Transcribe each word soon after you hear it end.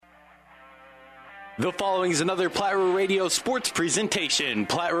The following is another Platte River Radio sports presentation.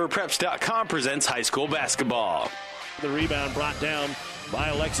 PlatteRiverPreps.com presents high school basketball. The rebound brought down by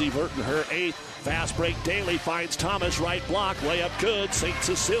Alexi Burton, her eighth. Fast break. Daly finds Thomas, right block, layup good. St.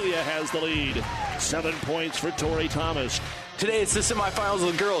 Cecilia has the lead. 7 points for Tori Thomas. Today it's the semifinals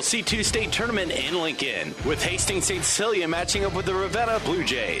of the girls C2 state tournament in Lincoln, with Hastings St. Cecilia matching up with the Ravenna Blue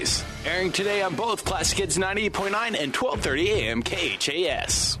Jays. Airing today on both Classic Kids 98.9 and 1230 AM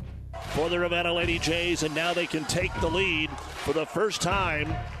KHAS. For the Ravenna Lady Jays, and now they can take the lead for the first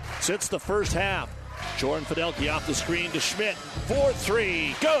time since the first half. Jordan Fidelki off the screen to Schmidt.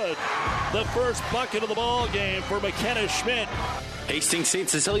 4-3. Good. The first bucket of the ball game for McKenna Schmidt. Hastings St.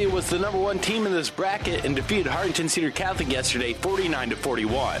 Cecilia was the number one team in this bracket and defeated Hartington Cedar Catholic yesterday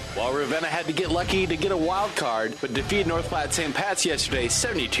 49-41. While Ravenna had to get lucky to get a wild card, but defeated North Platte St. Pat's yesterday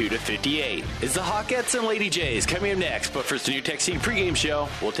 72-58. It's the Hawkettes and Lady Jays coming up next, but first the New Tech Seed pregame show.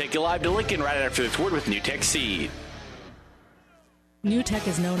 We'll take you live to Lincoln right after this word with New Tech Seed. New Tech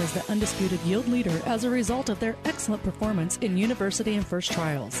is known as the undisputed yield leader as a result of their excellent performance in university and first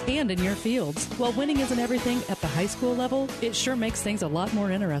trials and in your fields. While winning isn't everything at the high school level, it sure makes things a lot more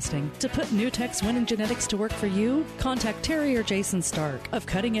interesting. To put New Tech's winning genetics to work for you, contact Terry or Jason Stark of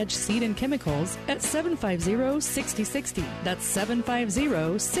Cutting Edge Seed and Chemicals at 750-6060. That's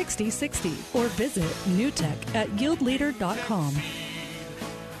 750-6060. Or visit newtech at yieldleader.com.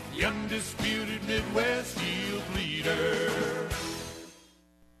 The undisputed Midwest yield leader.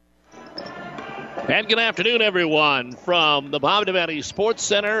 And good afternoon, everyone, from the Bob Devaney Sports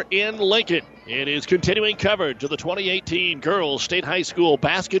Center in Lincoln. It is continuing coverage of the 2018 Girls State High School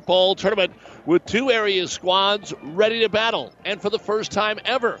Basketball Tournament with two area squads ready to battle. And for the first time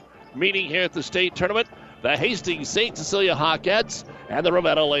ever, meeting here at the state tournament, the Hastings St. Cecilia Hawkettes and the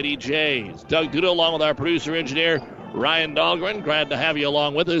Ravenna Lady Jays. Doug Duda along with our producer-engineer, Ryan Dahlgren. Glad to have you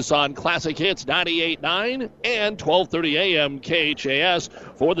along with us on Classic Hits 98.9 and 1230 AM KHAS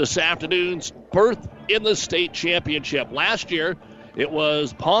for this afternoon's berth in the state championship. Last year, it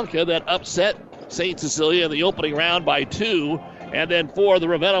was Ponca that upset St. Cecilia in the opening round by 2. And then for the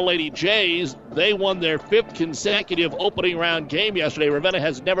Ravenna Lady Jays, they won their 5th consecutive opening round game yesterday. Ravenna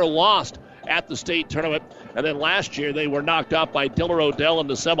has never lost at the state tournament. And then last year, they were knocked out by Diller Odell in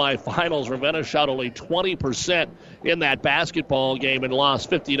the semifinals. Ravenna shot only 20% in that basketball game and lost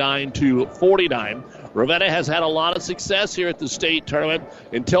 59-49. Ravenna has had a lot of success here at the state tournament.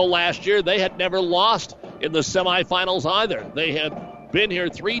 Until last year, they had never lost in the semifinals either. They had been here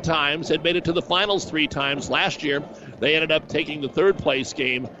 3 times, had made it to the finals 3 times. Last year, they ended up taking the 3rd place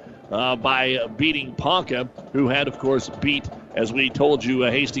game by beating Ponca, who had, of course, beat, as we told you,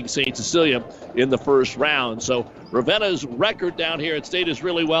 Hastings St. Cecilia in the first round. So Ravenna's record down here at state is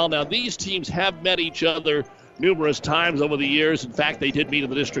really well. Now, these teams have met each other numerous times over the years. In fact, they did meet in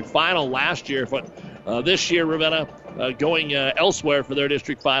the district final last year. But this year, Ravenna going elsewhere for their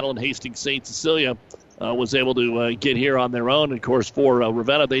district final, and Hastings St. Cecilia was able to get here on their own. Of course, for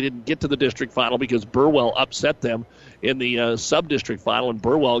Ravenna, they didn't get to the district final because Burwell upset them in the sub-district final, and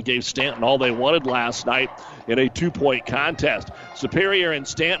Burwell gave Stanton all they wanted last night in a 2-point contest. Superior and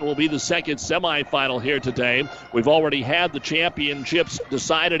Stanton will be the second semifinal here today. We've already had the championships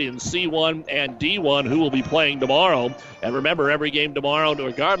decided in C1 and D1, who will be playing tomorrow. And remember, every game tomorrow,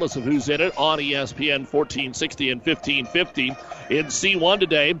 regardless of who's in it, on ESPN 1460 and 1550. In C1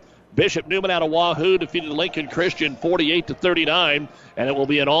 today, Bishop Newman out of Wahoo defeated Lincoln Christian 48-39, and it will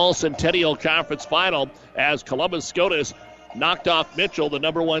be an all-Centennial Conference final as Columbus Scotus knocked off Mitchell, the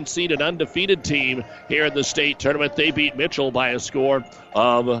number 1 seed and undefeated team here in the state tournament. They beat Mitchell by a score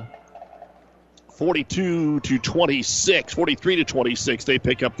of 43-26. They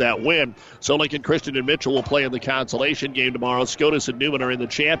pick up that win. So Lincoln Christian and Mitchell will play in the consolation game tomorrow. Scotus and Newman are in the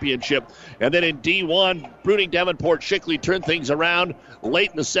championship. And then in D1, Bruning Davenport Shickley turned things around late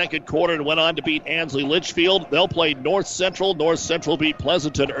in the second quarter and went on to beat Ansley Litchfield. They'll play North Central. North Central beat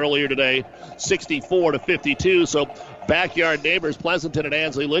Pleasanton earlier today, 64-52. So backyard neighbors Pleasanton and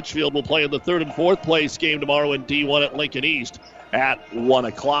Ansley Litchfield will play in the 3rd and 4th place game tomorrow in D1 at Lincoln East at 1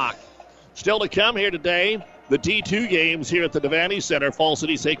 o'clock. Still to come here today, the D2 games here at the Devaney Center. Fall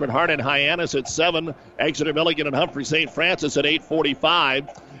City Sacred Heart and Hyannis at 7. Exeter Milligan and Humphrey St. Francis at 8:45.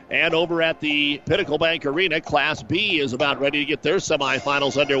 And over at the Pinnacle Bank Arena, Class B is about ready to get their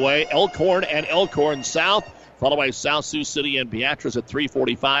semifinals underway. Elkhorn and Elkhorn South, followed by South Sioux City and Beatrice at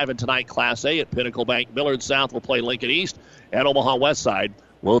 3:45. And tonight, Class A at Pinnacle Bank. Millard South will play Lincoln East, and Omaha West Side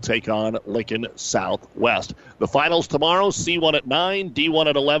will take on Lincoln Southwest. The finals tomorrow, C1 at 9, D1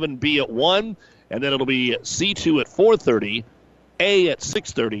 at 11, B at 1, and then it'll be C2 at 4:30, A at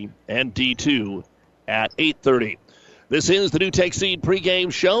 6:30, and D2 at 8:30. This is the New Tech Seed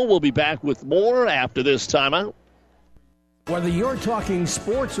pregame show. We'll be back with more after this timeout. Whether you're talking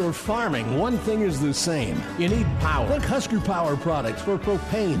sports or farming, one thing is the same. You need power. Think Husker Power products for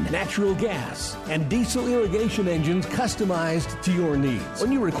propane, natural gas, and diesel irrigation engines customized to your needs.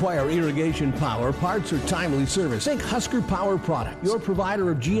 When you require irrigation power, parts, or timely service, think Husker Power products, your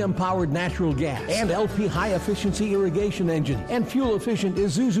provider of GM-powered natural gas and LP high-efficiency irrigation engine and fuel-efficient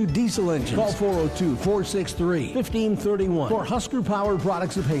Isuzu diesel engines. Call 402-463-1531 for Husker Power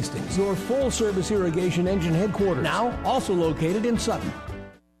products of Hastings, your full-service irrigation engine headquarters. Now, also located in Sutton.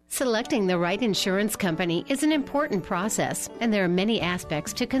 Selecting the right insurance company is an important process, and there are many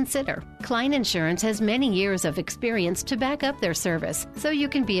aspects to consider. Klein Insurance has many years of experience to back up their service, so you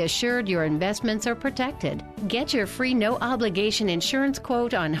can be assured your investments are protected. Get your free no-obligation insurance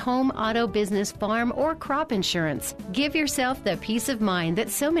quote on home, auto, business, farm, or crop insurance. Give yourself the peace of mind that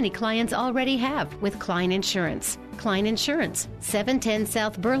so many clients already have with Klein Insurance. Klein Insurance, 710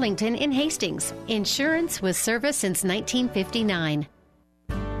 South Burlington in Hastings. Insurance with service since 1959.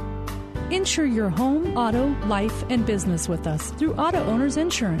 Insure your home, auto, life, and business with us through Auto Owners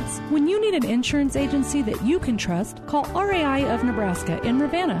Insurance. When you need an insurance agency that you can trust, call RAI of Nebraska in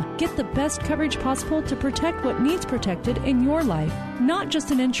Ravenna. Get the best coverage possible to protect what needs protected in your life. Not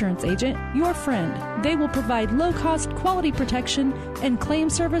just an insurance agent, your friend. They will provide low-cost, quality protection and claim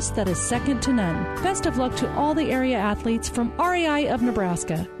service that is second to none. Best of luck to all the area athletes from RAI of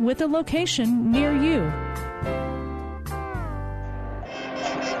Nebraska, with a location near you.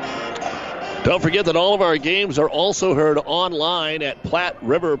 Don't forget that all of our games are also heard online at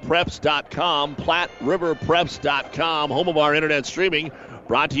PlatteRiverPreps.com. PlatteRiverPreps.com, home of our internet streaming,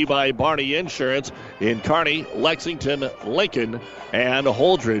 brought to you by Barney Insurance in Kearney, Lexington, Lincoln, and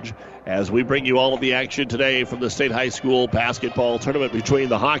Holdridge. As we bring you all of the action today from the State High School basketball tournament between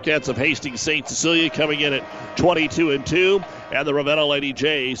the Hawkettes of Hastings St. Cecilia coming in at 22-2 and the Ravenna Lady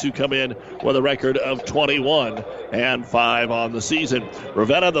Jays who come in with a record of 21-5 on the season.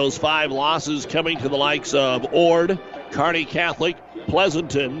 Ravenna, those 5 losses coming to the likes of Ord, Kearney Catholic,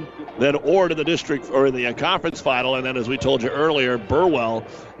 Pleasanton, then Ord in the district or in the conference final, and then as we told you earlier, Burwell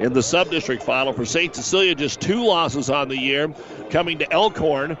in the sub-district final. For St. Cecilia, just 2 losses on the year, coming to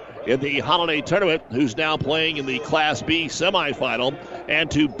Elkhorn in the holiday tournament, who's now playing in the Class B semifinal, and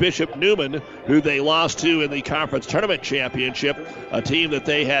to Bishop Neumann, who they lost to in the conference tournament championship, a team that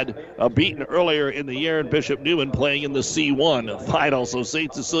they had beaten earlier in the year, and Bishop Neumann playing in the C1 final. So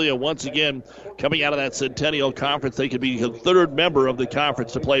St. Cecilia once again coming out of that Centennial Conference. They could be the 3rd member of the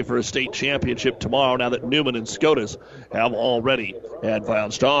conference to play for a state championship tomorrow, now that Neumann and SCOTUS have already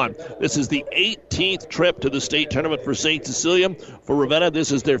advanced on. This is the 18th trip to the state tournament for St. Cecilia. For Ravenna,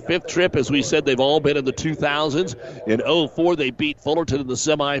 this is their 5th trip. As we said, they've all been in the 2000s. In 04, they beat Fullerton in the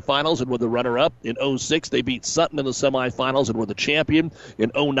semifinals and were the runner-up. In 06, they beat Sutton in the semifinals and were the champion.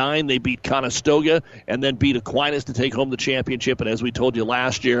 In 09, they beat Conestoga and then beat Aquinas to take home the championship. And as we told you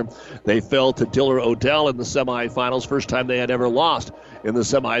last year, they fell to Diller Odell in the semifinals. First time they had ever lost in the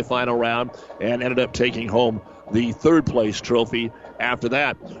semifinal round, and ended up taking home the 3rd place trophy after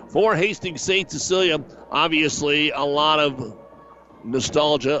that. For Hastings St. Cecilia, obviously a lot of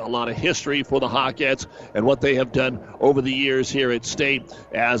nostalgia, a lot of history for the Hawkettes and what they have done over the years here at state,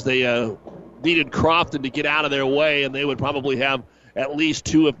 as they needed Crofton to get out of their way, and they would probably have at least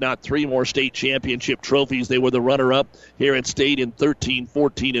 2, if not 3 more state championship trophies. They were the runner-up here at state in 13,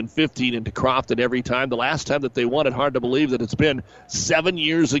 14, and 15, and to Crofton every time. The last time that they won it, hard to believe that it's been 7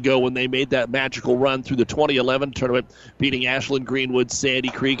 years ago when they made that magical run through the 2011 tournament, beating Ashland Greenwood, Sandy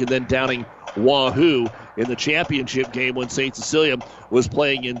Creek, and then downing Wahoo in the championship game when St. Cecilia was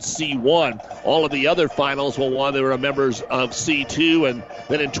playing in C1. All of the other finals, well, they were members of C2, and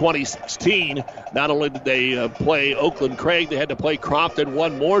then in 2016, not only did they play Oakland Craig, they had to play Crofton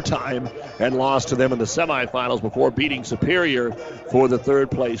one more time and lost to them in the semifinals before beating Superior for the 3rd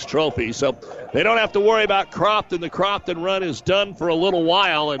place trophy. So they don't have to worry about Crofton. The Crofton run is done for a little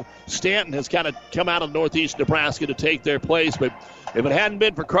while, and Stanton has kind of come out of northeast Nebraska to take their place, but if it hadn't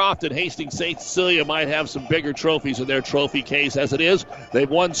been for Crofton, Hastings St. Cecilia might have some bigger trophies in their trophy case. As it is, they've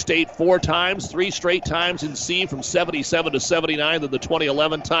won state 4 times, 3 straight times in C from 77 to 79, then the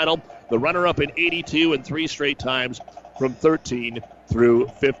 2011 title, the runner-up in 82, and 3 straight times from 13 through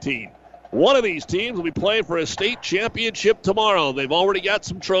 15. One of these teams will be playing for a state championship tomorrow. They've already got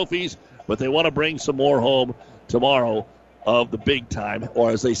some trophies, but they want to bring some more home tomorrow of the big time, or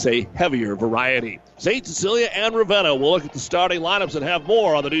as they say, heavier variety. St. Cecilia and Ravenna will look at the starting lineups and have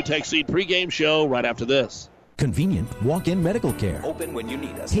more on the New Tech Seed pregame show right after this. Convenient walk-in medical care. Open when you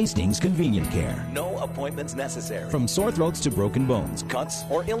need us. Hastings Convenient Care. No appointments necessary. From sore throats to broken bones, cuts,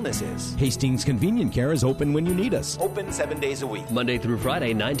 or illnesses. Hastings Convenient Care is open when you need us. Open 7 days a week. Monday through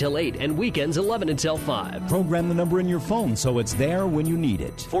Friday, 9 till 8, and weekends 11 until 5. Program the number in your phone so it's there when you need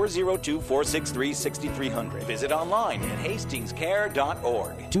it. 402-463-6300. Visit online at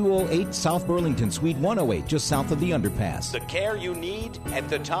hastingscare.org. 208 South Burlington, Suite 108, just south of the underpass. The care you need at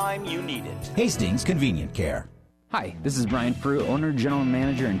the time you need it. Hastings Convenient Care. Hi, this is Brian Frew, owner, general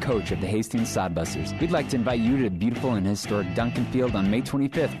manager, and coach of the Hastings Sodbusters. We'd like to invite you to the beautiful and historic Duncan Field on May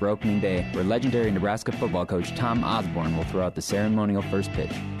 25th for opening day, where legendary Nebraska football coach Tom Osborne will throw out the ceremonial first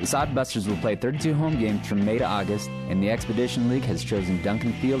pitch. The Sodbusters will play 32 home games from May to August, and the Expedition League has chosen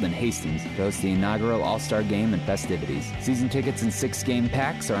Duncan Field and Hastings to host the inaugural All-Star Game and festivities. Season tickets and 6-game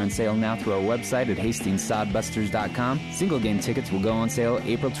packs are on sale now through our website at hastingssodbusters.com. Single-game tickets will go on sale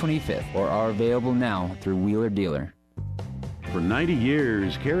April 25th or are available now through Wheeler Dealer. For 90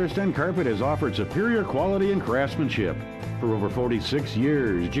 years, Karastan Carpet has offered superior quality and craftsmanship. For over 46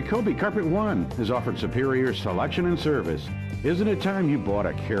 years, Jacoby Carpet One has offered superior selection and service. Isn't it time you bought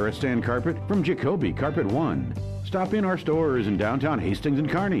a Karastan carpet from Jacoby Carpet One? Stop in our stores in downtown Hastings and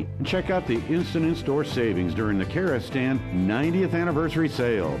Kearney and check out the instant in-store savings during the Karastan 90th anniversary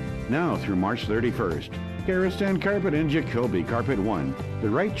sale. Now through March 31st. Karastan Carpet and Jacoby Carpet One, the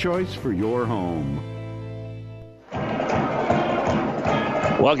right choice for your home.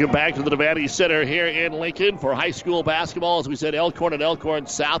 Welcome back to the Devaney Center here in Lincoln for high school basketball. As we said, Elkhorn and Elkhorn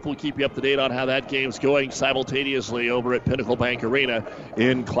South will keep you up to date on how that game's going simultaneously over at Pinnacle Bank Arena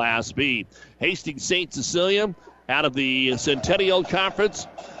in Class B. Hastings St. Cecilia out of the Centennial Conference.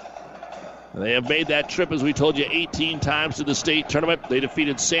 They have made that trip, as we told you, 18 times to the state tournament. They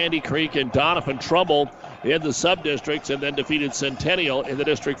defeated Sandy Creek and Doniphan Trumbull in the sub-districts and then defeated Centennial in the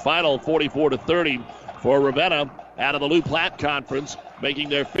district final 44-30 for Ravenna out of the Loup Platte Conference, making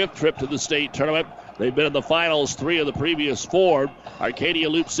their 5th trip to the state tournament. They've been in the finals 3 of the previous 4. Arcadia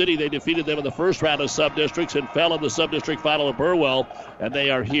Loup City, they defeated them in the first round of sub-districts and fell in the sub-district final of Burwell, and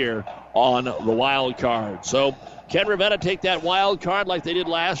they are here on the wild card. So can Ravenna take that wild card like they did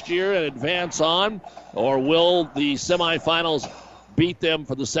last year and advance on, or will the semifinals beat them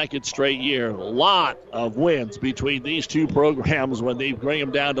for the second straight year? A lot of wins between these two programs. When they bring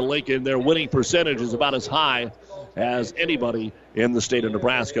them down to Lincoln, their winning percentage is about as high as anybody in the state of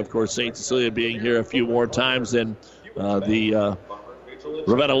Nebraska. Of course, St. Cecilia being here a few more times than the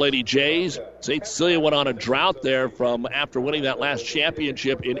Ravenna Lady Jays. St. Cecilia went on a drought there from after winning that last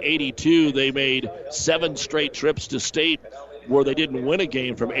championship in '82. They made 7 straight trips to state where they didn't win a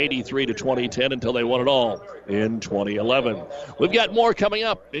game from '83 to 2010 until they won it all in 2011. We've got more coming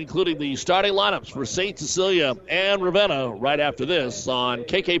up, including the starting lineups for St. Cecilia and Ravenna right after this on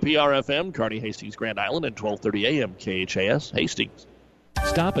KKPR-FM, Kearney, Hastings, Grand Island, and 1230 AM KHAS, Hastings.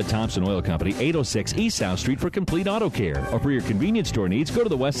 Stop at Thompson Oil Company, 806 East South Street for complete auto care. Or for your convenience store needs, go to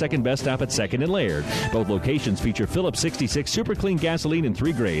the West 2nd Best Stop at 2nd and Laird. Both locations feature Phillips 66 Super Clean gasoline in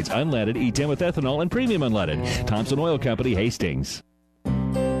 3 grades, unleaded, E10 with ethanol, and premium unleaded. Thompson Oil Company, Hastings.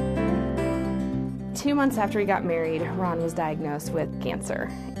 2 months after we got married, Ron was diagnosed with cancer.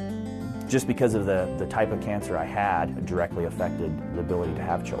 Just because of the type of cancer I had, it directly affected the ability to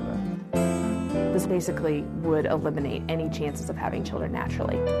have children. This basically would eliminate any chances of having children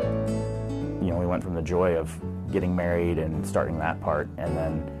naturally. You know, we went from the joy of getting married and starting that part, and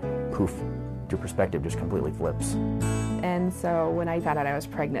then poof, your perspective just completely flips. And so when I found out I was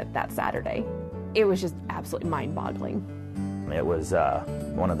pregnant that Saturday, it was just absolutely mind-boggling. It was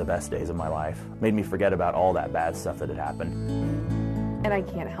one of the best days of my life. Made me forget about all that bad stuff that had happened. And I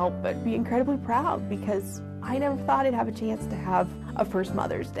can't help but be incredibly proud because I never thought I'd have a chance to have a first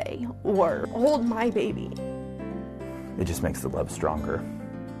Mother's Day or hold my baby. It just makes the love stronger.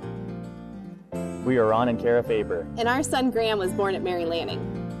 We are Ron and Kara Faber. And our son Graham was born at Mary Lanning.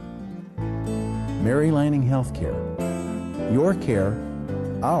 Mary Lanning Healthcare. Your care,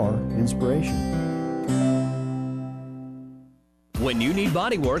 our inspiration. When you need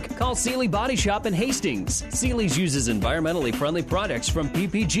body work, call Seeley Body Shop in Hastings. Seeley's uses environmentally friendly products from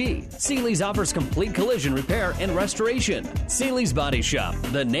PPG. Seeley's offers complete collision repair and restoration. Seeley's Body Shop,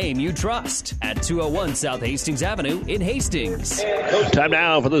 the name you trust, at 201 South Hastings Avenue in Hastings. Time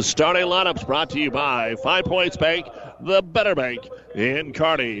now for the starting lineups, brought to you by 5 Points Bank, the better bank in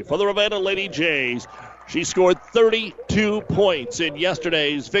Kearney. For the Ravenna Lady Jays, She scored 32 points in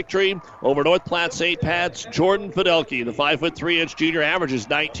yesterday's victory over North Platte St. Pat's Jordan Fidelke. The 5'3" junior averages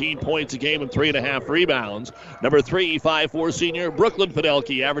 19 points a game and 3.5 rebounds. Number 3, 5'4" senior Brooklyn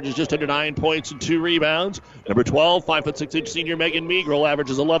Fidelke averages just under 9 points and 2 rebounds. Number 12, 5'6" senior Megan Meagrel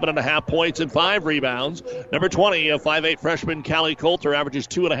averages 11.5 points and 5 rebounds. Number 20, a 5'8" freshman Callie Coulter averages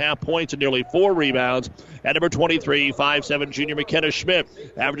 2.5 points and nearly 4 rebounds. And number 23, 5'7" junior McKenna Schmidt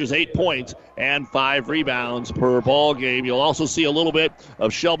averages 8 points and 5 rebounds per ball game. You'll also see a little bit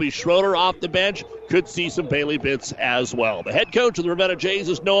of Shelby Schroeder off the bench. Could see some Bailey Bitts as well. The head coach of the Ravenna Jays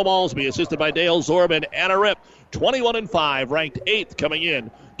is Noah Malsby, assisted by Dale Zorb and Anna Ripp. 21-5, ranked 8th coming in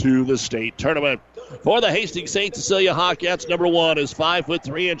to the state tournament. For the Hastings St. Cecilia Hawkettes, number 1 is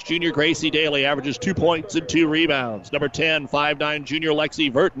 5'3" junior Gracie Daly, averages 2 points and 2 rebounds. Number 10, 5'9" junior Lexi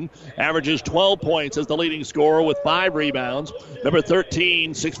Verton, averages 12 points as the leading scorer with 5 rebounds. Number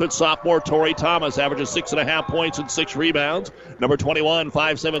 13, 6' sophomore Tori Thomas, averages 6.5 points and 6 rebounds. Number 21,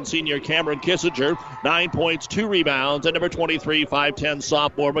 5'7" senior Cameron Kissinger, 9 points, 2 rebounds. And number 23, 5'10"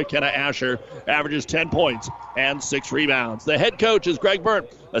 sophomore McKenna Asher, averages 10 points and 6 rebounds. The head coach is Greg Burt,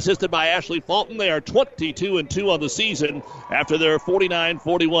 assisted by Ashley Fulton. They are 22-2 on the season after their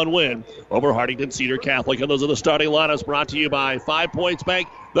 49-41 win over Hartington Cedar Catholic. And those are the starting lineups brought to you by 5 Points Bank,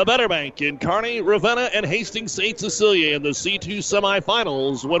 the Better Bank in Kearney, Ravenna, and Hastings St. Cecilia in the C2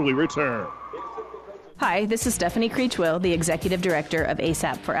 semifinals when we return. Hi, this is Stephanie Creechwill, the Executive Director of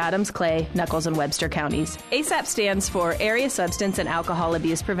ASAP for Adams, Clay, Nuckolls, and Webster counties. ASAP stands for Area Substance and Alcohol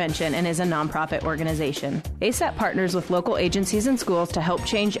Abuse Prevention and is a nonprofit organization. ASAP partners with local agencies and schools to help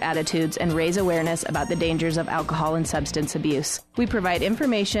change attitudes and raise awareness about the dangers of alcohol and substance abuse. We provide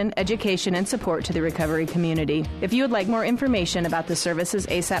information, education, and support to the recovery community. If you would like more information about the services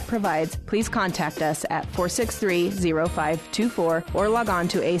ASAP provides, please contact us at 463-0524 or log on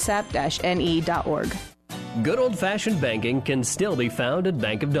to asap-ne.org. Good old-fashioned banking can still be found at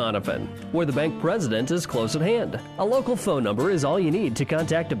Bank of Donovan, where the bank president is close at hand. A local phone number is all you need to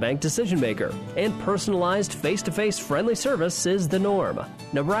contact a bank decision maker, and personalized face-to-face friendly service is the norm.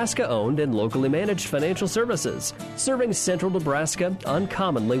 Nebraska-owned and locally managed financial services, serving central Nebraska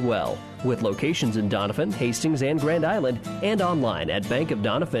uncommonly well, with locations in Donovan, Hastings, and Grand Island, and online at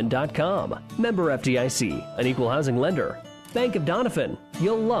bankofdonovan.com. Member FDIC, an equal housing lender. Bank of Donovan.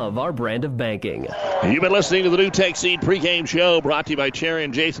 You'll love our brand of banking. You've been listening to the New Tech Seed pregame show brought to you by Terry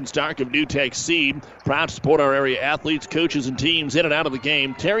and Jason Stark of New Tech Seed. Proud to support our area athletes, coaches, and teams in and out of the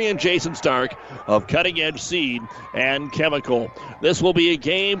game. Terry and Jason Stark of Cutting Edge Seed and Chemical. This will be a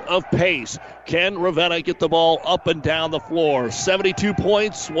game of pace. Can Ravenna get the ball up and down the floor? 72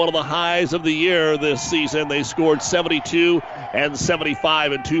 points, one of the highs of the year this season. They scored 72 and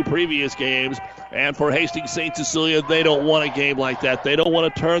 75 in 2 previous games. And for Hastings St. Cecilia, they don't want a game like that. They don't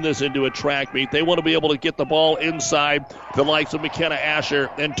want to turn this into a track meet. They want to be able to get the ball inside the likes of McKenna Asher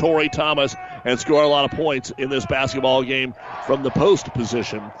and Tori Thomas and score a lot of points in this basketball game from the post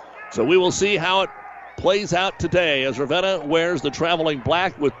position. So we will see how it plays out today as Ravenna wears the traveling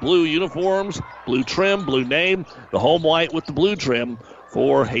black with blue uniforms, blue trim, blue name, the home white with the blue trim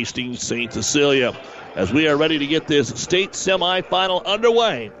for Hastings St. Cecilia. As we are ready to get this state semifinal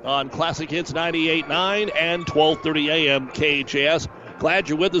underway on Classic Hits 98.9 and 12:30 a.m. KHAS. Glad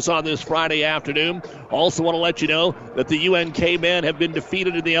you're with us on this Friday afternoon. Also want to let you know that the UNK men have been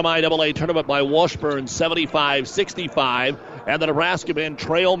defeated in the MIAA tournament by Washburn 75-65, and the Nebraska men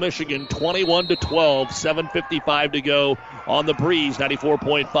trail Michigan 21-12, 7:55 to go on the breeze,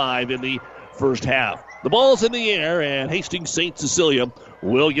 94.5 in the first half. The ball's in the air, and Hastings St. Cecilia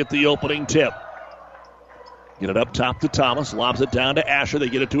will get the opening tip. Get it up top to Thomas, lobs it down to Asher. They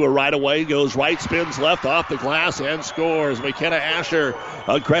get it to her right away, goes right, spins left off the glass, and scores. McKenna Asher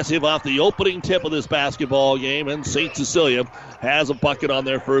aggressive off the opening tip of this basketball game, and St. Cecilia has a bucket on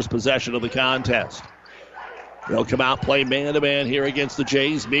their first possession of the contest. They'll come out, play man-to-man here against the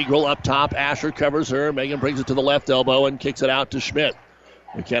Jays. Meagrel up top, Asher covers her. Megan brings it to the left elbow and kicks it out to Schmidt.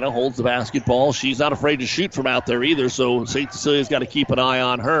 McKenna holds the basketball. She's not afraid to shoot from out there either, so St. Cecilia's got to keep an eye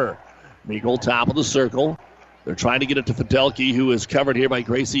on her. Meagrel top of the circle. They're trying to get it to Fidelke, who is covered here by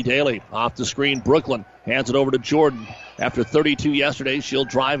Gracie Daly. Off the screen, Brooklyn hands it over to Jordan. After 32 yesterday, she'll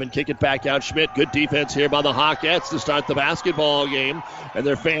drive and kick it back out. Schmidt, good defense here by the Hawkettes to start the basketball game, and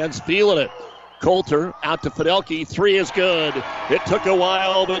their fans feeling it. Coulter out to Fidelke. 3 is good. It took a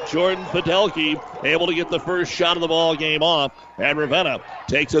while, but Jordan Fidelke able to get the first shot of the ball game off, and Ravenna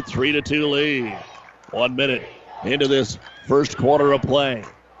takes a 3-2 lead. 1 minute into this first quarter of play.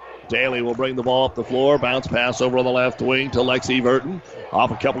 Daly will bring the ball up the floor. Bounce pass over on the left wing to Lexi Burton.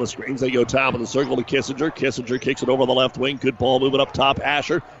 Off a couple of screens, they go top of the circle to Kissinger. Kissinger kicks it over on the left wing. Good ball moving up top.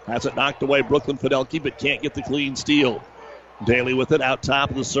 Asher has it knocked away. Brooklyn Fidelki, but can't get the clean steal. Daly with it out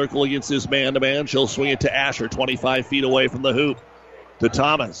top of the circle against this man-to-man. She'll swing it to Asher, 25 feet away from the hoop. To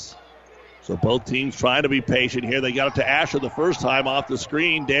Thomas. So both teams trying to be patient here. They got it to Asher the first time off the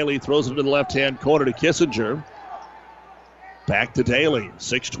screen. Daly throws it to the left-hand corner to Kissinger. Back to Daly.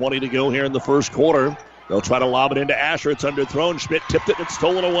 6:20 to go here in the first quarter. They'll try to lob it into Asher. It's underthrown. Schmidt tipped it and it's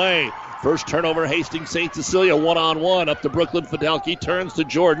stolen away. First turnover, Hastings St. Cecilia, one-on-one. Up to Brooklyn Fidelki. Turns to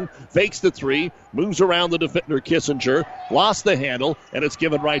Jordan. Fakes the three. Moves around the defender, Kissinger. Lost the handle. And it's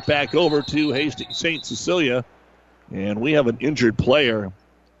given right back over to Hastings St. Cecilia. And we have an injured player.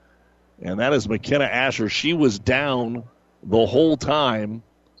 And that is McKenna Asher. She was down the whole time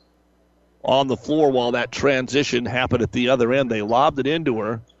on the floor while that transition happened at the other end. They lobbed it into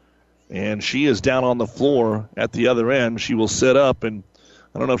her, and she is down on the floor at the other end. She will sit up, and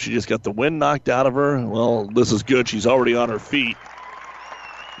I don't know if she just got the wind knocked out of her. Well, this is good. She's already on her feet.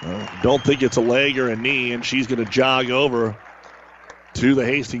 Don't think it's a leg or a knee, and she's going to jog over to the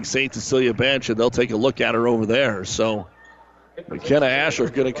Hastings St. Cecilia bench, and they'll take a look at her over there. So McKenna Asher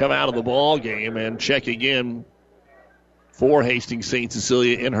is going to come out of the ball game, and checking in for Hastings St.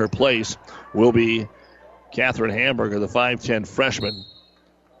 Cecilia in her place will be Catherine Hamburger, the 5'10 freshman.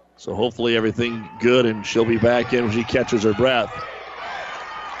 So hopefully everything good, and she'll be back in when she catches her breath.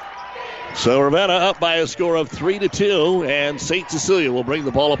 So Ravenna up by a score of 3-2, and St. Cecilia will bring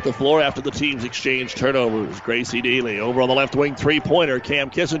the ball up the floor after the teams exchange turnovers. Gracie Daly over on the left wing, three-pointer. Cam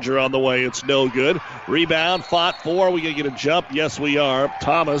Kissinger on the way. It's no good. Rebound, fought for. We going to get a jump? Yes, we are.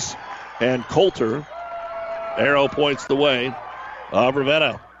 Thomas and Coulter. Arrow points the way of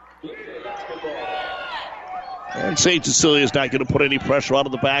Ravenna. And St. Cecilia is not going to put any pressure onto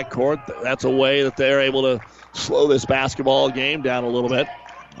the backcourt. That's a way that they're able to slow this basketball game down a little bit.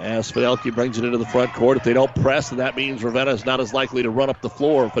 As Fidelki brings it into the front court. If they don't press, then that means Ravenna is not as likely to run up the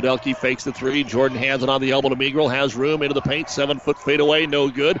floor. Fidelki fakes the three. Jordan hands it on the elbow to Meagrel. Has room into the paint. 7-foot fade away. No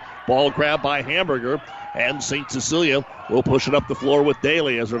good. Ball grab by Hamburger. And St. Cecilia will push it up the floor with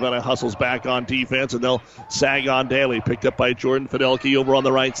Daly as Ravenna hustles back on defense, and they'll sag on Daly. Picked up by Jordan Fidelki over on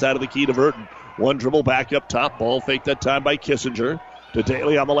the right side of the key to Burton. One dribble back up top. Ball faked that time by Kissinger. To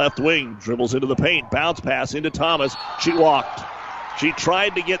Daly on the left wing. Dribbles into the paint. Bounce pass into Thomas. She walked. She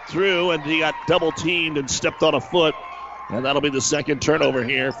tried to get through, and he got double-teamed and stepped on a foot. And that'll be the second turnover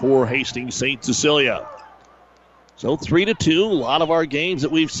here for Hastings St. Cecilia. So 3-2. A lot of our games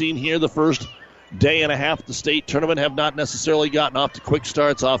that we've seen here the first day and a half of the state tournament have not necessarily gotten off to quick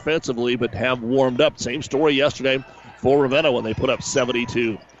starts offensively, but have warmed up. Same story yesterday for Ravenna when they put up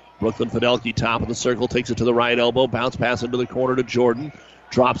 72. Brooklyn Fidelki, top of the circle, takes it to the right elbow. Bounce pass into the corner to Jordan.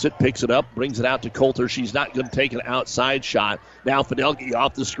 Drops it, picks it up, brings it out to Coulter. She's not going to take an outside shot. Now Fidelki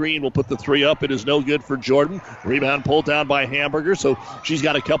off the screen will put the three up. It is no good for Jordan. Rebound pulled down by Hamburger, so she's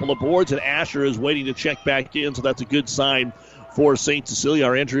got a couple of boards, and Asher is waiting to check back in, so that's a good sign for St. Cecilia.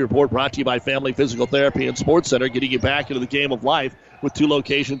 Our injury report brought to you by Family Physical Therapy and Sports Center, getting you back into the game of life with 2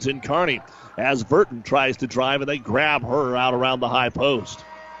 locations in Kearney. As Burton tries to drive, and they grab her out around the high post.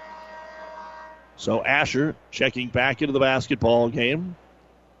 So Asher checking back into the basketball game.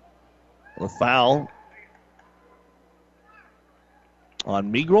 A foul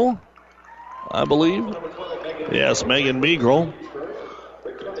on Meagrel, I believe. Yes, Megan Meagrel.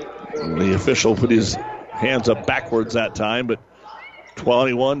 The official put his hands up backwards that time, but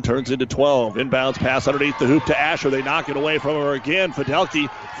 21 turns into 12. Inbounds pass underneath the hoop to Asher. They knock it away from her again. Fidelki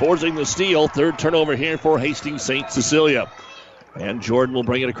forcing the steal. Third turnover here for Hastings St. Cecilia. And Jordan will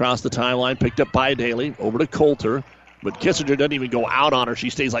bring it across the timeline. Picked up by Daly. Over to Coulter. But Kissinger doesn't even go out on her. She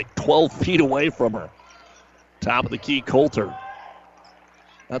stays like 12 feet away from her. Top of the key, Coulter.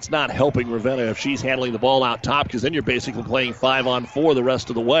 That's not helping Ravenna if she's handling the ball out top, because then you're basically playing 5-on-4 the rest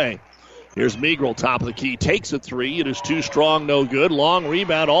of the way. Here's Meagrel, top of the key, takes a three. It is too strong, no good. Long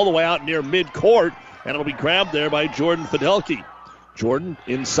rebound all the way out near midcourt, and it'll be grabbed there by Jordan Fidelki. Jordan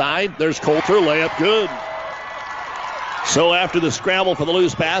inside. There's Coulter. Layup good. So after the scramble for the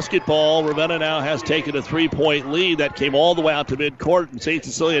loose basketball, Ravenna now has taken a 3-point lead. That came all the way out to midcourt, and St.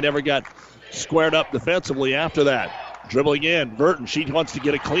 Cecilia never got squared up defensively after that. Dribbling in, Burton, she wants to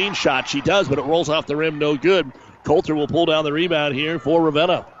get a clean shot. She does, but it rolls off the rim, no good. Coulter will pull down the rebound here for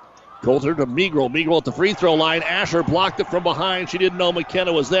Ravenna. Coulter to Meagrel. Meagrel at the free throw line. Asher blocked it from behind. She didn't know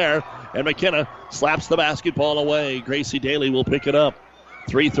McKenna was there, and McKenna slaps the basketball away. Gracie Daly will pick it up.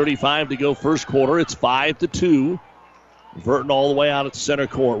 3:35 to go first quarter. It's 5-2. Burton all the way out at center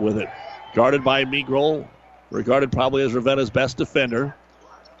court with it. Guarded by Meagrel. Regarded probably as Ravenna's best defender.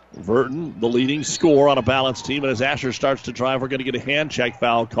 Burton, the leading scorer on a balanced team, and as Asher starts to drive, we're going to get a hand check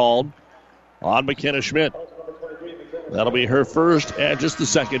foul called on McKenna Schmidt. That'll be her first and just the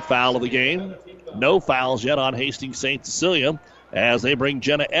second foul of the game. No fouls yet on Hastings St. Cecilia as they bring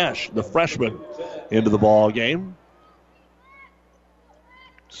Jenna Esch, the freshman, into the ball game.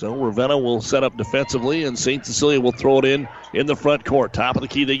 So Ravenna will set up defensively, and St. Cecilia will throw it in the front court. Top of the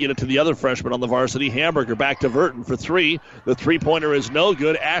key, they get it to the other freshman on the varsity, Hamburger. Back to Burton for three. The three-pointer is no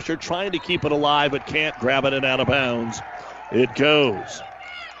good. Asher trying to keep it alive, but can't grab it and out of bounds. It goes.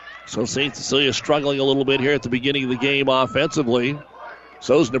 So St. Cecilia struggling a little bit here at the beginning of the game offensively.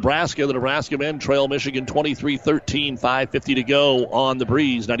 So's Nebraska. The Nebraska men trail Michigan 23-13, 5:50 to go on the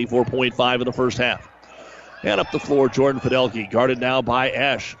breeze, 94.5 in the first half. And up the floor, Jordan Fidelki, guarded now by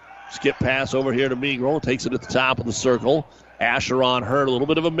Esch. Skip pass over here to Migro, takes it at the top of the circle. Asher on her, a little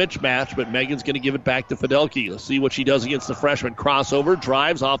bit of a mismatch, but Megan's going to give it back to Fidelki. Let's see what she does against the freshman. Crossover,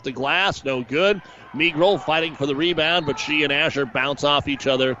 drives off the glass, no good. Migro fighting for the rebound, but she and Asher bounce off each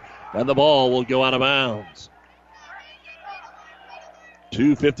other, and the ball will go out of bounds.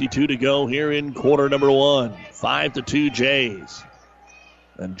 2:52 to go here in quarter number one. 5-2 Jays.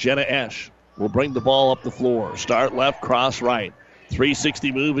 And Jenna Esch will bring the ball up the floor. Start left, cross right.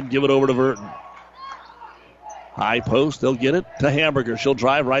 360 move and give it over to Burton. High post, they'll get it to Hamburger. She'll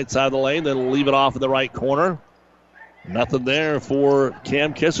drive right side of the lane, then leave it off in the right corner. Nothing there for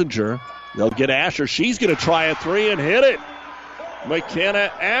Cam Kissinger. They'll get Asher. She's going to try a three and hit it.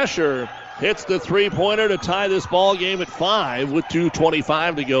 McKenna Asher hits the three-pointer to tie this ball game at 5 with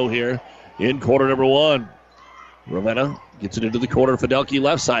 2:25 to go here in quarter number one. Ravenna gets it into the corner. Fidelki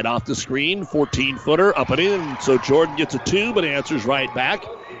left side off the screen. 14-footer up and in. So Jordan gets a 2, but answers right back.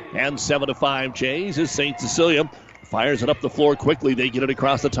 And 7-5 Jays is St. Cecilia. Fires it up the floor quickly. They get it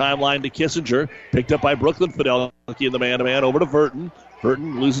across the timeline to Kissinger. Picked up by Brooklyn. Fidelki in the man-to-man over to Burton.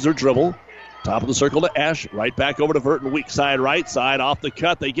 Burton loses her dribble. Top of the circle to Esch. Right back over to Burton. Weak side, right side. Off the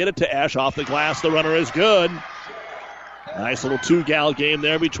cut. They get it to Esch. Off the glass. The runner is good. Nice little two-gal game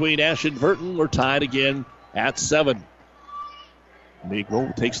there between Esch and Burton. We're tied again at 7.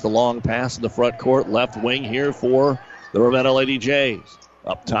 Migro takes the long pass in the front court. Left wing here for the Ravenna Lady Jays.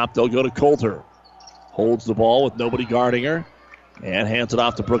 Up top, they'll go to Coulter. Holds the ball with nobody guarding her. And hands it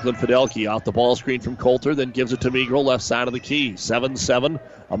off to Brooklyn Fidelki. Off the ball screen from Coulter, then gives it to Migro, left side of the key. 7-7,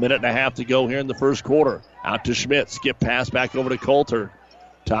 a minute and a half to go here in the first quarter. Out to Schmidt. Skip pass back over to Coulter.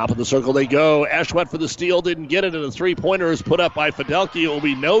 Top of the circle they go. Esch went for the steal, didn't get it, and a three-pointer is put up by Fidelki. It will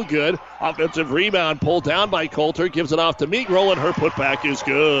be no good. Offensive rebound pulled down by Coulter. Gives it off to Migro, and her putback is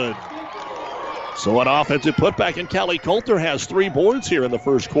good. So an offensive putback, and Callie Coulter has 3 boards here in the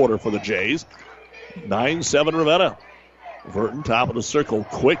first quarter for the Jays. 9-7 Ravenna. Burton, top of the circle.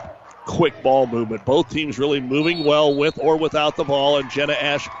 Quick ball movement. Both teams really moving well with or without the ball, and Jenna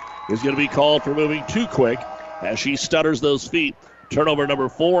Esch is going to be called for moving too quick as she stutters those feet. Turnover number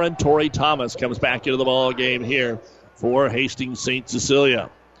 4, and Tori Thomas comes back into the ball game here for Hastings St. Cecilia.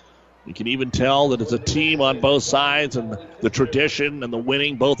 You can even tell that it's a team on both sides, and the tradition and the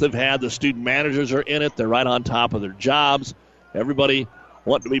winning both have had. The student managers are in it. They're right on top of their jobs. Everybody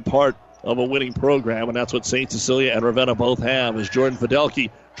wanting to be part of a winning program, and that's what St. Cecilia and Ravenna both have. As Jordan Fidelki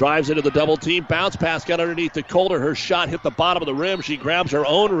drives into the double team, bounce pass got underneath to Coulter. Her shot hit the bottom of the rim. She grabs her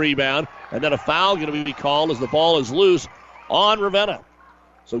own rebound, and then a foul going to be called as the ball is loose on Ravenna.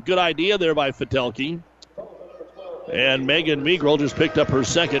 So good idea there by Fidelki. And Megan Migro just picked up her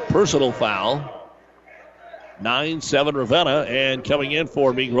second personal foul. 9-7 Ravenna, and coming in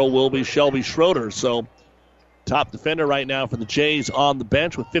for Migro will be Shelby Schroeder. So top defender right now for the Jays on the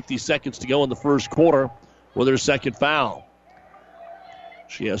bench with 50 seconds to go in the first quarter with her second foul.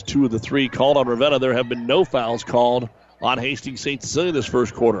 She has 2 of the 3 called on Ravenna. There have been no fouls called on Hastings St. Cecilia this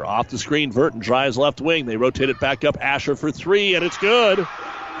first quarter. Off the screen, Burton drives left wing. They rotate it back up. Asher for 3, and it's good.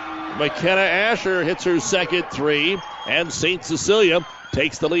 McKenna Asher hits her second 3, and St. Cecilia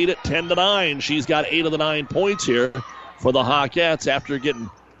takes the lead at 10-9. She's got 8 of the 9 points here for the Hawkettes after getting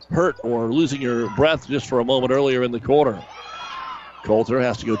hurt or losing her breath just for a moment earlier in the quarter. Coulter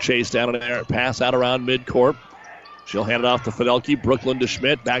has to go chase down an air pass out around midcourt. She'll hand it off to Fidelki. Brooklyn to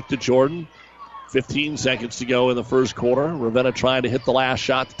Schmidt. Back to Jordan. 15 seconds to go in the first quarter. Ravenna trying to hit the last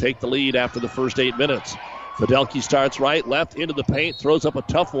shot to take the lead after the first 8 minutes. Fidelki starts right, left into the paint, throws up a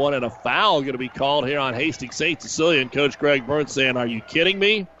tough one, and a foul going to be called here on Hastings St. Cecilia. And Coach Greg Burns saying, "Are you kidding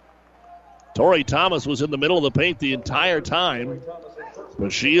me?" Tori Thomas was in the middle of the paint the entire time,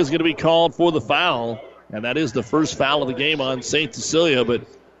 but she is going to be called for the foul, and that is the first foul of the game on St. Cecilia, but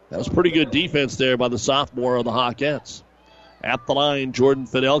that was pretty good defense there by the sophomore of the Hawkettes. At the line, Jordan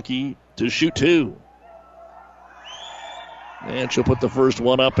Fidelki to shoot 2. And she'll put the first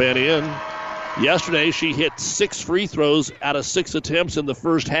one up and in. Yesterday, she hit 6 free throws out of 6 attempts in the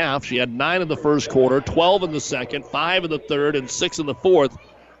first half. She had 9 in the first quarter, 12 in the second, 5 in the third, and 6 in the fourth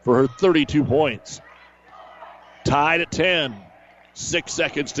for her 32 points. Tied at 10. 6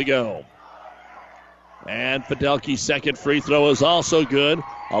 seconds to go. And Fidelki's second free throw is also good.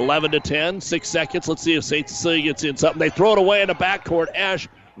 11-10, 6 seconds. Let's see if St. Cecilia gets in something. They throw it away in the backcourt. Ash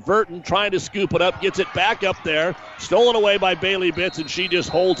Verton trying to scoop it up, gets it back up there. Stolen away by Bailey Bitts, and she just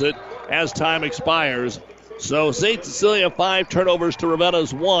holds it as time expires. So St. Cecilia 5 turnovers to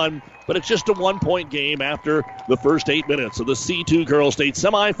Ravenna's 1, but it's just a 1-point game after the first 8 minutes of the C2 Girls State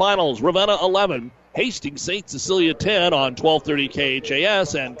Semifinals. Ravenna 11, Hastings St. Cecilia 10 on 1230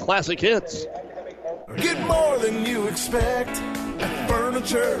 KHAS and Classic Hits. Get more than you expect at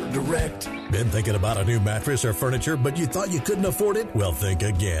Furniture Direct. Been thinking about a new mattress or furniture, but you thought you couldn't afford it? Well, think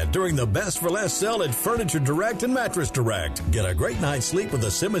again during the Best for Less sale at Furniture Direct and Mattress Direct. Get a great night's sleep with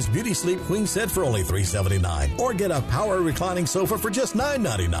a Simmons Beauty Sleep Queen set for only $379. Or get a power reclining sofa for just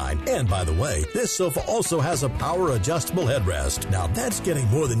 $9.99. And by the way, this sofa also has a power adjustable headrest. Now that's getting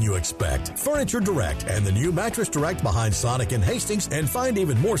more than you expect. Furniture Direct and the new Mattress Direct behind Sonic and Hastings, and find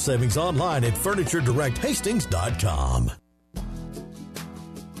even more savings online at FurnitureDirectHastings.com.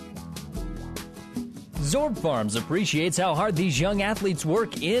 Zorb Farms appreciates how hard these young athletes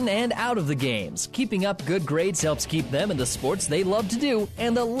work in and out of the games. Keeping up good grades helps keep them in the sports they love to do,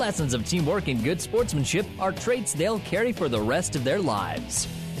 and the lessons of teamwork and good sportsmanship are traits they'll carry for the rest of their lives.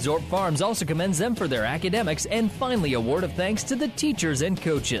 Zorb Farms also commends them for their academics, and finally a word of thanks to the teachers and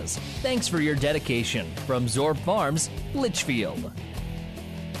coaches. Thanks for your dedication. From Zorb Farms, Litchfield.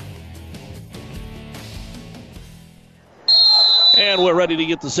 And we're ready to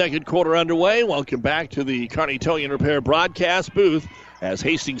get the second quarter underway. Welcome back to the Kearney Towing and Repair broadcast booth as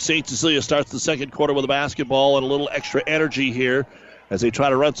Hastings St. Cecilia starts the second quarter with a basketball and a little extra energy here as they try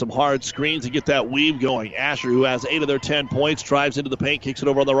to run some hard screens and get that weave going. Asher, who has 8 of their 10 points, drives into the paint, kicks it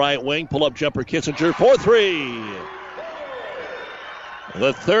over on the right wing. Pull-up jumper, Kissinger, 4-3.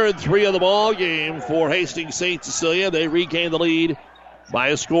 The third 3 of the ball game for Hastings St. Cecilia. They regain the lead by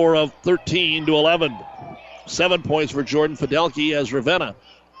a score of 13-11. 7 points for Jordan Fidelki as Ravenna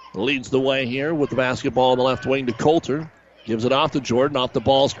leads the way here with the basketball in the left wing to Coulter. Gives it off to Jordan, off the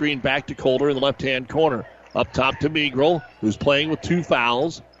ball screen, back to Coulter in the left-hand corner. Up top to Meagrel, who's playing with 2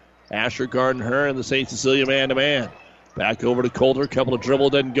 fouls. Asher guarding her and the St. Cecilia man-to-man. Back over to Coulter, couple of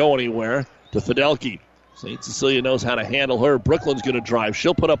dribble, doesn't go anywhere. To Fidelki. St. Cecilia knows how to handle her. Brooklyn's going to drive.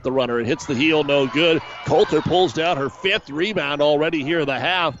 She'll put up the runner. It hits the heel, no good. Coulter pulls down her 5th rebound already here in the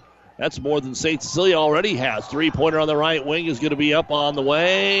half. That's more than St. Cecilia already has. 3-pointer on the right wing is going to be up on the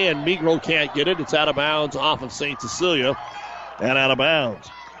way, and Meagrel can't get it. It's out of bounds off of St. Cecilia and out of bounds.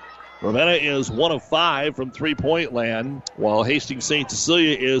 Ravenna is 1 of 5 from three-point land, while Hastings St.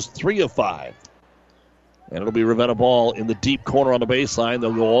 Cecilia is 3 of 5. And it'll be Ravenna ball in the deep corner on the baseline.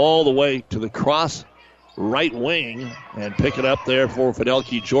 They'll go all the way to the cross right wing and pick it up there for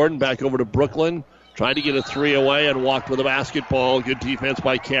Fidelki. Jordan back over to Brooklyn. Tried to get a 3 away and walked with the basketball. Good defense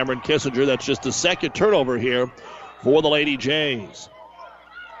by Cameron Kissinger. That's just the second turnover here for the Lady Jays.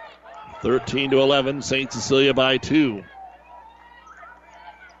 13-11, St. Cecilia by 2.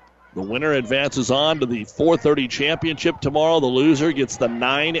 The winner advances on to the 4:30 championship tomorrow. The loser gets the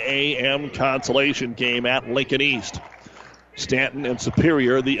 9 a.m. consolation game at Lincoln East. Stanton and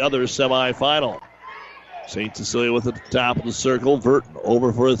Superior, the other semifinal. St. Cecilia with it at the top of the circle. Verton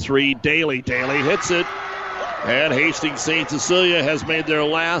over for a 3. Daly hits it. And Hastings St. Cecilia has made their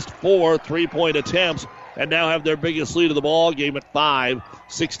last 4 3-point attempts and now have their biggest lead of the ball game at 5,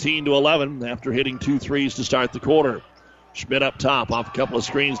 16-11 after hitting 2 threes to start the quarter. Schmidt up top off a couple of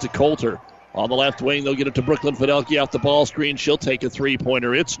screens to Coulter. On the left wing, they'll get it to Brooklyn Fidelki off the ball screen. She'll take a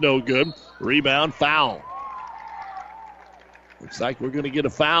 3-pointer. It's no good. Rebound, foul. Looks like we're going to get a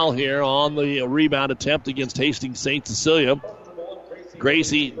foul here on the rebound attempt against Hastings St. Cecilia.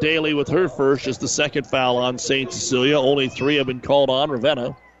 Gracie Daly with her first, just the second foul on St. Cecilia. Only 3 have been called on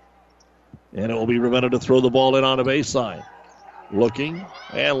Ravenna. And it will be Ravenna to throw the ball in on a baseline. Looking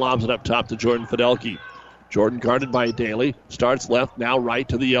and lobs it up top to Jordan Fidelki. Jordan guarded by Daly. Starts left, now right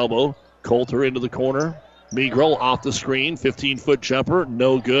to the elbow. Coulter into the corner. Meagrel off the screen, 15-foot jumper,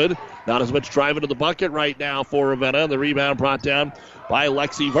 no good. Not as much driving to the bucket right now for Ravenna. The rebound brought down by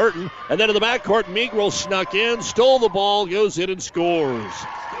Lexi Verton. And then to the backcourt, Meagrel snuck in, stole the ball, goes in and scores.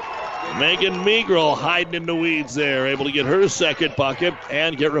 Megan Meagrel hiding in the weeds there, able to get her second bucket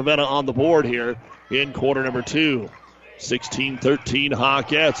and get Ravenna on the board here in quarter number 2. 16-13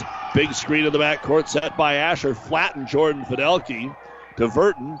 Hawkettes. Big screen in the backcourt set by Asher. Flattened Jordan Fidelki. To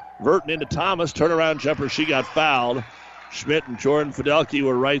Verton into Thomas. Turnaround jumper. She got fouled. Schmidt and Jordan Fidelki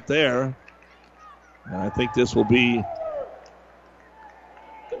were right there. And I think this will be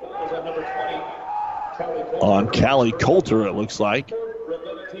on Callie Coulter, it looks like.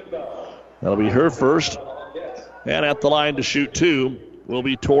 That'll be her first. And at the line to shoot two will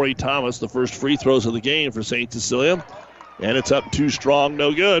be Tori Thomas, the first free throws of the game for St. Cecilia. And it's up too strong,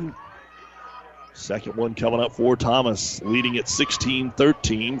 no good. Second one coming up for Thomas, leading at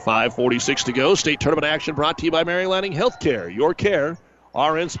 16-13, 5:46 to go. State tournament action brought to you by Mary Lanning Healthcare. Your care,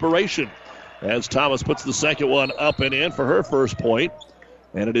 our inspiration. As Thomas puts the second one up and in for her first point.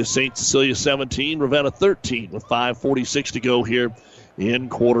 And it is St. Cecilia 17, Ravenna 13 with 5:46 to go here in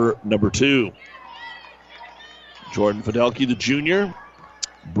quarter number two. Jordan Fidelki, the junior.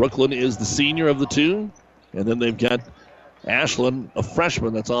 Brooklyn is the senior of the two. And then they've got Ashlyn, a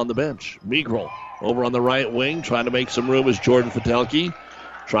freshman that's on the bench. Meagrel over on the right wing, trying to make some room as Jordan Fidelki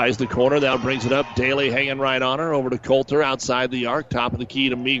tries the corner. That brings it up. Daly hanging right on her. Over to Coulter outside the arc. Top of the key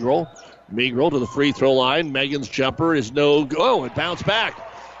to Meagrel. Meagrel to the free throw line. Megan's jumper is no go. Oh, it bounced back.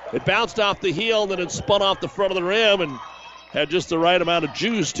 It bounced off the heel, then it spun off the front of the rim and had just the right amount of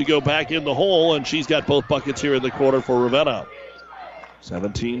juice to go back in the hole, and she's got both buckets here in the quarter for Ravenna.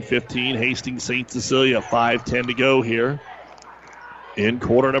 17-15, Hastings St. Cecilia. 5:10 to go here in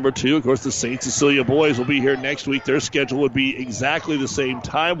quarter number two. Of course, the St. Cecilia boys will be here next week. Their schedule would be exactly the same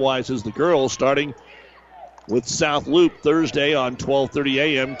time-wise as the girls, starting with South Loop Thursday on 12:30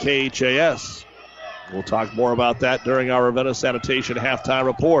 a.m. KHAS. We'll talk more about that during our Ravenna Sanitation halftime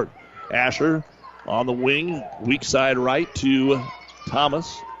report. Asher on the wing, weak side right to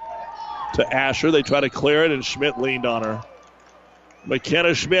Thomas. To Asher, they try to clear it, and Schmidt leaned on her.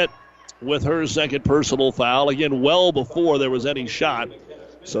 McKenna Schmidt with her second personal foul, again well before there was any shot.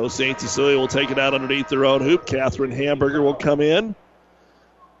 So St. Cecilia will take it out underneath their own hoop. Catherine Hamburger will come in,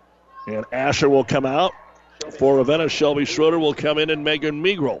 and Asher will come out. For Ravenna, Shelby Schroeder will come in, and Megan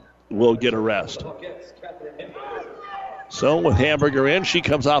Meagrel will get a rest. So with Hamburger in, she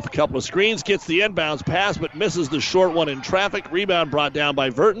comes off a couple of screens, gets the inbounds pass, but misses the short one in traffic. Rebound brought down by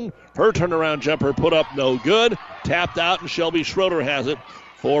Verton. Her turnaround jumper put up no good. Tapped out, and Shelby Schroeder has it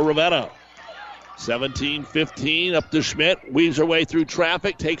for Ravenna. 17-15, up to Schmidt. Weaves her way through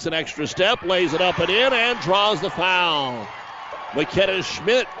traffic, takes an extra step, lays it up and in, and draws the foul. McKenna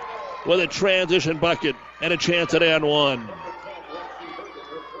Schmidt with a transition bucket and a chance at and one.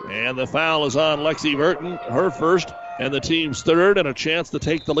 And the foul is on Lexi Verton, her first and the team's third, and a chance to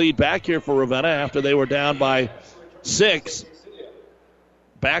take the lead back here for Ravenna after they were down by 6.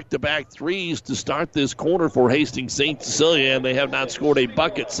 Back-to-back threes to start this quarter for Hastings St. Cecilia, and they have not scored a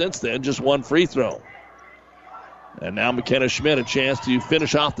bucket since then, just one free throw. And now McKenna Schmidt a chance to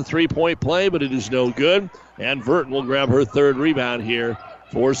finish off the three-point play, but it is no good. And Verton will grab her third rebound here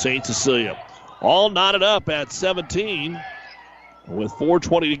for St. Cecilia. All knotted up at 17 with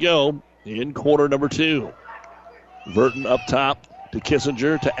 4:20 to go in quarter number two. Verton up top to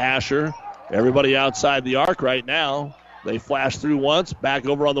Kissinger, to Asher. Everybody outside the arc right now. They flash through once. Back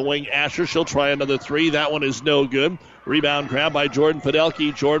over on the wing, Asher. She'll try another three. That one is no good. Rebound grab by Jordan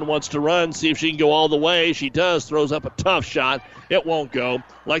Fidelki. Jordan wants to run, see if she can go all the way. She does. Throws up a tough shot. It won't go.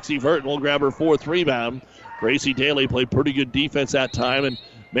 Lexi Verton will grab her fourth rebound. Gracie Daly played pretty good defense that time and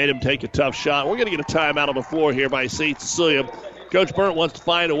made him take a tough shot. We're going to get a timeout on the floor here by St. Cecilia. Coach Burnt wants to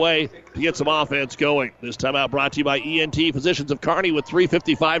find a way to get some offense going. This timeout brought to you by ENT Physicians of Kearney with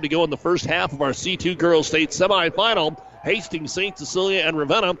 3:55 to go in the first half of our C2 Girls State Semifinal. Hastings, St. Cecilia, and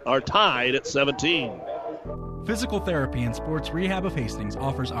Ravenna are tied at 17. Physical Therapy and Sports Rehab of Hastings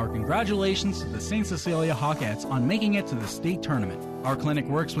offers our congratulations to the St. Cecilia Hawkettes on making it to the state tournament. Our clinic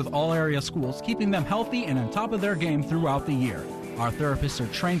works with all area schools, keeping them healthy and on top of their game throughout the year. Our therapists are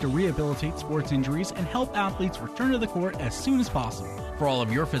trained to rehabilitate sports injuries and help athletes return to the court as soon as possible. For all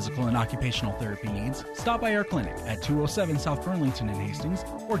of your physical and occupational therapy needs, stop by our clinic at 207 South Burlington in Hastings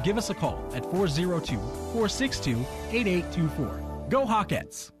or give us a call at 402-462-8824. Go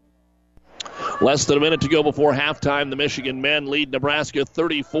Hawkettes! Less than a minute to go before halftime. The Michigan men lead Nebraska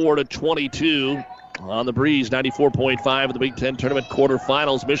 34-22. On the breeze, 94.5 of the Big Ten Tournament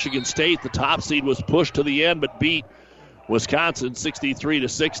quarterfinals. Michigan State, the top seed, was pushed to the end but beat Wisconsin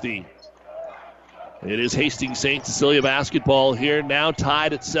 63-60. It is Hastings St. Cecilia basketball here, now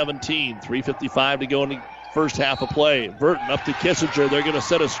tied at 17. 3:55 to go in the first half of play. Verton up to Kissinger. They're going to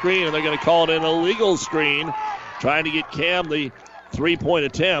set a screen, and they're going to call it an illegal screen, trying to get Cam the three-point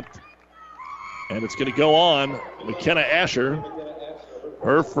attempt. And it's going to go on McKenna Asher,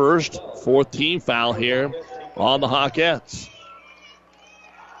 her first, fourth team foul here on the Hawkettes.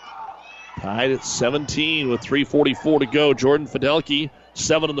 Tied at 17 with 3:44 to go. Jordan Fidelki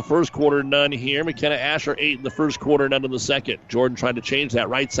 7 in the first quarter, none here. McKenna Asher 8 in the first quarter, none in the second. Jordan trying to change that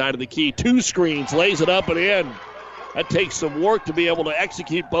right side of the key. 2 screens, lays it up and in. That takes some work to be able to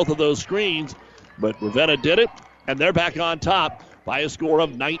execute both of those screens, but Ravenna did it, and they're back on top by a score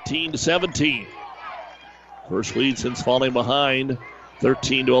of 19-17. First lead since falling behind,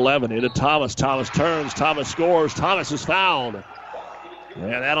 13-11. Into Thomas. Thomas turns. Thomas scores. Thomas is fouled.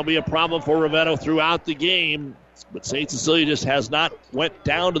 And that'll be a problem for Ravenna throughout the game. But St. Cecilia just has not went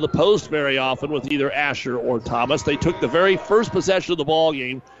down to the post very often with either Asher or Thomas. They took the very first possession of the ball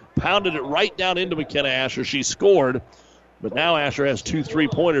game, pounded it right down into McKenna Asher. She scored, but now Asher has 2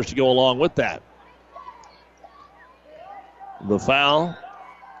 3-pointers to go along with that. The foul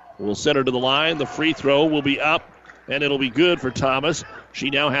will send her to the line. The free throw will be up, and it'll be good for Thomas. She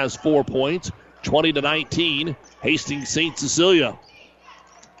now has 4 points, 20-19, Hastings St. Cecilia.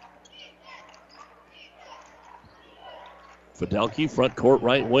 Fidelki, front court,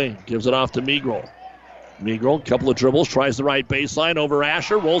 right wing. Gives it off to Meagrel. Meagrel, couple of dribbles, tries the right baseline over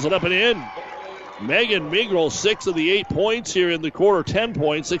Asher, rolls it up and in. Megan Meagrel, 6 of the 8 points here in the quarter, 10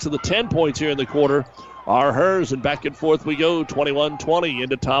 points, 6 of the 10 points here in the quarter are hers. And back and forth we go, 21-20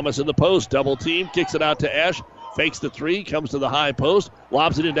 into Thomas in the post. Double team, kicks it out to Esch, fakes the 3, comes to the high post,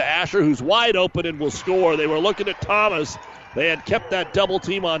 lobs it into Asher, who's wide open and will score. They were looking at Thomas. They had kept that double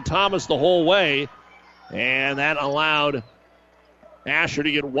team on Thomas the whole way, and that allowed Asher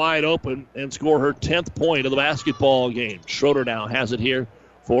to get wide open and score her 10th point of the basketball game. Schroeder now has it here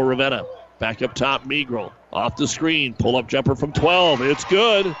for Ravenna. Back up top, Meagrel. Off the screen, pull-up jumper from 12. It's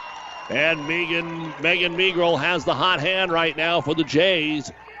good. And Megan Meagrel has the hot hand right now for the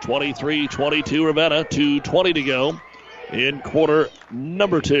Jays. 23-22 Ravenna, 2:20 to go in quarter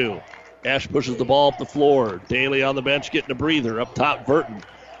number 2. Ash pushes the ball up the floor. Daly on the bench getting a breather. Up top, Burton.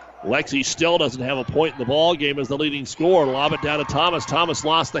 Lexi still doesn't have a point in the ball game as the leading scorer. Lob it down to Thomas. Thomas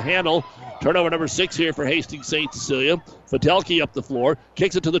lost the handle. Turnover number 6 here for Hastings St. Cecilia. Fidelki up the floor.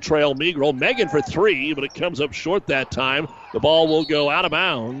 Kicks it to the trail. Meagrel. Megan for 3, but it comes up short that time. The ball will go out of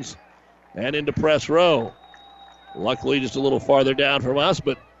bounds and into press row. Luckily just a little farther down from us,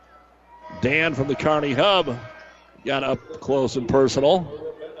 but Dan from the Kearney Hub got up close and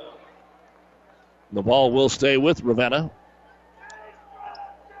personal. The ball will stay with Ravenna.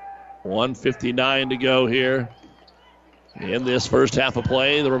 1:59 to go here in this first half of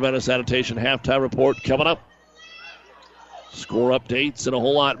play. The Ravenna Sanitation halftime report coming up. Score updates and a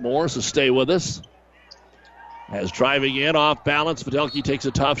whole lot more, so stay with us. As driving in off balance, Fidelki takes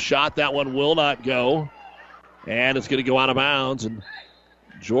a tough shot. That one will not go. And it's going to go out of bounds. And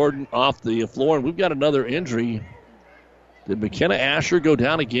Jordan off the floor. And we've got another injury. Did McKenna Asher go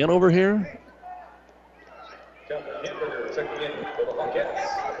down again over here?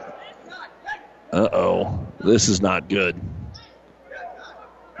 Uh-oh. This is not good.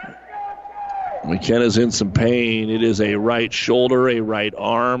 McKenna's in some pain. It is a right shoulder, a right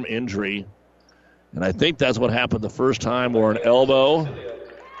arm injury. And I think that's what happened the first time, or an elbow.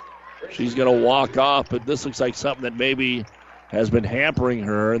 She's going to walk off, but this looks like something that maybe has been hampering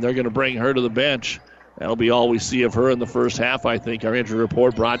her, and they're going to bring her to the bench. That'll be all we see of her in the first half, I think. Our injury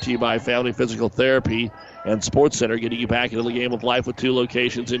report brought to you by Family Physical Therapy and Sports Center, getting you back into the game of life with 2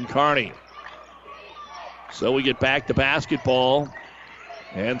 locations in Kearney. So we get back to basketball,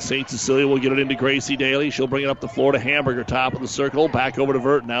 and St. Cecilia will get it into Gracie Daly. She'll bring it up the floor to Hamburger, top of the circle. Back over to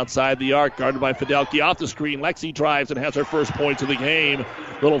Verton, outside the arc, guarded by Fidelki. Off the screen, Lexi drives and has her first points of the game.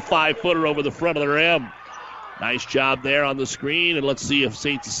 Little 5-footer over the front of the rim. Nice job there on the screen, and let's see if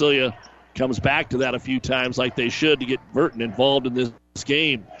St. Cecilia comes back to that a few times like they should to get Verton involved in this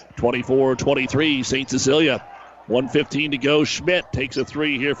game. 24-23, St. Cecilia. 1:15 to go. Schmidt takes a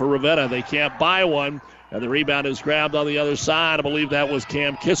 3 here for Ravenna. They can't buy one. And the rebound is grabbed on the other side. I believe that was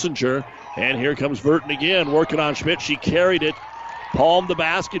Cam Kissinger. And here comes Verton again, working on Schmidt. She carried it, palmed the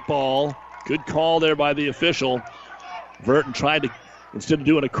basketball. Good call there by the official. Verton tried to, instead of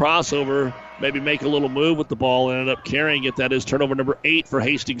doing a crossover, maybe make a little move with the ball and ended up carrying it. That is turnover number 8 for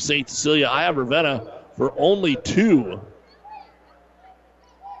Hastings St. Cecilia. I have Ravenna for only 2.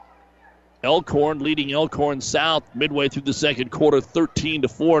 Elkhorn leading Elkhorn South midway through the second quarter,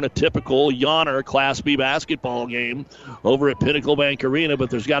 13-4 in a typical Yonner Class B basketball game over at Pinnacle Bank Arena. But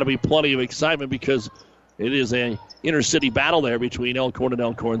there's got to be plenty of excitement because it is a inter-city battle there between Elkhorn and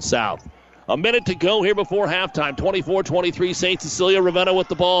Elkhorn South. A minute to go here before halftime. 24-23 St. Cecilia. Ravenna with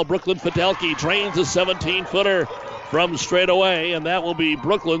the ball. Brooklyn Fidelki drains a 17-footer from straight away, and that will be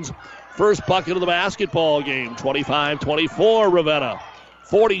Brooklyn's first bucket of the basketball game. 25-24 Ravenna.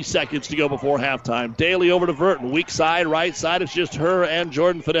 40 seconds to go before halftime. Daly over to Verton. Weak side, right side. It's just her and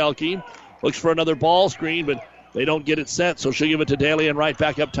Jordan Fidelki. Looks for another ball screen, but They don't get it set, so she'll give it to Daly and right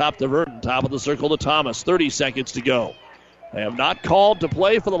back up top to Verdon. Top of the circle to Thomas. 30 seconds to go. They have not called to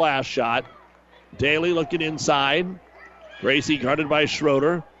play for the last shot. Daly looking inside. Gracie guarded by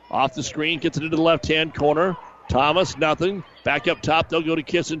Schroeder. Off the screen, gets it into the left-hand corner. Thomas, nothing. Back up top, they'll go to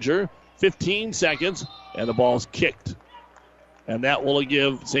Kissinger. 15 seconds, and the ball's kicked. And that will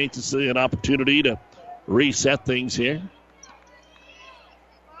give St. Cecilia an opportunity to reset things here.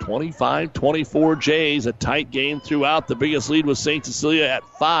 25-24 Jays, a tight game throughout. The biggest lead was St. Cecilia at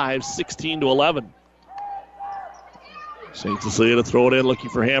 5, 16-11. St. Cecilia to throw it in, looking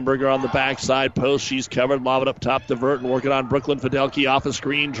for Hamburger on the backside post. She's covered, lob it up top to Burton, working on Brooklyn Fidelki off the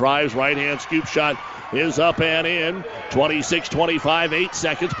screen, drives, right-hand scoop shot is up and in. 26-25, 8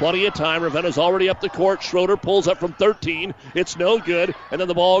 seconds, plenty of time. Ravenna's already up the court. Schroeder pulls up from 13. It's no good, and then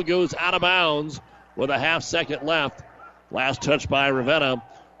the ball goes out of bounds with a half second left. Last touch by Ravenna.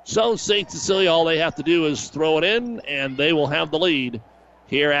 So St. Cecilia, all they have to do is throw it in, and they will have the lead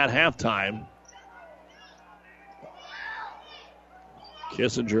here at halftime.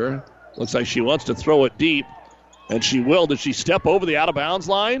 Kissinger looks like she wants to throw it deep, and she will. Did she step over the out-of-bounds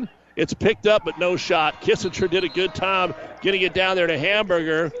line? It's picked up, but no shot. Kissinger did a good job getting it down there to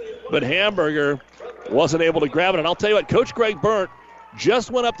Hamburger, but Hamburger wasn't able to grab it. And I'll tell you what, Coach Greg Burnt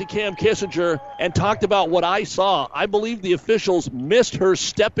just went up to Cam Kissinger and talked about what I saw. I believe the officials missed her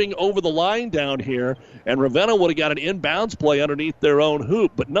stepping over the line down here, and Ravenna would have got an inbounds play underneath their own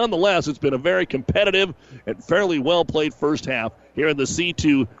hoop. But nonetheless, it's been a very competitive and fairly well-played first half here in the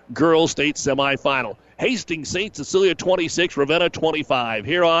C2 Girls State Semifinal. Hastings, St. Cecilia 26, Ravenna 25.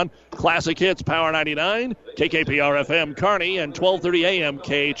 Here on Classic Hits, Power 99, KKPR-FM Kearney, and 1230 AM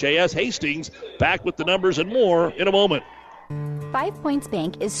KHAS Hastings. Back with the numbers and more in a moment. 5 Points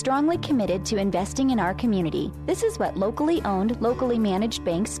Bank is strongly committed to investing in our community. This is what locally owned, locally managed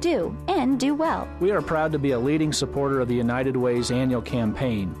banks do, and do well. We are proud to be a leading supporter of the United Way's annual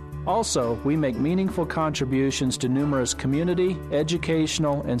campaign. Also, we make meaningful contributions to numerous community,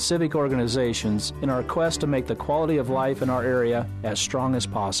 educational, and civic organizations in our quest to make the quality of life in our area as strong as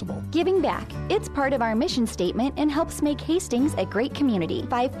possible. Giving back. It's part of our mission statement and helps make Hastings a great community.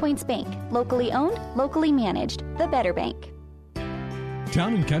 5 Points Bank. Locally owned, locally managed. The better bank.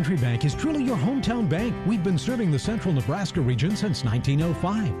 Town & Country Bank is truly your hometown bank. We've been serving the central Nebraska region since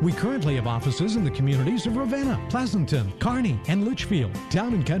 1905. We currently have offices in the communities of Ravenna, Pleasanton, Kearney, and Litchfield.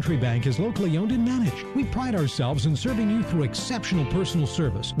 Town & Country Bank is locally owned and managed. We pride ourselves in serving you through exceptional personal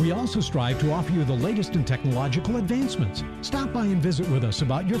service. We also strive to offer you the latest in technological advancements. Stop by and visit with us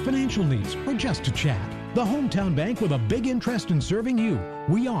about your financial needs or just to chat. The hometown bank with a big interest in serving you.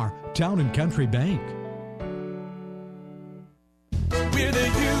 We are Town & Country Bank. With a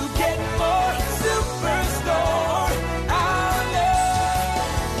you get more Superstore outlets.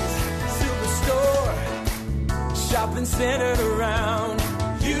 Superstore, shopping centered around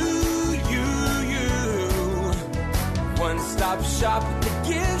you. One-stop shop that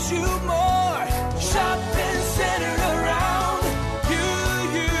gives you more. Shopping centered around you.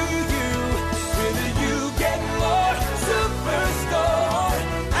 With a you get more Superstore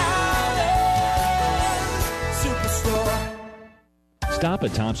outlets. Superstore. Stop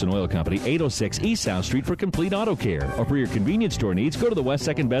at Thompson Oil Company, 806 East South Street for complete auto care. Or for your convenience store needs, go to the West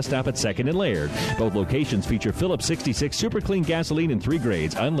 2nd Best Stop at 2nd and Laird. Both locations feature Phillips 66 Super Clean gasoline in 3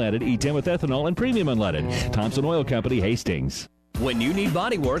 grades, unleaded, E10 with ethanol, and premium unleaded. Thompson Oil Company, Hastings. When you need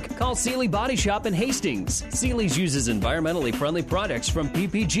body work, call Sealy Body Shop in Hastings. Sealy's uses environmentally friendly products from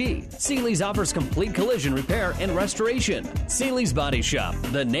PPG. Sealy's offers complete collision repair and restoration. Sealy's Body Shop,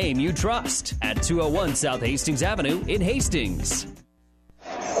 the name you trust. At 201 South Hastings Avenue in Hastings.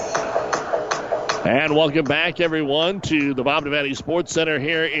 And welcome back, everyone, to the Bob Devaney Sports Center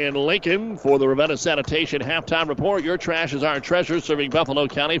here in Lincoln for the Ravenna Sanitation Halftime Report. Your trash is our treasure, serving Buffalo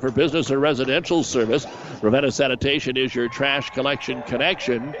County for business and residential service. Ravenna Sanitation is your trash collection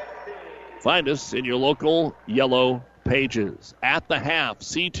connection. Find us in your local yellow pages. At the half,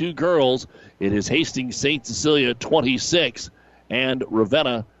 C2 girls, it is Hastings St. Cecilia 26 and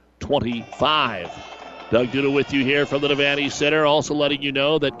Ravenna 25. Doug Duda with you here from the Devaney Center, also letting you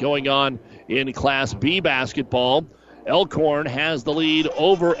know that going on in Class B basketball, Elkhorn has the lead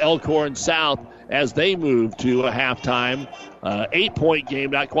over Elkhorn South as they move to a halftime 8-point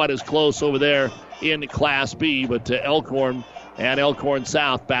game. Not quite as close over there in Class B, but Elkhorn and Elkhorn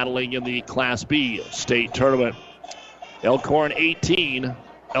South battling in the Class B state tournament. Elkhorn 18,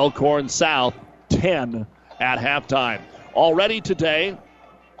 Elkhorn South 10 at halftime. Already today,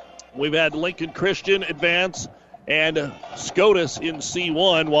 we've had Lincoln Christian advance and SCOTUS in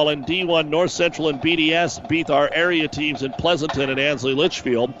C1, while in D1, North Central and BDS beat our area teams in Pleasanton and Ansley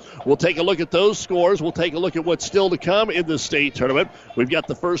Litchfield. We'll take a look at those scores. We'll take a look at what's still to come in the state tournament. We've got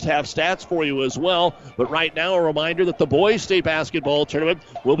the first half stats for you as well. But right now, a reminder that the boys' state basketball tournament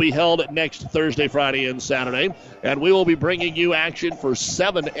will be held next Thursday, Friday, and Saturday. And we will be bringing you action for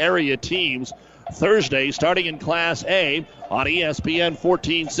 7 area teams Thursday, starting in Class A on ESPN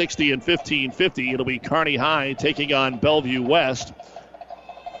 1460 and 1550. It'll be Kearney High taking on Bellevue West.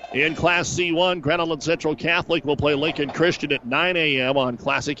 In Class C1, Grenelyn Central Catholic will play Lincoln Christian at 9 a.m. on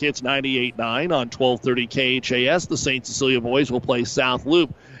Classic Hits 98.9 on 1230 KHAS. The St. Cecilia boys will play South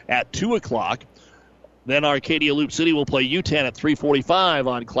Loop at 2 o'clock. Then Arcadia Loop City will play UTAN at 3:45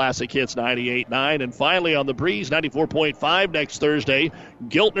 on Classic Hits 98.9. And finally on the Breeze 94.5 next Thursday,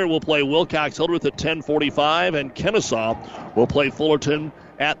 Giltner will play Wilcox Hildreth at 10:45, and Kennesaw will play Fullerton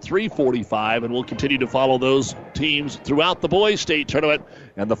at 3:45. And we'll continue to follow those teams throughout the boys' state tournament.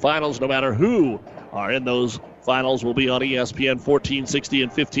 And the finals, no matter who are in those finals, will be on ESPN 1460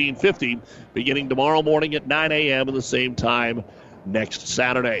 and 1550 beginning tomorrow morning at 9 a.m. at the same time next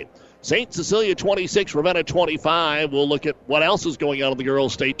Saturday. St. Cecilia 26, Ravenna 25. We'll look at what else is going on in the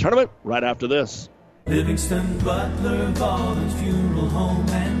girls' state tournament right after this. Livingston Butler Volunteer Funeral Home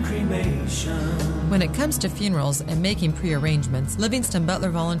and Cremation. When it comes to funerals and making pre-arrangements, Livingston Butler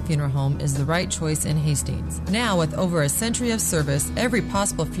Volunteer Funeral Home is the right choice in Hastings. Now, with over a century of service, every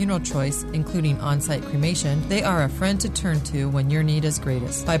possible funeral choice, including on-site cremation, they are a friend to turn to when your need is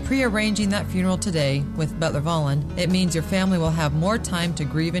greatest. By pre-arranging that funeral today with Butler Volunteer, it means your family will have more time to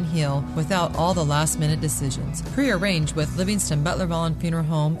grieve and heal without all the last-minute decisions. Pre-arrange with Livingston Butler Volunteer Funeral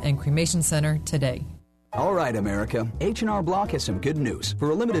Home and Cremation Center today. All right, America. H&R Block has some good news. For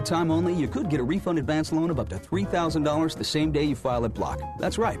a limited time only, you could get a refund advance loan of up to $3,000 the same day you file at Block.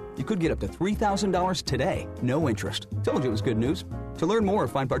 That's right. You could get up to $3,000 today. No interest. Told you it was good news. To learn more or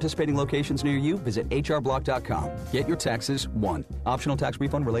find participating locations near you, visit hrblock.com. Get your taxes won. Optional tax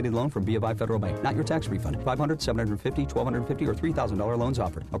refund related loan from BofI Federal Bank. Not your tax refund. $500, $750, $1,250, or $3,000 loans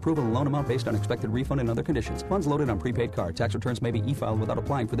offered. Approval of loan amount based on expected refund and other conditions. Funds loaded on prepaid card. Tax returns may be e-filed without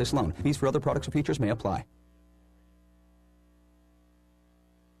applying for this loan. Fees for other products or features may apply.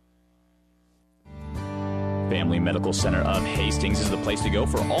 Family Medical Center of Hastings is the place to go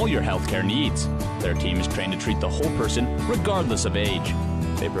for all your healthcare needs. Their team is trained to treat the whole person, regardless of age.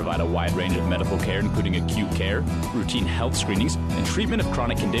 They provide a wide range of medical care, including acute care, routine health screenings, and treatment of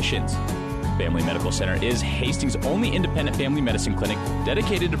chronic conditions. Family Medical Center is Hastings' only independent family medicine clinic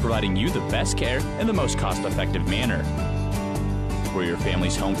dedicated to providing you the best care in the most cost-effective manner. We're your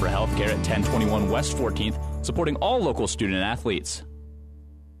family's home for healthcare at 1021 West 14th, supporting all local student athletes.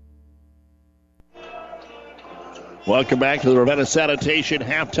 Welcome back to the Ravenna Sanitation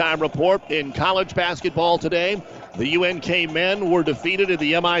halftime report. In college basketball today, the UNK men were defeated in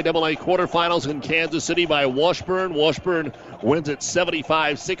the MIAA quarterfinals in Kansas City by Washburn. Washburn wins at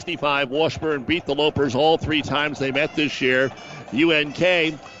 75-65. Washburn beat the Lopers all 3 times they met this year.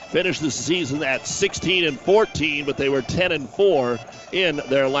 UNK finished the season at 16-14, but they were 10-4 in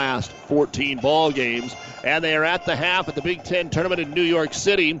their last 14 ball games. And they are at the half at the Big Ten tournament in New York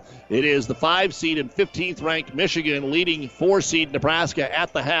City. It is the 5 seed and 15th ranked Michigan leading 4 seed Nebraska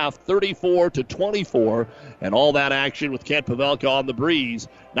at the half, 34-24. And all that action with Kent Pavelka on the Breeze,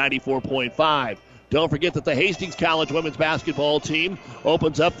 94.5. Don't forget that the Hastings College women's basketball team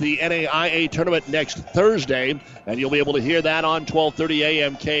opens up the NAIA tournament next Thursday, and you'll be able to hear that on 12:30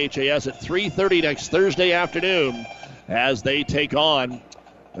 a.m. KHAS at 3:30 next Thursday afternoon as they take on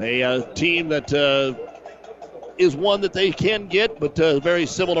a team that is one that they can get, but very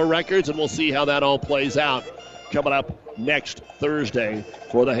similar records, and we'll see how that all plays out coming up next Thursday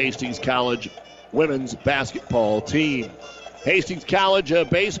for the Hastings College women's basketball team. Hastings College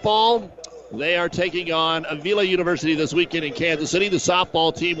baseball, they are taking on Avila University this weekend in Kansas City. The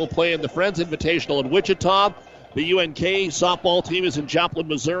softball team will play in the Friends Invitational in Wichita. The UNK softball team is in Joplin,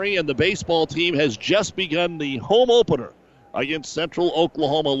 Missouri, and the baseball team has just begun the home opener against Central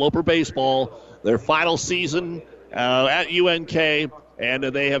Oklahoma Loper Baseball, their final season at UNK, and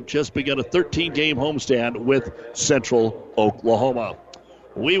they have just begun a 13-game homestand with Central Oklahoma.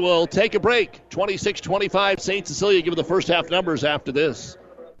 We will take a break. 26-25, St. Cecilia give the first half numbers after this.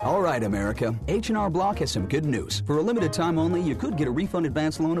 All right, America. H&R Block has some good news. For a limited time only, you could get a refund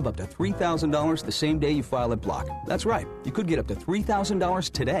advance loan of up to $3,000 the same day you file at Block. That's right. You could get up to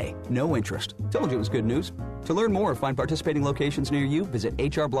 $3,000 today. No interest. Told you it was good news. To learn more or find participating locations near you, visit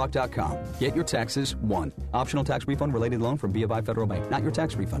hrblock.com. Get your taxes won. Optional tax refund related loan from BofI Federal Bank. Not your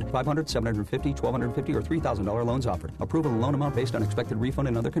tax refund. $500, $750, $1,250, or $3,000 loans offered. Approval of loan amount based on expected refund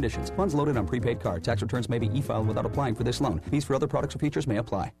and other conditions. Funds loaded on prepaid card. Tax returns may be e-filed without applying for this loan. Fees for other products or features may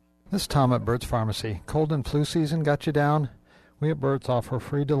apply. This is Tom at Burt's Pharmacy. Cold and flu season got you down? We at Burt's offer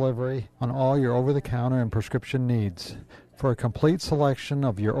free delivery on all your over-the-counter and prescription needs. For a complete selection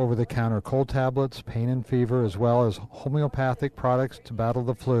of your over-the-counter cold tablets, pain and fever, as well as homeopathic products to battle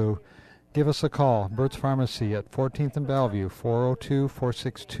the flu, give us a call. Burt's Pharmacy at 14th and Bellevue,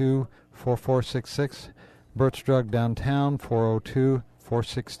 402-462-4466. Burt's Drug downtown,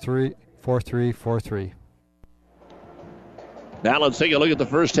 402-463-4343. Now let's take a look at the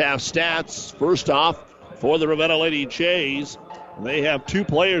first half stats. First off, for the Ravenna Lady Jays, they have two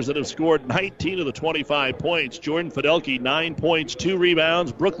players that have scored 19 of the 25 points. Jordan Fidelke, 9 points, 2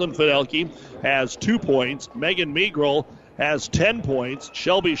 rebounds. Brooklyn Fidelke has 2 points. Megan Meagrel has 10 points.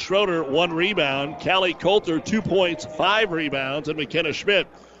 Shelby Schroeder, 1 rebound. Callie Coulter, 2 points, 5 rebounds. And McKenna Schmidt,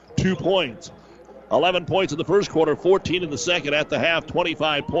 2 points. 11 points in the first quarter, 14 in the second. At the half,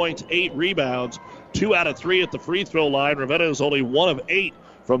 25 points, 8 rebounds. 2 out of 3 at the free throw line. Ravenna is only 1 of 8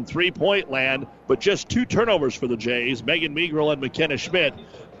 from three-point land, but just 2 turnovers for the Jays. Megan Meagrel and McKenna Schmidt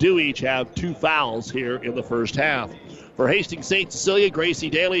do each have 2 fouls here in the first half. For Hastings St. Cecilia,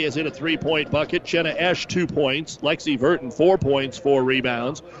 Gracie Daly has hit a 3-point bucket. Jenna Esch, 2 points. Lexi Verton, 4 points, 4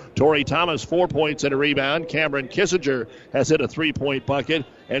 rebounds. Tori Thomas, 4 points and a rebound. Cameron Kissinger has hit a 3-point bucket,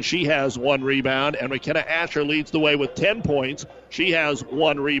 and she has 1 rebound. And McKenna Asher leads the way with 10 points. She has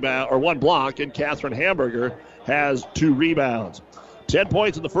 1 rebound, or 1 block, and Catherine Hamburger has 2 rebounds. 10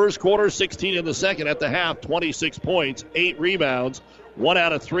 points in the first quarter, 16 in the second. At the half, 26 points, 8 rebounds, 1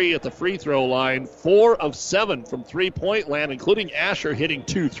 out of 3 at the free throw line, 4 of 7 from three-point land, including Asher hitting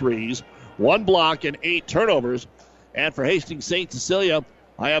 2 threes, 1 block and 8 turnovers. And for Hastings St. Cecilia,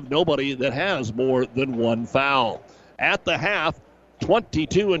 I have nobody that has more than 1 foul. At the half,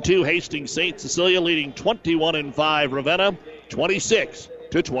 22-2 Hastings St. Cecilia leading 21-5 Ravenna,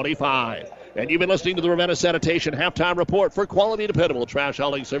 26-25. And you've been listening to the Ravenna Sanitation Halftime Report. For quality, dependable trash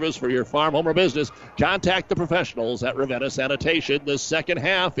hauling service for your farm, home, or business, contact the professionals at Ravenna Sanitation. The second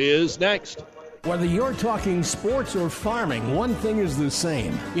half is next. Whether you're talking sports or farming, one thing is the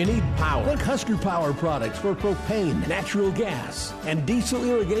same. You need power. Think Husker Power products for propane, natural gas, and diesel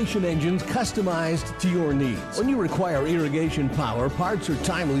irrigation engines customized to your needs. When you require irrigation power, parts, or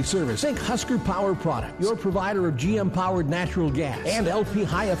timely service, think Husker Power product, your provider of GM-powered natural gas and LP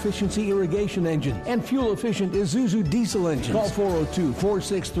high-efficiency irrigation engine and fuel-efficient Isuzu diesel engines. Call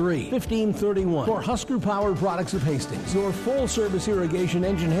 402-463-1531 for Husker Power products of Hastings, your full-service irrigation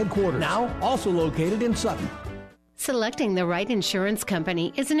engine headquarters. Now, also located in Sutton. Selecting the right insurance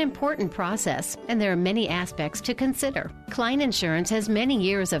company is an important process, and there are many aspects to consider. Klein Insurance has many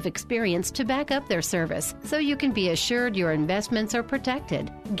years of experience to back up their service, so you can be assured your investments are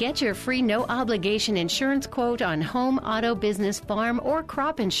protected. Get your free no-obligation insurance quote on home, auto, business, farm, or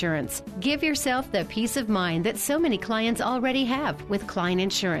crop insurance. Give yourself the peace of mind that so many clients already have with Klein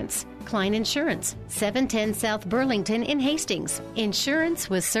Insurance. Klein Insurance, 710 South Burlington in Hastings.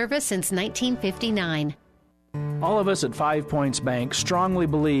 Insurance with service since 1959. All of us at 5 Points Bank strongly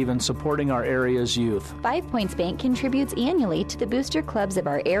believe in supporting our area's youth. 5 Points Bank contributes annually to the booster clubs of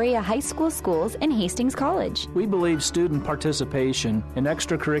our area high school schools and Hastings College. We believe student participation in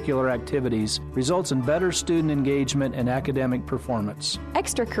extracurricular activities results in better student engagement and academic performance.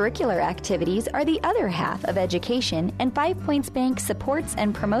 Extracurricular activities are the other half of education, and 5 Points Bank supports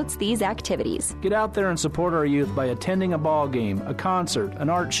and promotes these activities. Get out there and support our youth by attending a ball game, a concert, an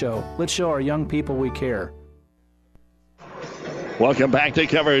art show. Let's show our young people we care. Welcome back to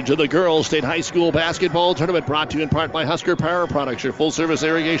coverage of the Girls State High School Basketball Tournament, brought to you in part by Husker Power Products, your full-service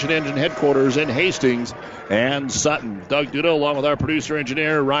irrigation engine headquarters in Hastings and Sutton. Doug Duda along with our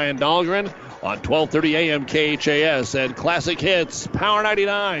producer-engineer Ryan Dahlgren on 1230 AM KHAS and Classic Hits, Power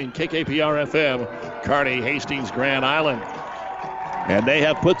 99, KKPR-FM, Kearney, Hastings, Grand Island. And they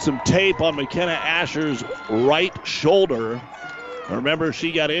have put some tape on McKenna Asher's right shoulder. Remember,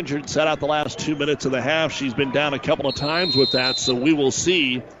 she got injured, sat out the last 2 minutes of the half. She's been down a couple of times with that, so we will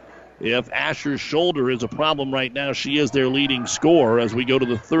see if Asher's shoulder is a problem right now. She is their leading scorer as we go to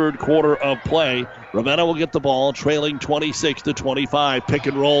the third quarter of play. Ravenna will get the ball, trailing 26-25. Pick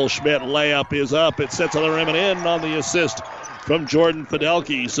and roll, Schmidt, layup is up. It sets on the rim and in on the assist from Jordan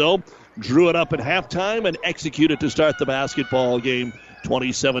Fidelke. So, drew it up at halftime and executed to start the basketball game.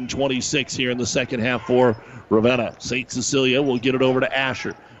 27-26 here in the second half for Ravenna. St. Cecilia will get it over to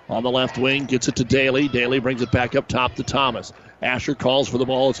Asher. On the left wing, gets it to Daly. Daly brings it back up top to Thomas. Asher calls for the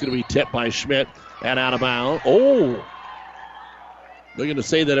ball. It's going to be tipped by Schmidt and out of bounds. Oh, they're going to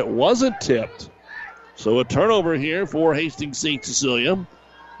say that it wasn't tipped. So a turnover here for Hastings St. Cecilia.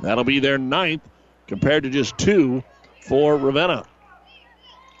 That'll be their 9th compared to just 2 for Ravenna.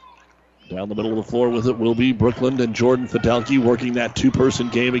 Down the middle of the floor with it will be Brooklyn and Jordan Fidelki working that two-person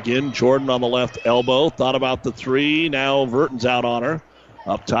game again. Jordan on the left elbow. Thought about the 3. Now Verton's out on her.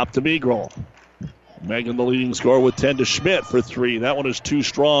 Up top to Megrel. Megan the leading scorer with 10 to Schmidt for 3. That one is too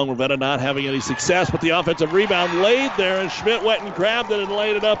strong. Ravenna not having any success, but the offensive rebound laid there, and Schmidt went and grabbed it and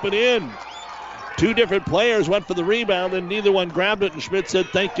laid it up and in. 2 different players went for the rebound, and neither one grabbed it, and Schmidt said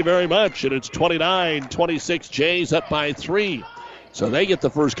thank you very much. And it's 29-26. Jays up by 3. So they get the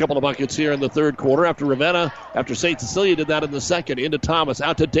first couple of buckets here in the third quarter after St. Cecilia did that in the second. Into Thomas,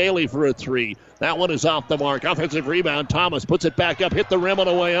 out to Daly for a 3. That one is off the mark. Offensive rebound. Thomas puts it back up, hit the rim on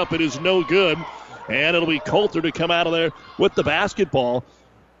the way up. It is no good. And it'll be Coulter to come out of there with the basketball.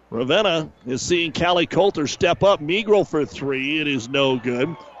 Ravenna is seeing Callie Coulter step up. Megrel for 3. It is no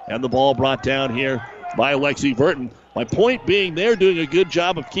good. And the ball brought down here by Lexi Burton. My point being, they're doing a good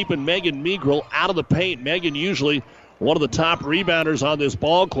job of keeping Megan Megrel out of the paint. Megan usually one of the top rebounders on this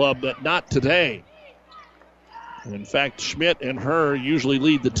ball club, but not today. In fact, Schmidt and her usually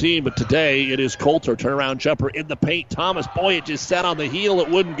lead the team, but today it is Coulter. Turnaround jumper in the paint. Thomas, boy, it just sat on the heel. It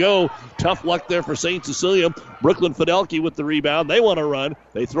wouldn't go. Tough luck there for St. Cecilia. Brooklyn Fidelki with the rebound. They want to run.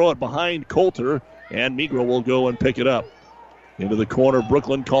 They throw it behind Coulter, and Megrel will go and pick it up. Into the corner,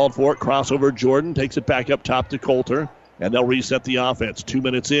 Brooklyn called for it. Crossover, Jordan takes it back up top to Coulter, and they'll reset the offense. 2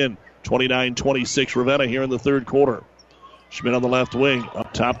 minutes in. 29-26 Ravenna here in the third quarter. Schmidt on the left wing,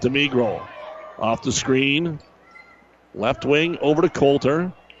 up top to Megrel. Off the screen, left wing over to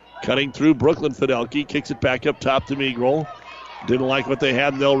Coulter. Cutting through Brooklyn Fidelki, kicks it back up top to Megrel. Didn't like what they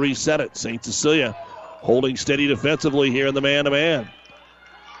had, and they'll reset it. St. Cecilia holding steady defensively here in the man-to-man.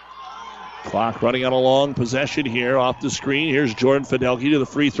 Clock running on a long possession here off the screen. Here's Jordan Fidelki to the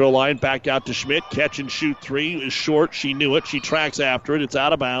free throw line. Back out to Schmidt. Catch and shoot 3 is short. She knew it. She tracks after it. It's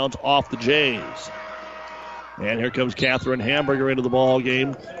out of bounds off the Jays. And here comes Catherine Hamburger into the ball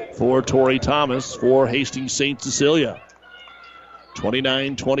game for Tori Thomas for Hastings St. Cecilia.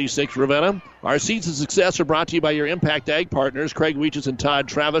 29-26 Ravenna. Our seeds of success are brought to you by your Impact Ag partners, Craig Weeches and Todd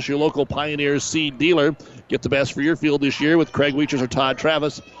Travis, your local Pioneers seed dealer. Get the best for your field this year with Craig Weeches or Todd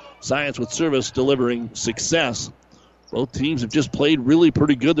Travis. Science with service delivering success. Both teams have just played really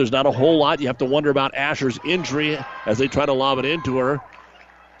pretty good. There's not a whole lot. You have to wonder about Asher's injury as they try to lob it into her.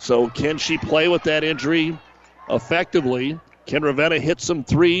 So can she play with that injury effectively? Can Ravenna hit some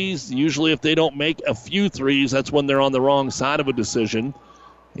threes? Usually if they don't make a few threes, that's when they're on the wrong side of a decision.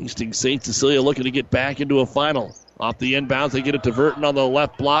 Hastings St. Cecilia looking to get back into a final. Off the inbounds, they get it to Verton on the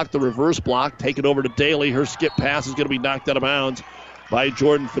left block, the reverse block. Take it over to Daly. Her skip pass is going to be knocked out of bounds by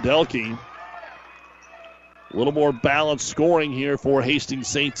Jordan Fidelki. A little more balanced scoring here for Hastings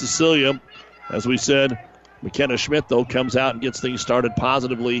St. Cecilia. As we said, McKenna Schmidt, though, comes out and gets things started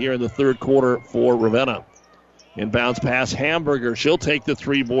positively here in the third quarter for Ravenna. Inbounds pass, Hamburger. She'll take the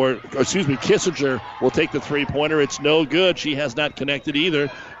Kissinger will take the three-pointer. It's no good. She has not connected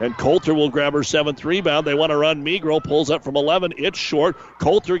either. And Coulter will grab her 7th rebound. They want to run. Megrel pulls up from 11. It's short.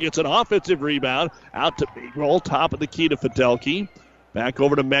 Coulter gets an offensive rebound. Out to Megrel. Top of the key to Fidelki. Back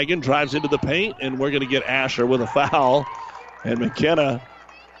over to Megan. Drives into the paint. And we're going to get Asher with a foul. And McKenna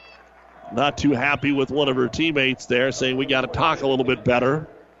not too happy with one of her teammates there, saying we got to talk a little bit better.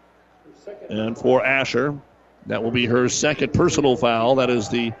 And for Asher, that will be her second personal foul. That is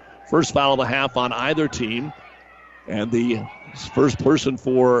the first foul of the half on either team. And the first person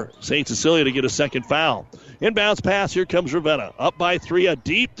for St. Cecilia to get a second foul. Inbounds pass. Here comes Ravenna. Up by 3. A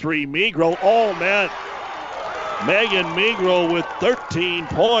deep 3. Megrel. Oh, man. Megan Megrel with 13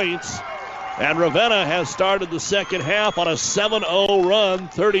 points. And Ravenna has started the second half on a 7-0 run,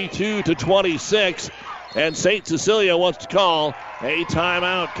 32-26. And St. Cecilia wants to call a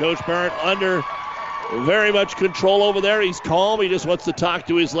timeout. Coach Barrett under very much control over there. He's calm. He just wants to talk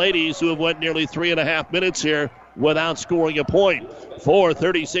to his ladies who have went nearly 3.5 minutes here without scoring a point.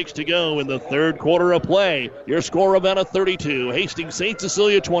 4:36 to go in the third quarter of play. Your score, Ravenna 32. Hastings St.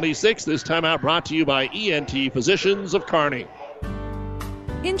 Cecilia 26. This timeout brought to you by ENT Physicians of Kearney.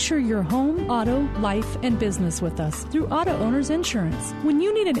 Insure your home, auto, life, and business with us through Auto Owners Insurance. When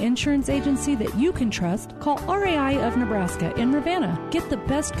you need an insurance agency that you can trust, call RAI of Nebraska in Ravenna. Get the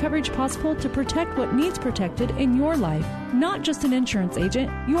best coverage possible to protect what needs protected in your life. Not just an insurance agent,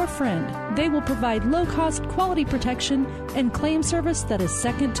 your friend. They will provide low-cost, quality protection and claim service that is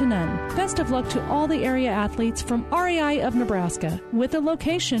second to none. Best of luck to all the area athletes from RAI of Nebraska with a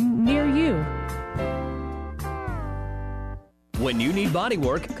location near you. When you need body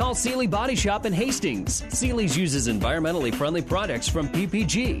work, call Sealy Body Shop in Hastings. Sealy's uses environmentally friendly products from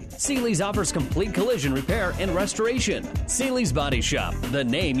PPG. Sealy's offers complete collision repair and restoration. Sealy's Body Shop, the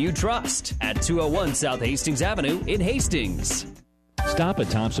name you trust, at 201 South Hastings Avenue in Hastings. Stop at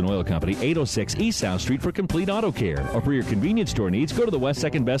Thompson Oil Company, 806 East South Street for complete auto care. Or for your convenience store needs, go to the West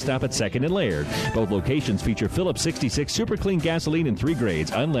 2nd Best Stop at 2nd and Laird. Both locations feature Phillips 66 Super Clean gasoline in 3 grades,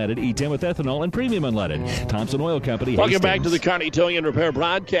 unleaded, E10 with ethanol, and premium unleaded. Thompson Oil Company, Welcome Hastings. back to the Kearney Towing and Repair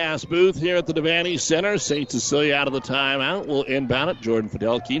broadcast booth here at the Devaney Center. St. Cecilia out of the timeout. We'll inbound it. Jordan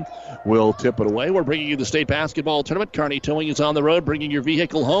Fidelki will tip it away. We're bringing you the state basketball tournament. Kearney Towing is on the road, bringing your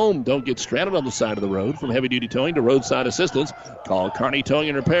vehicle home. Don't get stranded on the side of the road. From heavy-duty towing to roadside assistance, call Kearney Towing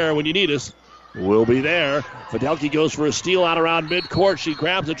and Repair when you need us. We'll be there. Fidelki goes for a steal out around midcourt. She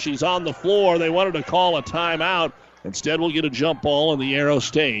grabs it. She's on the floor. They wanted to call a timeout. Instead, we'll get a jump ball, and the arrow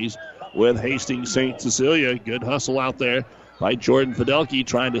stays with Hastings St. Cecilia. Good hustle out there by Jordan Fidelki,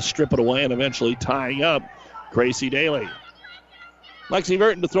 trying to strip it away and eventually tying up Gracie Daly. Lexi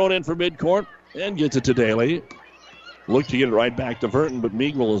Verton to throw it in for midcourt and gets it to Daly. Look to get it right back to Verton, but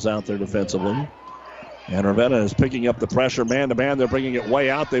Meagle is out there defensively. And Ravenna is picking up the pressure man-to-man. They're bringing it way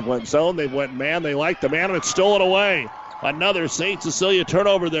out. They've went zone. They've went man. They like the man, and it's stolen away. Another St. Cecilia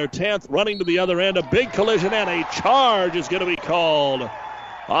turnover, their 10th. Running to the other end. A big collision and a charge is going to be called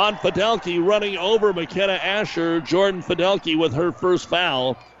on Fidelki, running over McKenna Asher. Jordan Fidelki with her first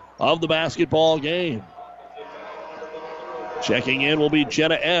foul of the basketball game. Checking in will be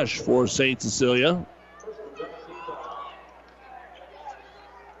Jenna Esch for St. Cecilia.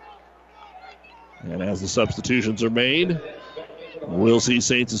 And as the substitutions are made, we'll see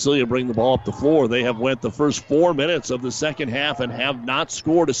St. Cecilia bring the ball up the floor. They have went the first 4 minutes of the second half and have not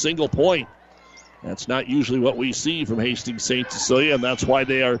scored a single point. That's not usually what we see from Hastings St. Cecilia, and that's why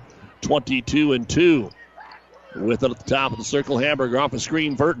they are 22-2. With it at the top of the circle, Hamburger off the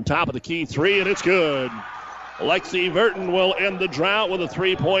screen. Verton, top of the key, 3, and it's good. Lexi Verton will end the drought with a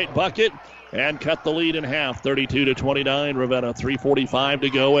 3-point bucket and cut the lead in half, 32-29. Ravenna, 3:45 to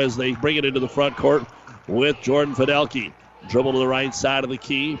go as they bring it into the front court with Jordan Fidelki. Dribble to the right side of the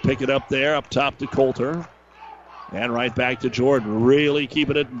key, pick it up there, up top to Coulter. And right back to Jordan. Really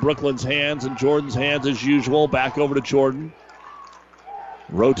keeping it in Brooklyn's hands and Jordan's hands as usual. Back over to Jordan.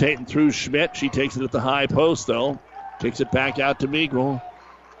 Rotating through Schmidt. She takes it at the high post, though. Kicks it back out to Meagle.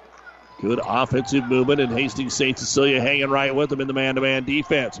 Good offensive movement, and Hastings St. Cecilia hanging right with them in the man-to-man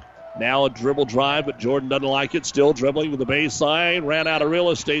defense. Now a dribble drive, but Jordan doesn't like it. Still dribbling with the baseline. Ran out of real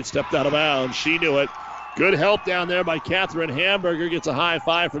estate, stepped out of bounds. She knew it. Good help down there by Catherine Hamburger. Gets a high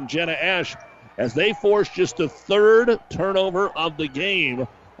five from Jenna Esch as they force just the 3rd turnover of the game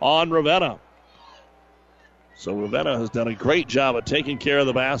on Ravenna. So Ravenna has done a great job of taking care of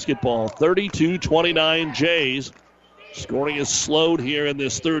the basketball. 32-29 Jays. Scoring is slowed here in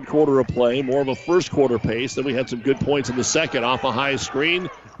this third quarter of play. More of a first quarter pace. Then we had some good points in the second off a high screen.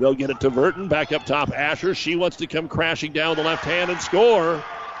 They'll get it to Verton. Back up top, Asher. She wants to come crashing down the left hand and score.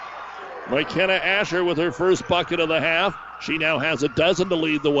 McKenna Asher with her first bucket of the half. She now has a dozen to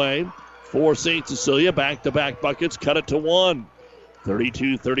lead the way for St. Cecilia. Back-to-back buckets. Cut it to 1.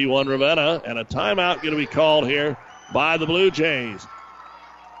 32-31 Ravenna. And a timeout going to be called here by the Blue Jays.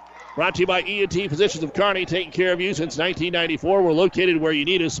 Brought to you by E&T Physicians of Kearney, taking care of you since 1994. We're located where you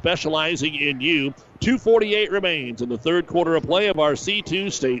need us, specializing in you. 2:48 remains in the third quarter of play of our C2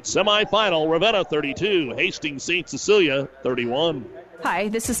 state semifinal. Ravenna 32, Hastings St. Cecilia 31. Hi,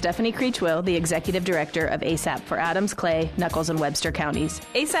 this is Stephanie Creechwill, the Executive Director of ASAP for Adams, Clay, Nuckolls, and Webster counties.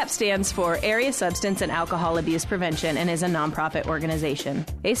 ASAP stands for Area Substance and Alcohol Abuse Prevention and is a nonprofit organization.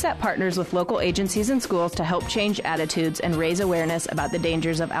 ASAP partners with local agencies and schools to help change attitudes and raise awareness about the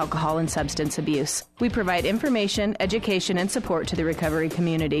dangers of alcohol and substance abuse. We provide information, education, and support to the recovery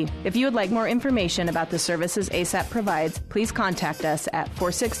community. If you would like more information about the services ASAP provides, please contact us at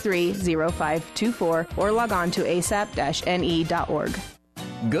 463-0524 or log on to asap-ne.org.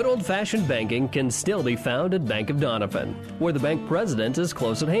 Good old-fashioned banking can still be found at Bank of Donovan, where the bank president is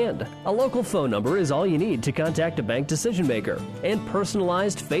close at hand. A local phone number is all you need to contact a bank decision maker, and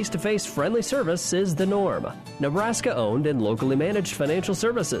personalized face-to-face friendly service is the norm. Nebraska-owned and locally managed financial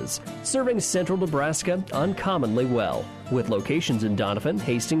services, serving central Nebraska uncommonly well, with locations in Donovan,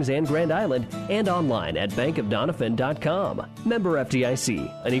 Hastings, and Grand Island, and online at bankofdonovan.com. Member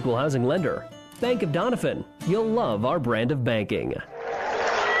FDIC, an equal housing lender. Bank of Donovan, you'll love our brand of banking.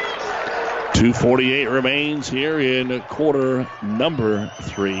 2:48 remains here in quarter number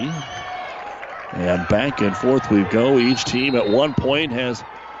 3. And back and forth we go. Each team at one point has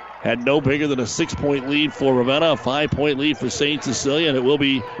had no bigger than a 6-point lead for Ravenna, a 5-point lead for St. Cecilia, and it will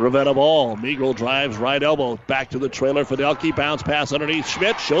be Ravenna ball. Migral drives right elbow back to the trailer. Fidelki bounce pass underneath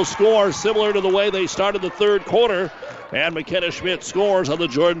Schmidt. She'll score similar to the way they started the third quarter. And McKenna Schmidt scores on the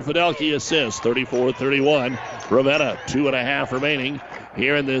Jordan Fidelki assist. 34-31. Ravenna, 2.5 remaining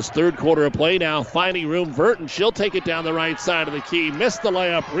here in this third quarter of play. Now finding room, Verton. She'll take it down the right side of the key. Missed the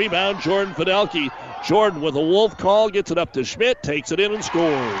layup. Rebound, Jordan Fidelki. Jordan with a wolf call, gets it up to Schmidt, takes it in and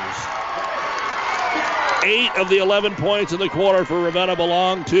scores. 8 of the 11 points in the quarter for Ravenna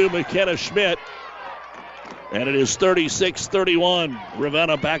belong to McKenna Schmidt. And it is 36-31.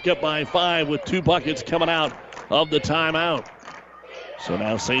 Ravenna back up by 5 with 2 buckets coming out of the timeout. So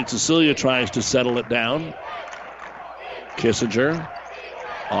now St. Cecilia tries to settle it down. Kissinger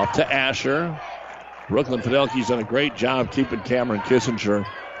off to Asher. Brooklyn Fidelki's done a great job keeping Cameron Kissinger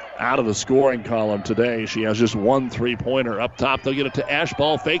out of the scoring column today. She has just 1 3-pointer. Up top, they'll get it to Ash.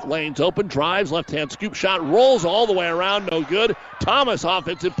 Ball fake, lanes open, drives, left-hand scoop shot, rolls all the way around, no good. Thomas,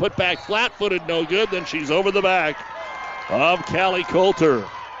 offensive putback, flat-footed, no good. Then she's over the back of Callie Coulter.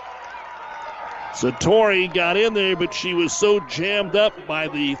 Satori got in there, but she was so jammed up by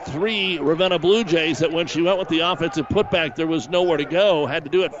the 3 Ravenna Blue Jays that when she went with the offensive putback, there was nowhere to go. Had to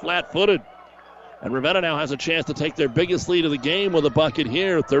do it flat-footed. And Ravenna now has a chance to take their biggest lead of the game with a bucket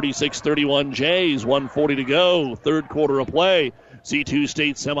here. 36-31 Jays, 1:40 to go. Third quarter of play. C2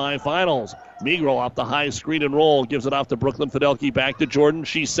 State Semifinals. Migral off the high screen and roll. Gives it off to Brooklyn Fidelki. Back to Jordan.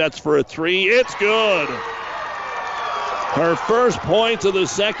 She sets for a 3. It's good. Her first points of the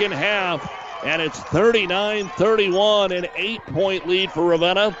second half. And it's 39-31, an 8-point lead for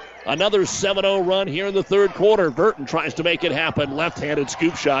Ravenna. Another 7-0 run here in the third quarter. Verton tries to make it happen. Left-handed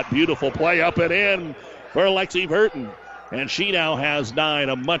scoop shot. Beautiful play up and in for Lexi Verton. And she now has 9.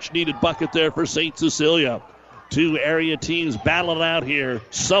 A much-needed bucket there for St. Cecilia. 2 area teams battling out here.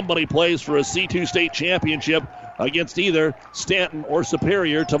 Somebody plays for a C2 state championship against either Stanton or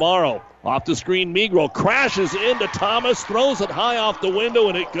Superior tomorrow. Off the screen, Migral crashes into Thomas. Throws it high off the window,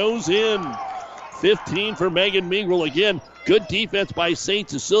 and it goes in. 15 for Megan Migral again. Good defense by St.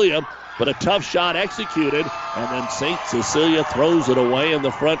 Cecilia, but a tough shot executed, and then St. Cecilia throws it away in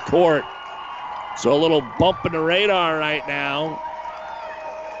the front court. So a little bump in the radar right now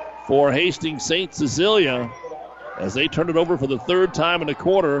for Hastings St. Cecilia as they turn it over for the 3rd time in the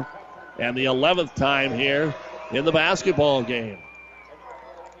quarter and the 11th time here in the basketball game.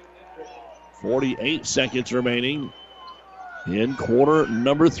 48 seconds remaining in quarter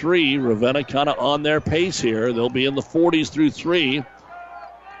number 3. Ravenna kind of on their pace here. They'll be in the 40s through 3.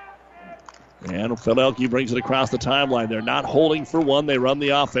 And Fidelki brings it across the timeline. They're not holding for one. They run the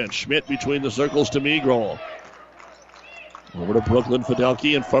offense. Schmidt between the circles to Migral. Over to Brooklyn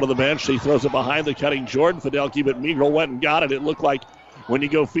Fidelki in front of the bench. She throws it behind the cutting Jordan Fidelki, but Migral went and got it. It looked like when you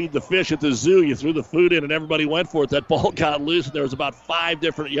go feed the fish at the zoo, you threw the food in and everybody went for it. That ball got loose, and there was about 5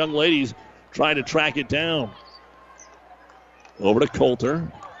 different young ladies trying to track it down. Over to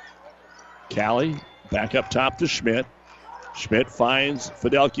Coulter. Callie back up top to Schmidt. Schmidt finds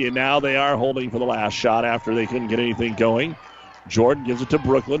Fidelki, and now they are holding for the last shot after they couldn't get anything going. Jordan gives it to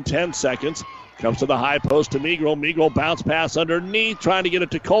Brooklyn. 10 seconds. Comes to the high post to Migral. Migral bounce pass underneath, trying to get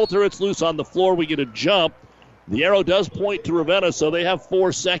it to Coulter. It's loose on the floor. We get a jump. The arrow does point to Ravenna, so they have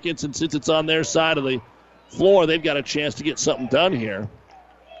 4 seconds, and since it's on their side of the floor, they've got a chance to get something done here.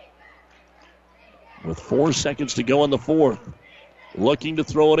 With 4 seconds to go in the fourth. Looking to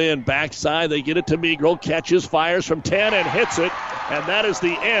throw it in. Backside, they get it to Migral. Catches, fires from 10, and hits it. And that is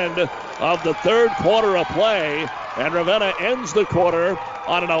the end of the third quarter of play. And Ravenna ends the quarter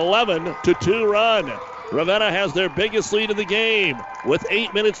on an 11-2 run. Ravenna has their biggest lead of the game. With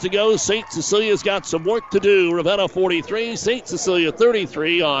 8 minutes to go, St. Cecilia's got some work to do. Ravenna 43, St. Cecilia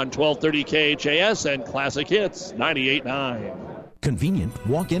 33 on 1230 KHAS and Classic Hits 98.9. Convenient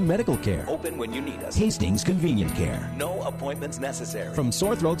walk-in medical care. Open when you need us. Hastings Convenient Care. No appointments necessary. From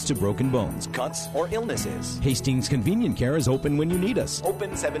sore throats to broken bones, cuts, or illnesses. Hastings Convenient Care is open when you need us.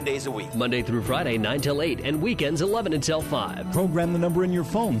 Open 7 days a week. Monday through Friday, 9 till 8, and weekends 11 until 5. Program the number in your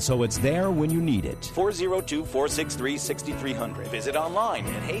phone so it's there when you need it. 402-463-6300. Visit online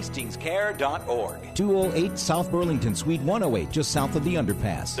at hastingscare.org. 208 South Burlington, Suite 108, just south of the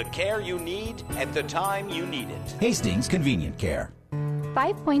underpass. The care you need at the time you need it. Hastings Convenient Care.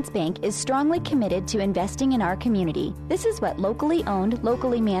 5 Points Bank is strongly committed to investing in our community. This is what locally owned,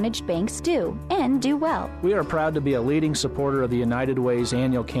 locally managed banks do, and do well. We are proud to be a leading supporter of the United Way's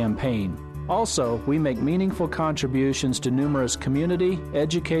annual campaign. Also, we make meaningful contributions to numerous community,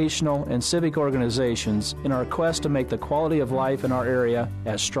 educational, and civic organizations in our quest to make the quality of life in our area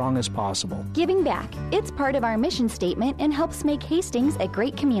as strong as possible. Giving back. It's part of our mission statement and helps make Hastings a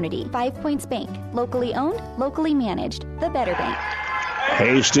great community. 5 Points Bank. Locally owned, locally managed. The better bank.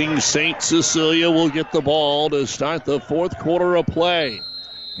 Hastings St. Cecilia will get the ball to start the fourth quarter of play.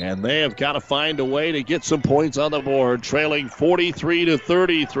 And they have got to find a way to get some points on the board. Trailing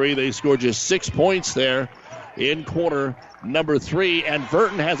 43-33. They scored just 6 points there in quarter number 3. And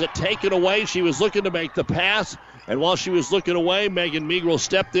Verton has it taken away. She was looking to make the pass. And while she was looking away, Megan Meagrel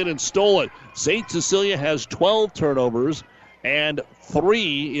stepped in and stole it. St. Cecilia has 12 turnovers. And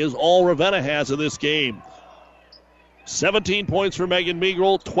 3 is all Ravenna has in this game. 17 points for Megan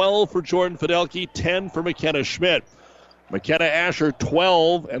Meagrel, 12 for Jordan Fidelke, 10 for McKenna Schmidt. McKenna Asher,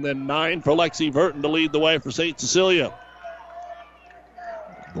 12, and then 9 for Lexi Verton to lead the way for St. Cecilia.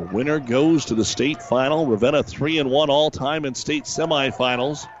 The winner goes to the state final. Ravenna 3-1 all-time in state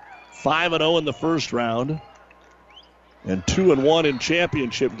semifinals, 5-0 in the first round, and 2-1 in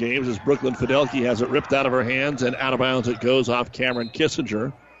championship games as Brooklyn Fidelke has it ripped out of her hands, and out of bounds it goes off Cameron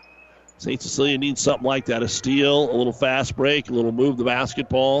Kissinger. St. Cecilia needs something like that, a steal, a little fast break, a little move the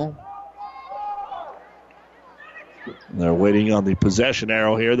basketball. They're waiting on the possession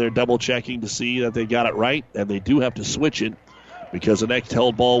arrow here. They're double-checking to see that they got it right, and they do have to switch it because the next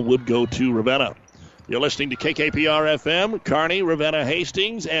held ball would go to Ravenna. You're listening to KKPR-FM, Kearney, Ravenna,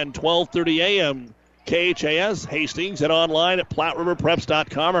 Hastings, and 1230 a.m. KHAS, Hastings, and online at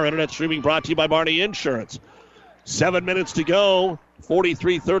PlatteRiverPreps.com. Our internet streaming brought to you by Barney Insurance. 7 minutes to go.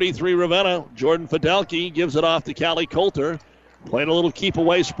 43-33 Ravenna. Jordan Fidelke gives it off to Callie Coulter. Playing a little keep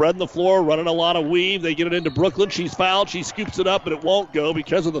away, spreading the floor, running a lot of weave. They get it into Brooklyn. She's fouled. She scoops it up, but it won't go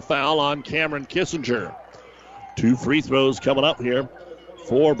because of the foul on Cameron Kissinger. 2 free throws coming up here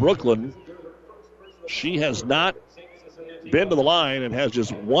for Brooklyn. She has not been to the line and has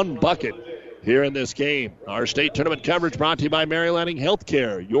just 1 bucket here in this game. Our state tournament coverage brought to you by Mary Lanning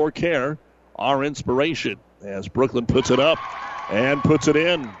Healthcare. Your care, our inspiration. As Brooklyn puts it up and puts it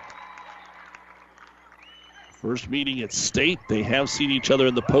in. First meeting at state. They have seen each other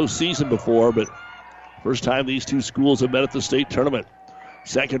in the postseason before, but first time these two schools have met at the state tournament.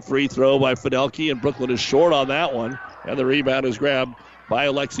 Second free throw by Fidelke, and Brooklyn is short on that one. And the rebound is grabbed by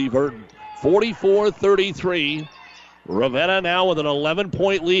Alexi Verton. 44-33. Ravenna now with an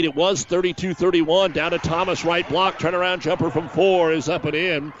 11-point lead. It was 32-31. Down to Thomas, right block. Turnaround jumper from 4 is up and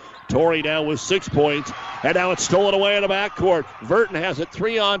in. Torrey now with 6 points. And now it's stolen away in the backcourt. Verton has it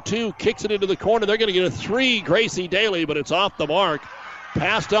 3-on-2. Kicks it into the corner. They're going to get a 3, Gracie Daly, but it's off the mark.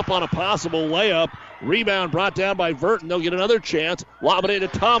 Passed up on a possible layup. Rebound brought down by Verton. They'll get another chance. Lob it into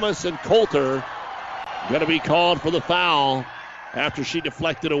Thomas, and Coulter going to be called for the foul after she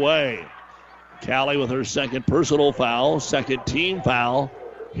deflected away. Callie with her second personal foul, second team foul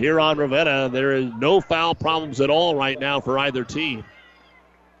here on Ravenna. There is no foul problems at all right now for either team.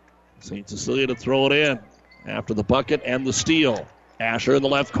 St. Cecilia to throw it in after the bucket and the steal. Asher in the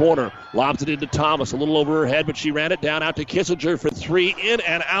left corner. Lobs it into Thomas. A little over her head, but she ran it down out to Kissinger for 3. In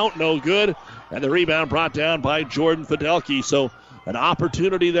and out, no good. And the rebound brought down by Jordan Fidelke. So an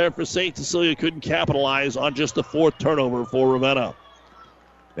opportunity there for St. Cecilia. Couldn't capitalize on just the 4th turnover for Ravenna.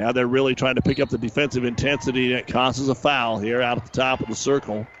 Now they're really trying to pick up the defensive intensity, and it causes a foul here out at the top of the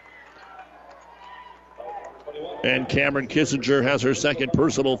circle. And Cameron Kissinger has her second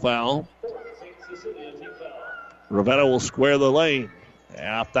personal foul. Ravenna will square the lane.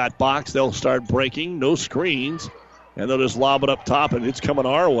 Off that box, they'll start breaking. No screens. And they'll just lob it up top, and it's coming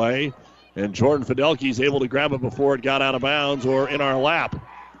our way. And Jordan Fidelke is able to grab it before it got out of bounds or in our lap.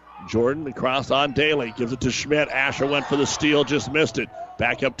 Jordan across on Daly. Gives it to Schmidt. Asher went for the steal, just missed it.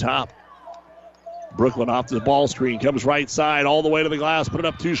 Back up top. Brooklyn off the ball screen. Comes right side all the way to the glass. Put it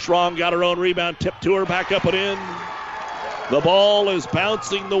up too strong. Got her own rebound. Tip to her. Back up and in. The ball is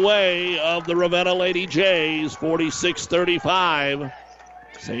bouncing the way of the Ravenna Lady Jays. 46-35.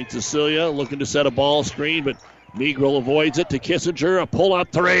 St. Cecilia looking to set a ball screen, but Meagrel avoids it to Kissinger. A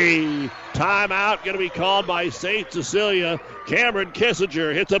pull-up 3. Timeout going to be called by St. Cecilia. Cameron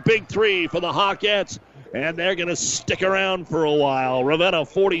Kissinger hits a big 3 for the Hawkettes, and they're going to stick around for a while. Ravenna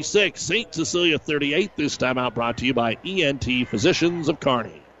 46, St. Cecilia 38. This timeout brought to you by ENT Physicians of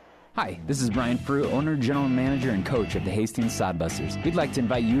Kearney. Hi, this is Brian Frew, owner, general manager, and coach of the Hastings Sodbusters. We'd like to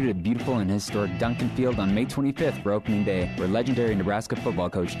invite you to the beautiful and historic Duncan Field on May 25th for opening day, where legendary Nebraska football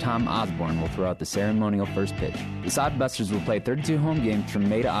coach Tom Osborne will throw out the ceremonial first pitch. The Sodbusters will play 32 home games from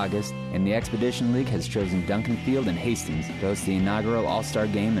May to August, and the Expedition League has chosen Duncan Field and Hastings to host the inaugural All-Star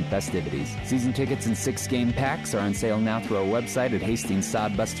Game and festivities. Season tickets and 6-game packs are on sale now through our website at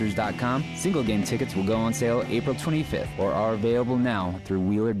hastingssodbusters.com. Single game tickets will go on sale April 25th or are available now through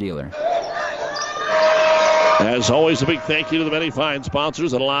Wheeler Dealer. As always, a big thank you to the many fine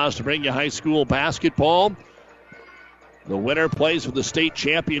sponsors that allow us to bring you high school basketball. The winner plays for the state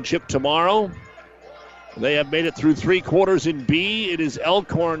championship tomorrow. They have made it through 3 quarters in B. It is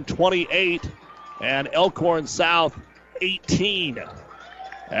Elkhorn 28 and Elkhorn South 18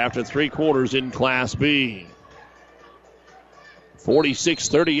 after 3 quarters in Class B.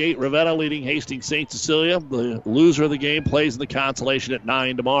 46-38, Ravenna leading Hastings St. Cecilia. The loser of the game plays in the consolation at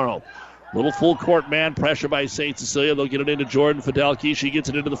 9 tomorrow. Little full court man pressure by St. Cecilia. They'll get it into Jordan Fidelki. She gets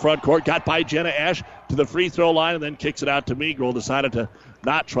it into the front court. Got by Jenna Ash to the free throw line and then kicks it out to Meagrel. Decided to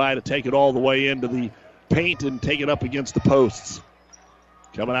not try to take it all the way into the paint and take it up against the posts.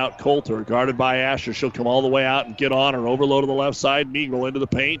 Coming out Coulter, guarded by Asher. She'll come all the way out and get on her. Overload on the left side. Meagrel into the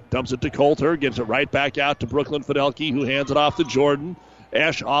paint. Dumps it to Coulter. Gives it right back out to Brooklyn Fidelki, who hands it off to Jordan.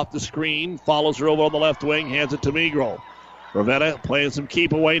 Ash off the screen. Follows her over on the left wing. Hands it to Meagrel. Ravenna playing some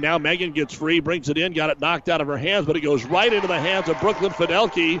keep away. Now Megan gets free, brings it in, got it knocked out of her hands, but it goes right into the hands of Brooklyn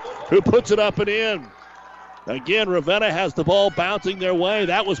Fidelki, who puts it up and in. Again, Ravenna has the ball bouncing their way.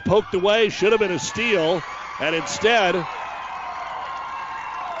 That was poked away, should have been a steal, and instead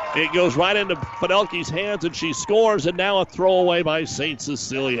it goes right into Fidelki's hands, and she scores, and now a throwaway by St.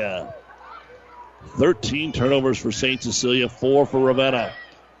 Cecilia. 13 turnovers for St. Cecilia, 4 for Ravenna.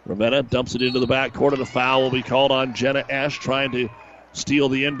 Ravenna dumps it into the backcourt, and a foul will be called on Jenna Esch, trying to steal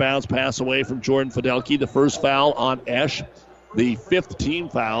the inbounds pass away from Jordan Fidelki. The first foul on Esch, the 5th team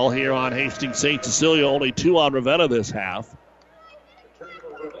foul here on Hastings St. Cecilia. Only 2 on Ravenna this half.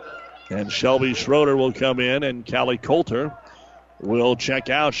 And Shelby Schroeder will come in, and Callie Coulter will check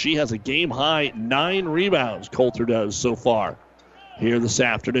out. She has a game-high 9 rebounds, Coulter does so far here this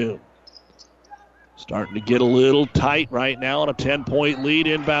afternoon. Starting to get a little tight right now on a 10-point lead.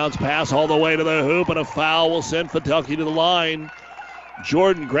 Inbounds pass all the way to the hoop, and a foul will send Fidelki to the line.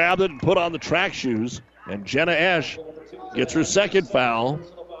 Jordan grabbed it and put on the track shoes, and Jenna Esch gets her 2nd foul.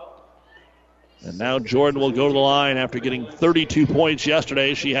 And now Jordan will go to the line after getting 32 points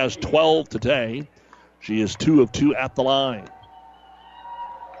yesterday. She has 12 today. She is 2 of 2 at the line.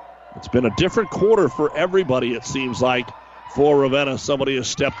 It's been a different quarter for everybody, it seems like. For Ravenna, somebody has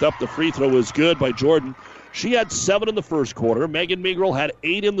stepped up. The free throw is good by Jordan. She had 7 in the first quarter. Megan Meagrel had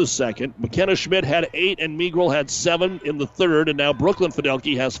 8 in the second. McKenna Schmidt had 8, and Meagrel had 7 in the third. And now Brooklyn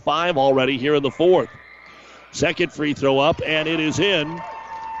Fidelki has 5 already here in the fourth. Second free throw up, and it is in.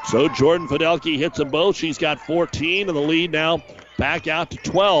 So Jordan Fidelki hits them both. She's got 14, and the lead now back out to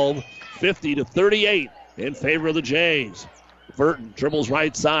 12, 50-38 in favor of the Jays. Burton dribbles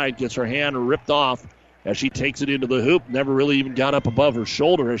right side, gets her hand ripped off as she takes it into the hoop. Never really even got up above her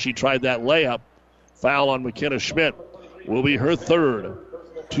shoulder as she tried that layup. Foul on McKenna Schmidt will be her 3rd.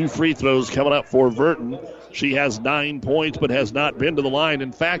 2 free throws coming up for Burton. She has 9 points but has not been to the line.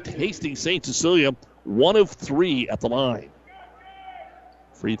 In fact, Hastings St. Cecilia, 1 of 3 at the line.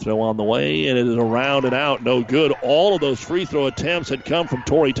 Free throw on the way, and it is around and out. No good. All of those free throw attempts had come from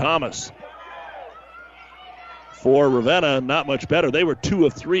Tori Thomas. For Ravenna, not much better. They were 2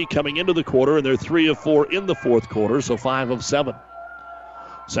 of 3 coming into the quarter, and they're 3 of 4 in the fourth quarter, so 5 of 7.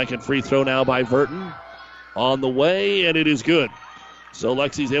 Second free throw now by Burton. On the way, and it is good. So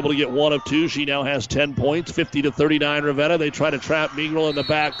Lexi's able to get 1 of 2. She now has 10 points, 50-39 Ravenna. They try to trap Meagrel in the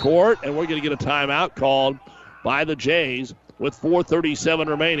backcourt, and we're going to get a timeout called by the Jays with 4:37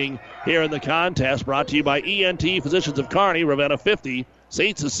 remaining here in the contest. Brought to you by ENT Physicians of Kearney. Ravenna 50,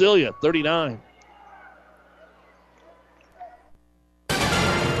 St. Cecilia 39.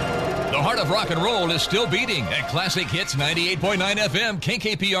 The heart of rock and roll is still beating at Classic Hits 98.9 FM,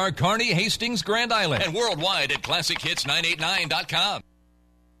 KKPR, Kearney, Hastings, Grand Island, and worldwide at ClassicHits989.com.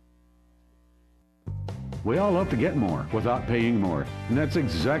 We all love to get more without paying more. And that's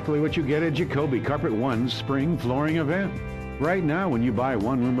exactly what you get at Jacoby Carpet One's spring flooring event. Right now, when you buy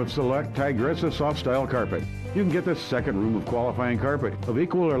 1 room of select Tigressa soft style carpet, you can get the 2nd room of qualifying carpet of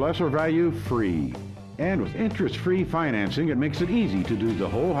equal or lesser value free. And with interest-free financing, it makes it easy to do the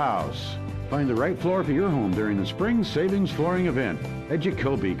whole house. Find the right floor for your home during the Spring Savings Flooring event at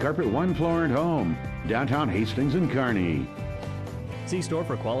Jacoby Carpet One Floor and Home, downtown Hastings and Kearney. See store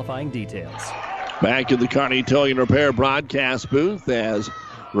for qualifying details. Back in the Kearney Towing and Repair broadcast booth as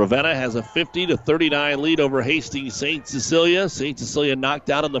Ravenna has a 50-39 lead over Hastings St. Cecilia. St. Cecilia knocked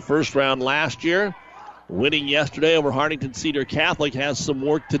out in the first round last year. Winning yesterday over Hartington Cedar Catholic, has some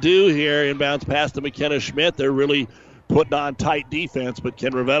work to do here. Inbounds pass to McKenna Schmidt. They're really putting on tight defense, but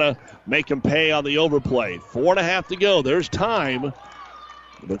can Ravenna make them pay on the overplay? 4.5 to go. There's time,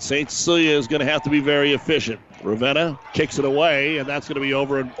 but St. Cecilia is going to have to be very efficient. Ravenna kicks it away, and that's going to be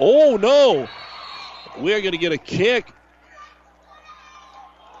over. And oh, no! We're going to get a kick.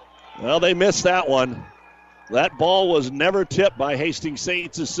 Well, they missed that one. That ball was never tipped by Hastings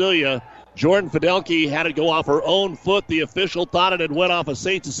St. Cecilia. Jordan Fidelke had it go off her own foot. The official thought it had went off a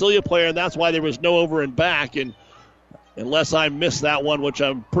St. Cecilia player, and that's why there was no over and back. And unless I missed that one, which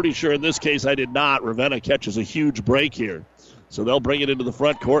I'm pretty sure in this case I did not, Ravenna catches a huge break here. So they'll bring it into the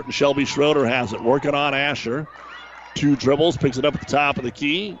front court, and Shelby Schroeder has it. Working on Asher. 2 dribbles, picks it up at the top of the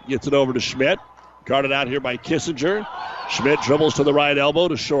key, gets it over to Schmidt. Guarded out here by Kissinger. Schmidt dribbles to the right elbow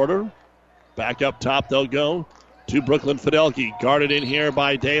to Shorter. Back up top they'll go to Brooklyn Fidelke. Guarded in here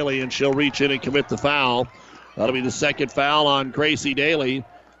by Daly, and she'll reach in and commit the foul. That'll be the second foul on Gracie Daly.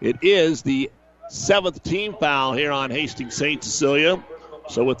 It is the 7th team foul here on Hastings St. Cecilia.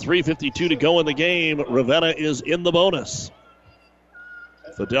 So with 3:52 to go in the game, Ravenna is in the bonus.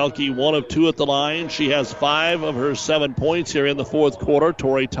 Fidelke 1 of 2 at the line. She has 5 of her 7 points here in the fourth quarter.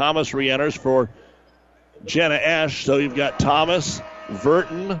 Tori Thomas re-enters for Jenna Esch. So you've got Thomas,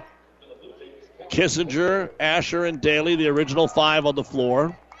 Verton, Kissinger, Asher, and Daly, the original 5 on the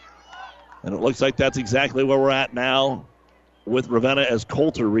floor. And it looks like that's exactly where we're at now with Ravenna as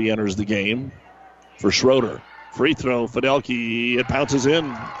Coulter re-enters the game for Schroeder. Free throw, Fidelke, it bounces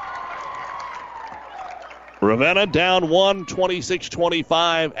in. Ravenna down 1,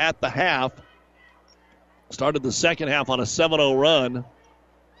 26-25 at the half. Started the second half on a 7-0 run.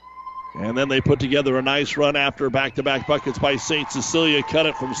 And then they put together a nice run after back-to-back buckets by St. Cecilia. Cut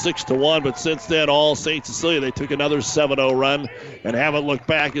it from 6-1, but since then, all St. Cecilia, they took another 7-0 run and haven't looked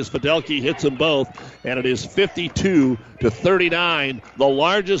back as Fidelke hits them both. And it is 52-39. The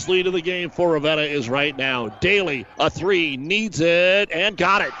largest lead of the game for Ravenna is right now. Daly, a 3, needs it, and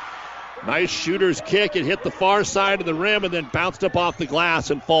got it. Nice shooter's kick. It hit the far side of the rim and then bounced up off the glass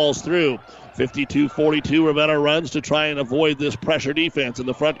and falls through. 52-42, Ravenna runs to try and avoid this pressure defense. In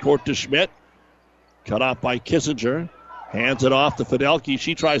the front court to Schmidt. Cut off by Kissinger. Hands it off to Fidelke.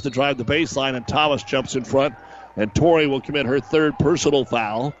 She tries to drive the baseline, and Thomas jumps in front. And Torrey will commit her 3rd personal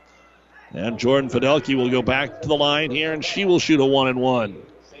foul. And Jordan Fidelke will go back to the line here, and she will shoot a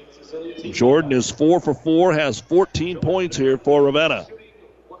 1-and-1. Jordan is 4 for 4, has 14 points here for Ravenna.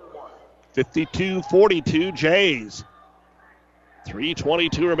 52-42, Jays.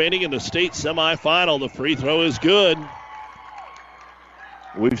 3:22 remaining in the state semifinal. The free throw is good.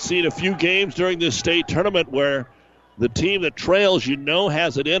 We've seen a few games during this state tournament where the team that trails,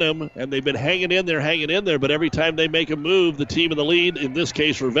 has it in them, and they've been hanging in there, but every time they make a move, the team in the lead, in this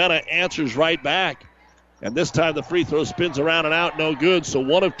case Ravenna, answers right back. And this time the free throw spins around and out, no good. So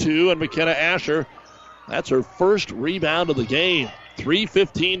 1 of 2, and McKenna Asher, that's her first rebound of the game.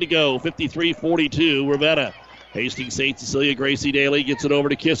 3:15 to go, 53-42, Ravenna. Hastings St. Cecilia, Gracie Daly gets it over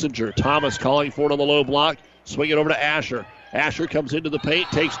to Kissinger. Thomas calling for it on the low block. Swing it over to Asher. Asher comes into the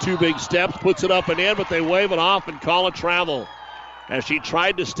paint, takes 2 big steps, puts it up and in, but they wave it off and call it travel. As she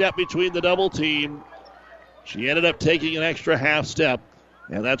tried to step between the double team, she ended up taking an extra half step,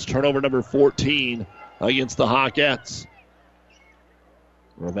 and that's turnover number 14 against the Hawkettes.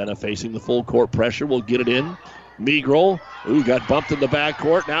 Ravenna facing the full court pressure will get it in. Meagrel, got bumped in the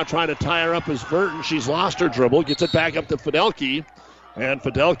backcourt. Now trying to tie her up is Burton. She's lost her dribble. Gets it back up to Fidelke. And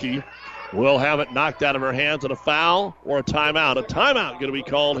Fidelke will have it knocked out of her hands on a foul or a timeout. A timeout going to be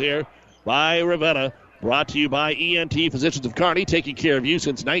called here by Ravenna. Brought to you by ENT Physicians of Kearney, taking care of you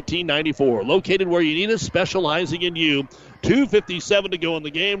since 1994. Located where you need us, specializing in you. 2:57 to go in the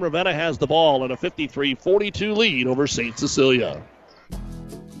game. Ravenna has the ball in a 53-42 lead over St. Cecilia.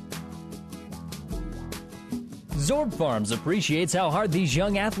 Zorb Farms appreciates how hard these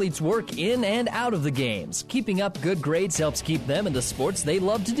young athletes work in and out of the games. Keeping up good grades helps keep them in the sports they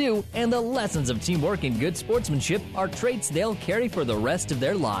love to do, and the lessons of teamwork and good sportsmanship are traits they'll carry for the rest of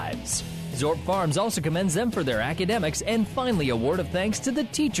their lives. Zorb Farms also commends them for their academics, and finally a word of thanks to the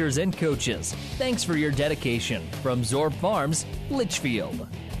teachers and coaches. Thanks for your dedication. From Zorb Farms, Litchfield.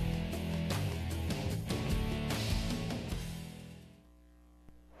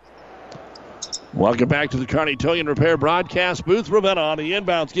 Welcome back to the Kearney Towing Repair broadcast booth. Ravenna on the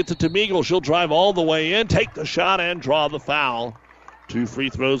inbounds, gets it to Meagle. She'll drive all the way in, take the shot, and draw the foul. 2 free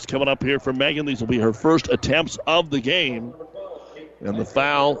throws coming up here for Megan. These will be her first attempts of the game. And the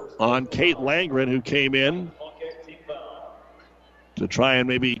foul on Kate Langren, who came in to try and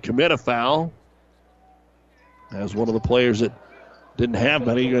maybe commit a foul. As one of the players that didn't have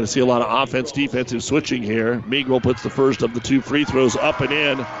many, you're going to see a lot of offense, defensive switching here. Migral puts the first of the 2 free throws up and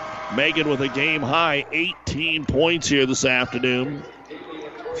in. Megan with a game-high 18 points here this afternoon.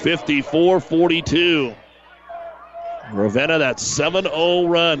 54-42. Ravenna, that 7-0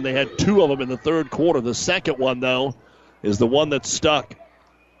 run. They had 2 of them in the third quarter. The second one, though, is the one that stuck.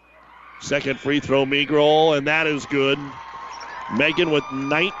 Second free throw, Migral, and that is good. Megan with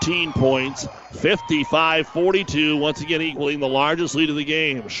 19 points, 55-42, once again equaling the largest lead of the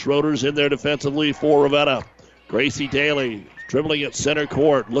game. Schroeder's in there defensively for Ravenna. Gracie Daly dribbling at center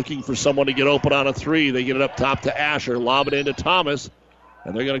court, looking for someone to get open on a 3. They get it up top to Asher, lob it into Thomas,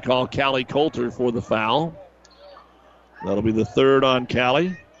 and they're going to call Callie Coulter for the foul. That'll be the third on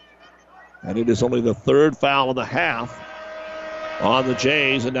Callie, and it is only the third foul of the half on the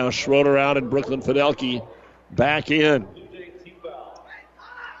Jays, and now Schroeder out and Brooklyn Fidelki back in.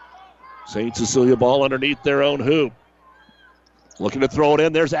 St. Cecilia ball underneath their own hoop. Looking to throw it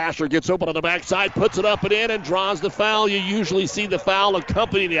in. There's Asher. Gets open on the backside. Puts it up and in and draws the foul. You usually see the foul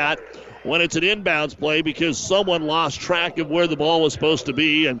accompany that when it's an inbounds play because someone lost track of where the ball was supposed to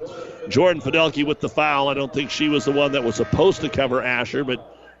be. And Jordan Fidelki with the foul. I don't think she was the one that was supposed to cover Asher,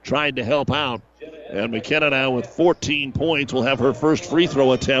 but tried to help out. And McKenna now with 14 points will have her first free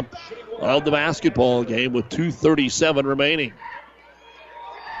throw attempt of the basketball game with 2:37 remaining.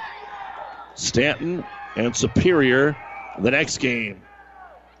 Stanton and Superior the next game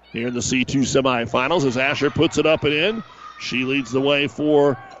here in the C2 semifinals as Asher puts it up and in. She leads the way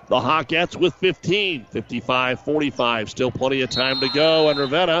for the Hawkettes with 15, 55-45. Still plenty of time to go, and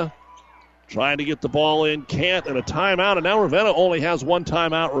Ravenna trying to get the ball in, can't, and a timeout, and now Ravenna only has 1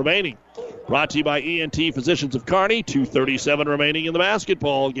 timeout remaining. Brought to you by ENT Physicians of Kearney. 2:37 remaining in the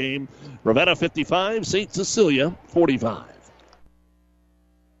basketball game. Ravenna 55, St. Cecilia 45.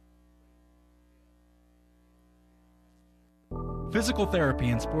 Physical Therapy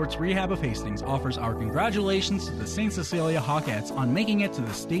and Sports Rehab of Hastings offers our congratulations to the St. Cecilia Hawkettes on making it to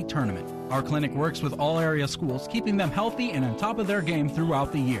the state tournament. Our clinic works with all area schools, keeping them healthy and on top of their game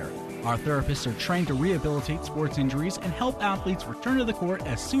throughout the year. Our therapists are trained to rehabilitate sports injuries and help athletes return to the court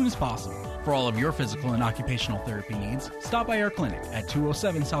as soon as possible. For all of your physical and occupational therapy needs, stop by our clinic at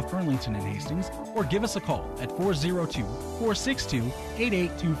 207 South Burlington in Hastings or give us a call at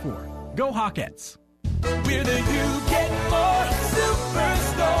 402-462-8824. Go Hawkettes! We're the You Get More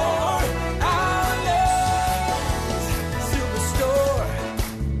Superstore. Outlets. Superstore.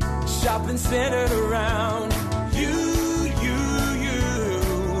 Shopping centered around you.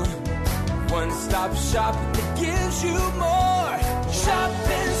 One-stop shop that gives you more.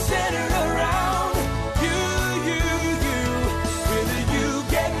 Shopping centered around you. We're the You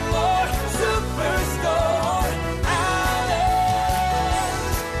Get More Superstore.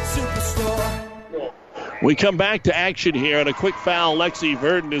 Outlets. Superstore. We come back to action here, and a quick foul. Lexi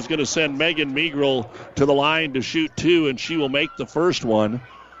Verdon is going to send Megan Migral to the line to shoot 2, and she will make the first one.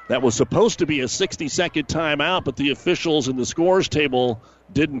 That was supposed to be a 60-second timeout, but the officials in the scores table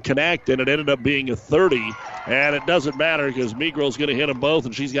didn't connect, and it ended up being a 30. And it doesn't matter because Migral's going to hit them both,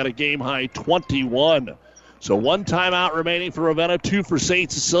 and she's got a game-high 21. So 1 timeout remaining for Ravenna, 2 for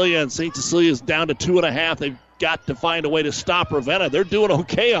St. Cecilia, and St. Cecilia's down to 2.5. They've got to find a way to stop Ravenna. They're doing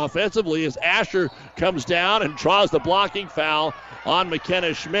okay offensively as Asher comes down and draws the blocking foul on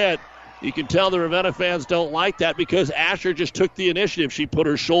McKenna Schmidt. You can tell the Ravenna fans don't like that because Asher just took the initiative. She put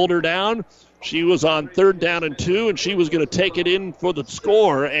her shoulder down. She was on 3rd down and 2, and she was going to take it in for the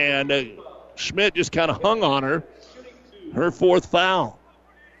score, and Schmidt just kind of hung on her. Her 4th foul.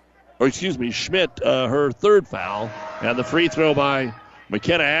 Or excuse me, Schmidt, her 3rd foul. And the free throw by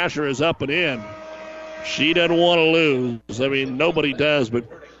McKenna Asher is up and in. She doesn't want to lose. I mean, nobody does, but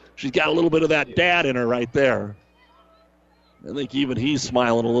she's got a little bit of that dad in her right there. I think even he's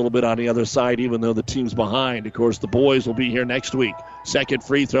smiling a little bit on the other side, even though the team's behind. Of course, the boys will be here next week. Second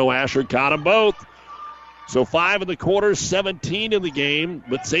free throw, Asher caught them both. So 5 in the quarter, 17 in the game.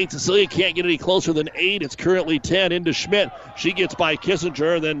 But St. Cecilia can't get any closer than 8. It's currently 10 into Schmidt. She gets by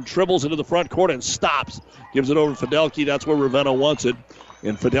Kissinger, then dribbles into the front court and stops. Gives it over to Fidelki. That's where Ravenna wants it.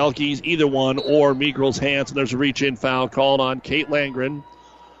 In Fidelki's either one or Migral's hands. And there's a reach-in foul called on Kate Langren.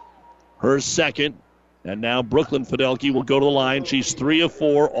 Her second. And now Brooklyn Fidelki will go to the line. She's 3 of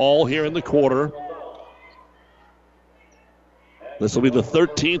 4, all here in the quarter. This will be the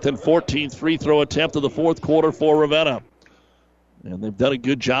 13th and 14th free throw attempt of the 4th quarter for Ravenna. And they've done a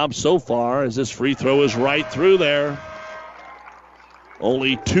good job so far as this free throw is right through there.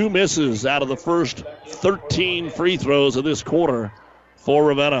 Only 2 misses out of the first 13 free throws of this quarter for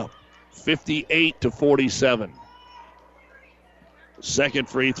Ravenna. 58-47. Second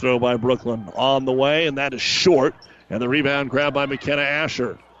free throw by Brooklyn on the way, and that is short. And the rebound grabbed by McKenna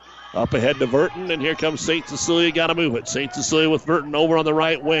Asher. Up ahead to Burton, and here comes St. Cecilia. Got to move it. St. Cecilia with Burton over on the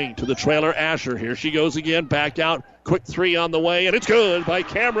right wing to the trailer Asher. Here she goes again. Back out. Quick three on the way, and it's good by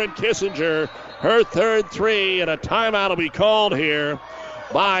Cameron Kissinger. Her third three, and a timeout will be called here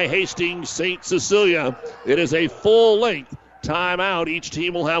by Hastings St. Cecilia. It is a full-length timeout. Each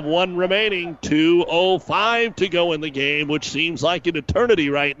team will have one remaining. 2:05 to go in the game, which seems like an eternity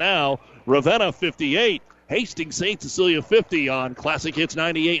right now. Ravenna 58. Hastings St. Cecilia 50 on Classic Hits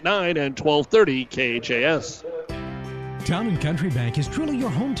 98.9 and 1230 KHAS. Town & Country Bank is truly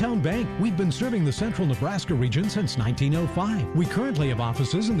your hometown bank. We've been serving the central Nebraska region since 1905. We currently have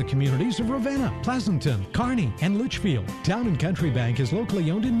offices in the communities of Ravenna, Pleasanton, Kearney, and Litchfield. Town & Country Bank is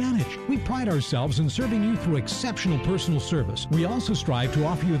locally owned and managed. We pride ourselves in serving you through exceptional personal service. We also strive to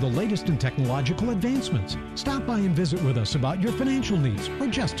offer you the latest in technological advancements. Stop by and visit with us about your financial needs or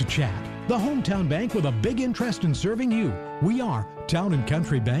just to chat. The hometown bank with a big interest in serving you. We are Town &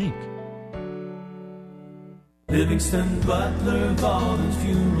 Country Bank. Livingston Butler Volunteer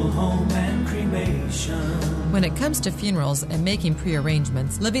Funeral Home and Cremation. When it comes to funerals and making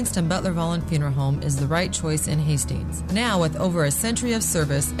pre-arrangements, Livingston Butler Volunteer Funeral Home is the right choice in Hastings. Now, with over a century of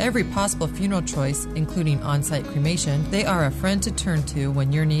service, every possible funeral choice, including on-site cremation, they are a friend to turn to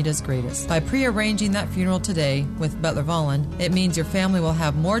when your need is greatest. By pre-arranging that funeral today with Butler Volunteer, it means your family will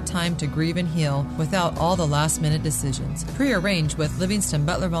have more time to grieve and heal without all the last-minute decisions. Pre-arrange with Livingston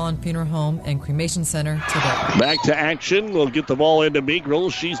Butler Volunteer Funeral Home and Cremation Center today. Back to action. We'll get the ball into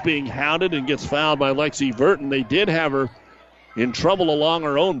Meagrel. She's being hounded and gets fouled by Lexi Burton. They did have her in trouble along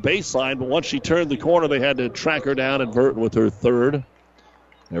her own baseline, but once she turned the corner, they had to track her down, and Burton with her third.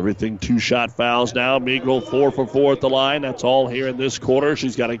 Everything two-shot fouls now. Meagrel 4 for 4 at the line. That's all here in this quarter.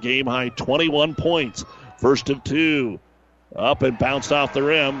 She's got a game-high 21 points. First of two. Up and bounced off the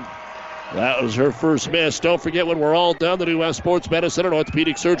rim. That was her first miss. Don't forget, when we're all done, the New West Sports Medicine and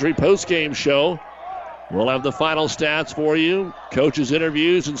Orthopedic Surgery post-game show. We'll have the final stats for you, coaches'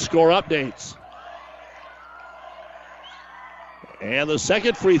 interviews, and score updates. And the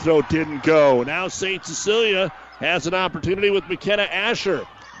second free throw didn't go. Now St. Cecilia has an opportunity with McKenna Asher.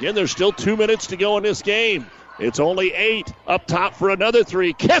 Again, there's still 2 minutes to go in this game. It's only 8. Up top for another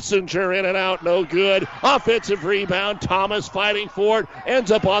three. Kissinger in and out, no good. Offensive rebound. Thomas fighting for it. Ends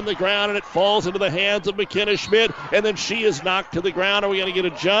up on the ground, and it falls into the hands of McKenna Schmidt. And then she is knocked to the ground. Are we going to get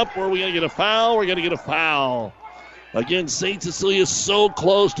a jump, or are we going to get a foul? We're going to get a foul. Again, St. Cecilia is so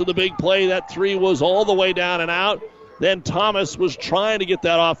close to the big play. That three was all the way down and out. Then Thomas was trying to get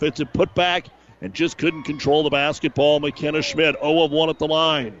that offensive putback and just couldn't control the basketball. McKenna Schmidt, 0 of 1 at the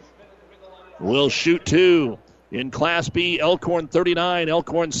line. Will shoot two. In Class B, Elkhorn 39,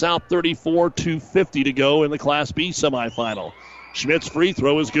 Elkhorn South 34, 2:50 to go in the Class B semifinal. Schmidt's free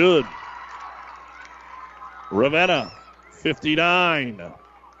throw is good. Ravenna 59.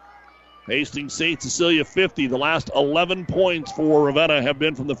 Hastings St. Cecilia 50. The last 11 points for Ravenna have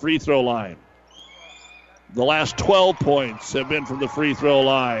been from the free throw line. The last 12 points have been from the free throw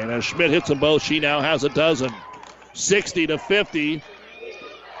line. As Schmidt hits them both, she now has a dozen. 60-50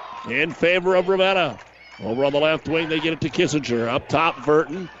 in favor of Ravenna. Over on the left wing, they get it to Kissinger. Up top,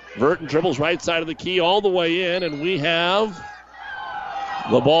 Burton. Burton dribbles right side of the key all the way in, and we have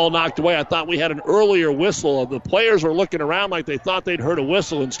the ball knocked away. I thought we had an earlier whistle. The players were looking around like they thought they'd heard a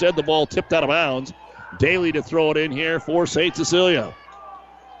whistle. Instead, the ball tipped out of bounds. Daly to throw it in here for St. Cecilia.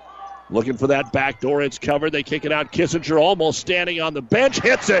 Looking for that back door. It's covered. They kick it out. Kissinger almost standing on the bench.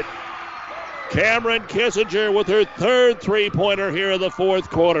 Hits it. Cameron Kissinger with her third three-pointer here in the fourth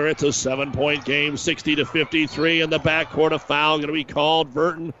quarter. It's a 7-point game, 60-53 in the backcourt. A foul going to be called.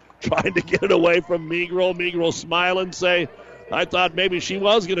 Burton trying to get it away from Meagrel. Meagrel smiling, say, I thought maybe she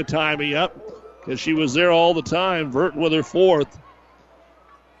was going to tie me up because she was there all the time. Burton with her fourth.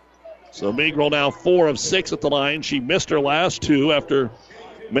 So Meagrel now 4 of 6 at the line. She missed her last two after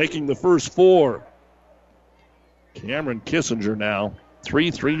making the first 4. Cameron Kissinger now.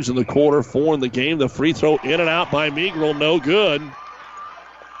 3 threes in the quarter, 4 in the game. The free throw in and out by Meagrel, no good.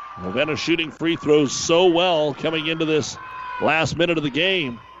 Ravenna shooting free throws so well coming into this last minute of the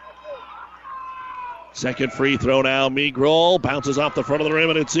game. Second free throw now, Meagrel bounces off the front of the rim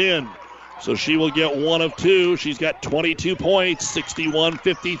and it's in. So she will get 1 of 2. She's got 22 points,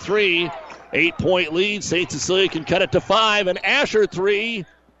 61-53. 8-point lead. St. Cecilia can cut it to 5, and Asher 3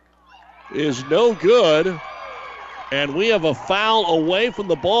 is no good. And we have a foul away from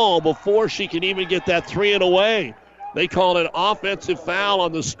the ball before she can even get that 3 and away. They called an offensive foul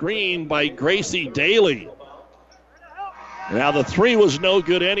on the screen by Gracie Daly. Now the 3 was no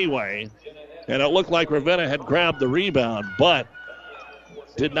good anyway, and it looked like Ravenna had grabbed the rebound, but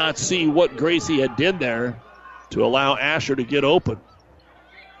did not see what Gracie had did there to allow Asher to get open.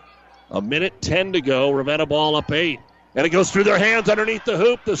 1:10 to go. Ravenna ball up 8. And it goes through their hands underneath the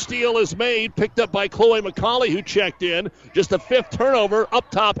hoop. The steal is made, picked up by Chloe McCauley, who checked in. Just the 5th turnover. Up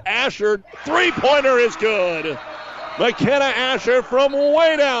top, Asher. Three-pointer is good. McKenna Asher from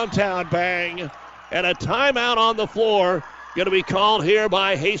way downtown. Bang. And a timeout on the floor. Going to be called here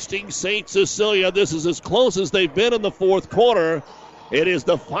by Hastings St. Cecilia. This is as close as they've been in the fourth quarter. It is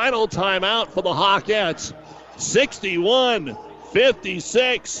the final timeout for the Hawkettes.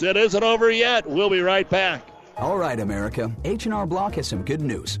 61-56. It isn't over yet. We'll be right back. All right, America. H&R Block has some good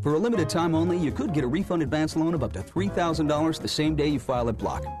news. For a limited time only, you could get a refund advance loan of up to $3,000 the same day you file at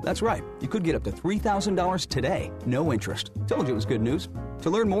Block. That's right. You could get up to $3,000 today. No interest. Told you it was good news.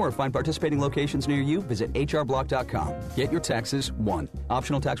 To learn more or find participating locations near you, visit hrblock.com. Get your taxes won.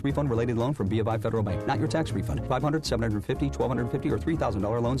 Optional tax refund related loan from BofI Federal Bank. Not your tax refund. $500, $750, $1,250, or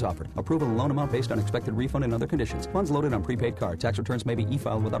 $3,000 loans offered. Approval of loan amount based on expected refund and other conditions. Funds loaded on prepaid card. Tax returns may be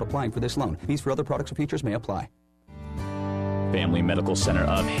e-filed without applying for this loan. Fees for other products or features may apply. Family Medical Center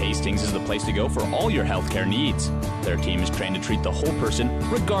of Hastings is the place to go for all your healthcare needs. Their team is trained to treat the whole person,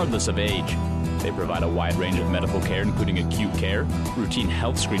 regardless of age. They provide a wide range of medical care, including acute care, routine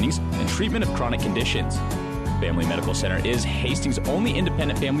health screenings, and treatment of chronic conditions. Family Medical Center is Hastings' only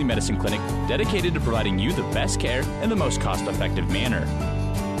independent family medicine clinic dedicated to providing you the best care in the most cost-effective manner.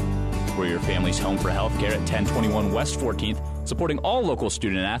 We're your family's home for healthcare at 1021 West 14th, supporting all local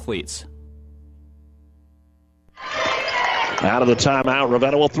student athletes. Out of the timeout,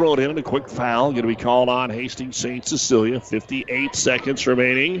 Ravenna will throw it in. A quick foul going to be called on Hastings St. Cecilia. 58 seconds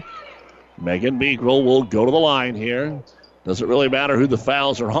remaining. Megan Meagrel will go to the line here. Doesn't really matter who the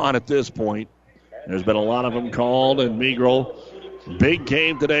fouls are on at this point. There's been a lot of them called, and Meagrel, big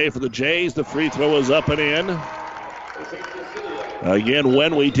game today for the Jays. The free throw is up and in. Again,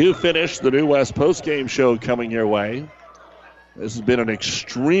 when we do finish, the New West postgame show coming your way. This has been an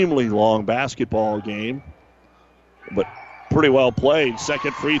extremely long basketball game, but pretty well played.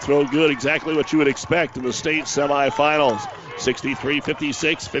 Second free throw good, exactly what you would expect in the state semifinals.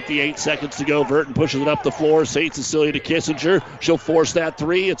 63-56, 58 seconds to go. Burton pushes it up the floor. St. Cecilia to Kissinger. She'll force that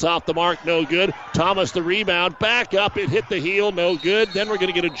three. It's off the mark, no good. Thomas the rebound, back up. It hit the heel, no good. Then we're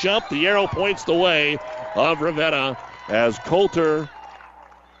going to get a jump. The arrow points the way of Ravenna as Coulter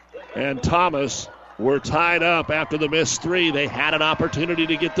and Thomas were tied up after the missed three. They had an opportunity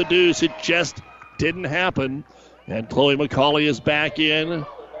to get the deuce. It just didn't happen. And Chloe McCauley is back in.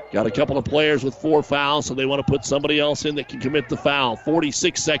 Got a couple of players with 4 fouls, so they want to put somebody else in that can commit the foul.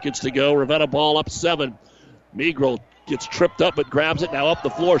 46 seconds to go. Ravenna ball up 7. Meagrel gets tripped up but grabs it. Now up the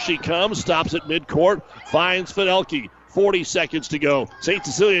floor she comes. Stops at midcourt. Finds Fidelke. 40 seconds to go. St.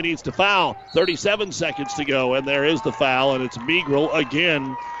 Cecilia needs to foul. 37 seconds to go. And there is the foul, and it's Meagrel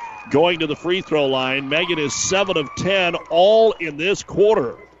again going to the free throw line. Megan is 7 of 10, all in this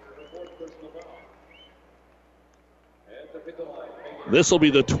quarter. This will be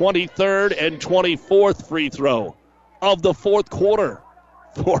the 23rd and 24th free throw of the fourth quarter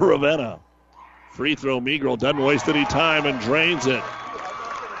for Ravenna. Free throw, Meagrel doesn't waste any time and drains it.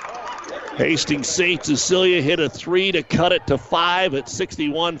 Hastings St. Cecilia hit a 3 to cut it to 5 at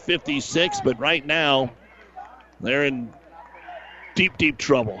 61-56, but right now they're in deep, deep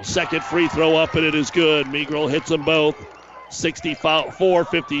trouble. Second free throw up, and it is good. Meagrel hits them both.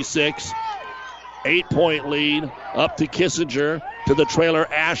 64-56. 8-point lead up to Kissinger. To the trailer,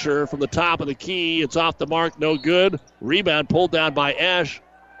 Asher from the top of the key. It's off the mark, no good. Rebound pulled down by Ash.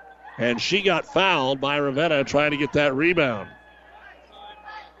 And she got fouled by Ravenna trying to get that rebound.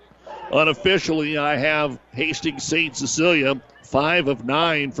 Unofficially, I have Hastings St. Cecilia 5 of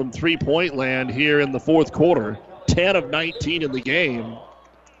 9 from three-point land here in the fourth quarter. 10 of 19 in the game.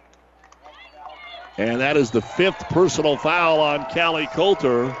 And that is the 5th personal foul on Callie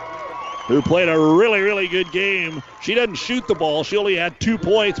Coulter, who played a really, really good game. She doesn't shoot the ball. She only had 2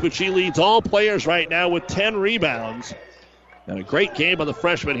 points, but she leads all players right now with 10 rebounds. And a great game by the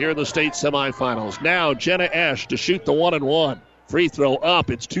freshman here in the state semifinals. Now Jenna Esch to shoot the 1-and-1. Free throw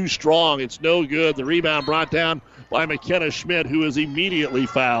up. It's too strong. It's no good. The rebound brought down by McKenna Schmidt, who is immediately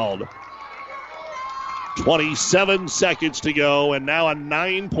fouled. 27 seconds to go, and now a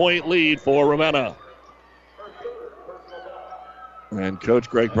 9-point lead for Ravenna. And Coach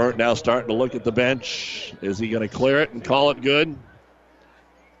Greg Burnt now starting to look at the bench. Is he going to clear it and call it good?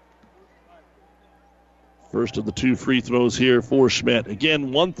 First of the 2 free throws here for Schmidt.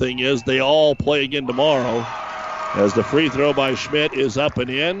 Again, one thing is they all play again tomorrow, as the free throw by Schmidt is up and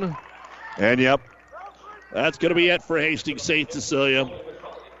in. And, yep, that's going to be it for Hastings St. Cecilia.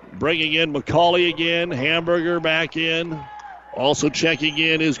 Bringing in McCauley again, Hamburger back in, Also checking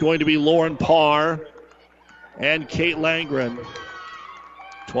in is going to be Lauren Parr and Kate Langren.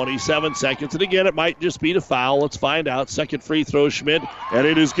 27 seconds. And again, it might just be the foul. Let's find out. Second free throw, Schmidt, and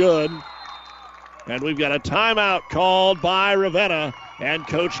it is good. And we've got a timeout called by Ravenna and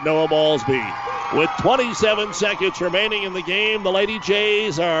Coach Noah Ballsby. With 27 seconds remaining in the game, the Lady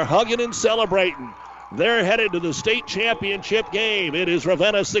Jays are hugging and celebrating. They're headed to the state championship game. It is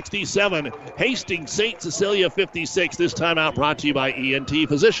Ravenna 67, Hastings St. Cecilia 56. This timeout brought to you by ENT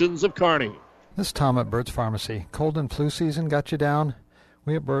Physicians of Kearney. This is Tom at Burt's Pharmacy. Cold and flu season got you down?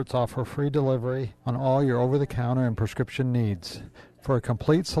 We at Burt's offer free delivery on all your over-the-counter and prescription needs. For a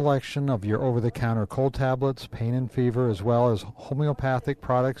complete selection of your over-the-counter cold tablets, pain and fever, as well as homeopathic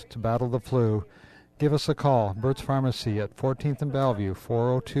products to battle the flu, give us a call. Burt's Pharmacy at 14th and Bellevue,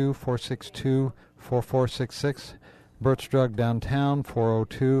 402-462-4466. Burt's Drug downtown,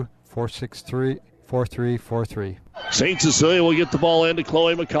 402-463-4343. St. Cecilia will get the ball into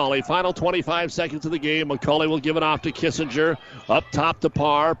Chloe McCauley. Final 25 seconds of the game. McCauley will give it off to Kissinger. Up top to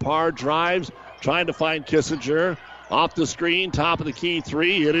Parr. Parr drives, trying to find Kissinger. Off the screen, top of the key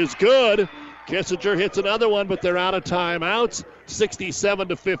three. It is good. Kissinger hits another one, but they're out of timeouts.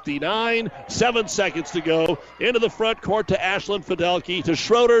 67-59. 7 seconds to go. Into the front court to Ashlyn Fidelke. To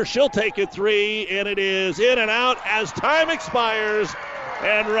Schroeder. She'll take a three, and it is in and out as time expires.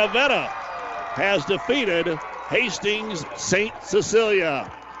 And Ravenna has defeated Hastings St. Cecilia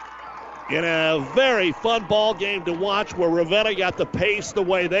in a very fun ball game to watch where Ravenna got the pace the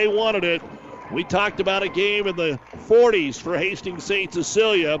way they wanted it. We talked about a game in the 40s for Hastings St.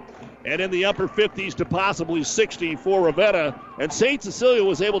 Cecilia and in the upper 50s to possibly 60 for Ravenna. And St. Cecilia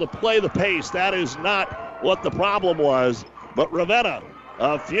was able to play the pace. That is not what the problem was. But Ravenna,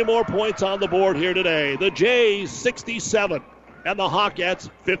 a few more points on the board here today. The Jays 67 and the Hawkettes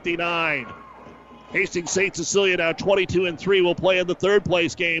 59. Hastings St. Cecilia now 22-3 will play in the third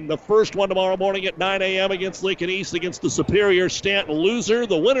place game. The first one tomorrow morning at 9 a.m. against Lincoln East against the superior Stanton loser.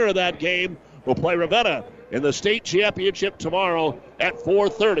 The winner of that game will play Ravenna in the state championship tomorrow at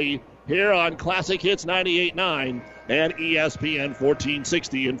 4:30 here on Classic Hits 98.9 and ESPN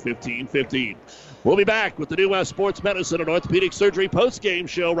 1460 and 1515. We'll be back with the New West Sports Medicine and Orthopedic Surgery post-game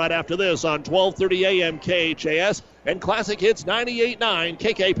show right after this on 1230 a.m. KHAS and Classic Hits 98.9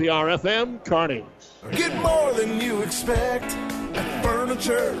 KKPR FM, Kearney. Get more than you expect at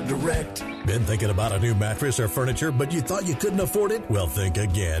Furniture Direct. Been thinking about a new mattress or furniture, but you thought you couldn't afford it? Well, think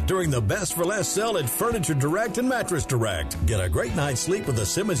again during the Best for Less sale at Furniture Direct and Mattress Direct. Get a great night's sleep with a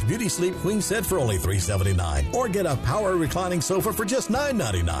Simmons Beauty Sleep Queen Set for only $379. Or get a power reclining sofa for just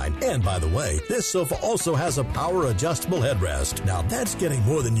 $9.99. And by the way, this sofa also has a power adjustable headrest. Now that's getting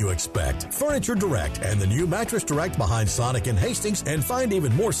more than you expect. Furniture Direct and the new Mattress Direct behind Sonic and Hastings, and find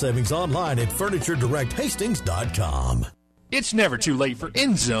even more savings online at FurnitureDirectHastings.com. It's never too late for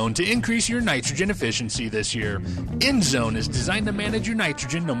InZone to increase your nitrogen efficiency this year. InZone is designed to manage your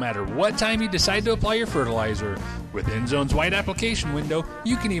nitrogen no matter what time you decide to apply your fertilizer. With InZone's wide application window,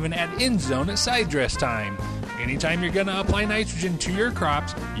 you can even add InZone at side dress time. Anytime you're going to apply nitrogen to your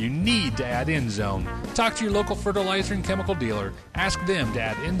crops, you need to add InZone. Talk to your local fertilizer and chemical dealer. Ask them to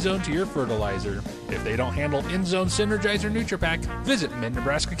add InZone to your fertilizer. If they don't handle InZone Synergizer NutriPack, visit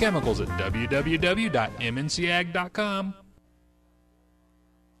Mid-Nebraska Chemicals at www.mncag.com.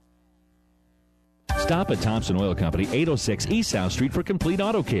 Stop at Thompson Oil Company, 806 East South Street for complete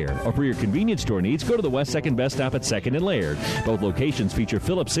auto care. Or for your convenience store needs, go to the West 2nd Best Stop at 2nd and Laird. Both locations feature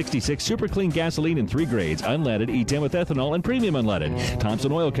Phillips 66 Super Clean gasoline in 3 grades, unleaded, E10 with ethanol, and premium unleaded.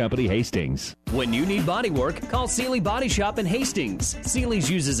 Thompson Oil Company, Hastings. When you need body work, call Sealy Body Shop in Hastings. Sealy's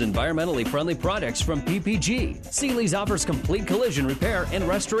uses environmentally friendly products from PPG. Sealy's offers complete collision repair and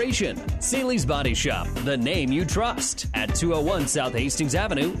restoration. Sealy's Body Shop, the name you trust. At 201 South Hastings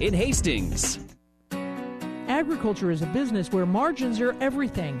Avenue in Hastings. Agriculture is a business where margins are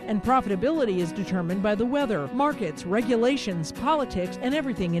everything, and profitability is determined by the weather, markets, regulations, politics, and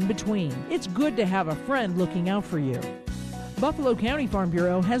everything in between. It's good to have a friend looking out for you. Buffalo County Farm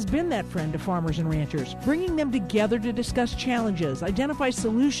Bureau has been that friend to farmers and ranchers, bringing them together to discuss challenges, identify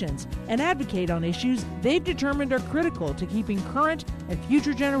solutions, and advocate on issues they've determined are critical to keeping current and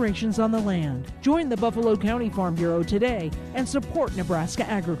future generations on the land. Join the Buffalo County Farm Bureau today and support Nebraska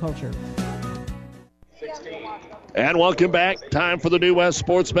agriculture. And welcome back. Time for the New West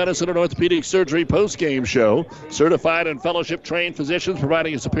Sports Medicine and Orthopedic Surgery post-game show. Certified and fellowship-trained physicians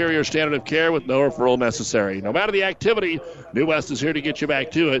providing a superior standard of care with no referral necessary. No matter the activity, New West is here to get you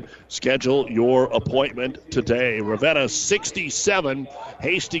back to it. Schedule your appointment today. Ravenna 67,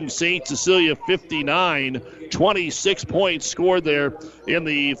 Hastings St. Cecilia 59. 26 points scored there in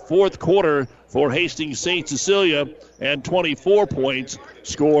the fourth quarter for Hastings St. Cecilia, and 24 points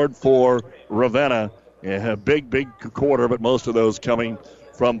scored for Ravenna. Yeah, big quarter, but most of those coming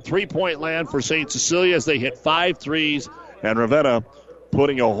from three-point land for St. Cecilia as they hit 5 threes, and Ravenna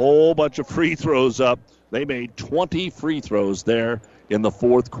putting a whole bunch of free throws up. They made 20 free throws there in the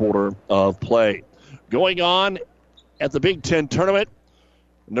fourth quarter of play. Going on at the Big Ten tournament,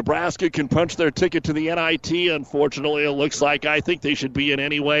 Nebraska can punch their ticket to the NIT. Unfortunately, it looks like I think they should be in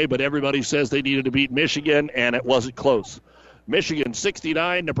anyway, but everybody says they needed to beat Michigan, and it wasn't close. Michigan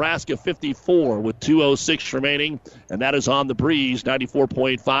 69, Nebraska 54 with 2:06 remaining, and that is on the breeze,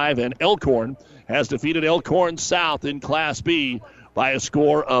 94.5. And Elkhorn has defeated Elkhorn South in Class B by a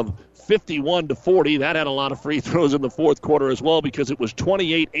score of 51-40. That had a lot of free throws in the fourth quarter as well because it was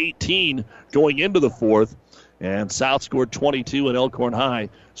 28-18 going into the fourth, and South scored 22 and Elkhorn High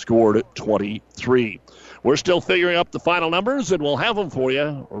scored 23. We're still figuring up the final numbers, and we'll have them for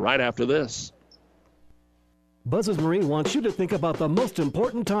you right after this. Buzz's Marine wants you to think about the most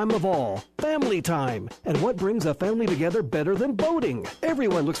important time of all, family time. And what brings a family together better than boating?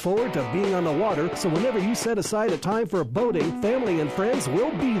 Everyone looks forward to being on the water, so whenever you set aside a time for boating, family and friends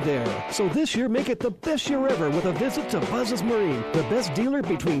will be there. So this year, make it the best year ever with a visit to Buzz's Marine, the best dealer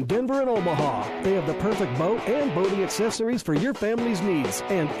between Denver and Omaha. They have the perfect boat and boating accessories for your family's needs,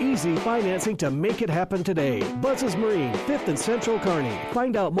 and easy financing to make it happen today. Buzz's Marine, 5th and Central Kearney.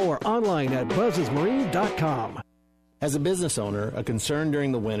 Find out more online at buzzesmarine.com. As a business owner, a concern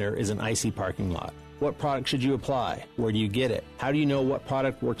during the winter is an icy parking lot. What product should you apply? Where do you get it? How do you know what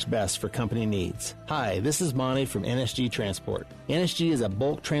product works best for company needs? Hi, this is Monty from NSG Transport. NSG is a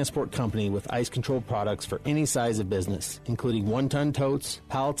bulk transport company with ice control products for any size of business, including 1-ton totes,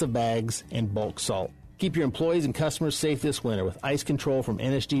 pallets of bags, and bulk salt. Keep your employees and customers safe this winter with ice control from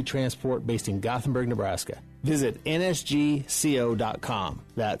NSG Transport based in Gothenburg, Nebraska. Visit nsgco.com.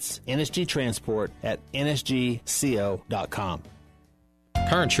 That's NSG Transport at nsgco.com.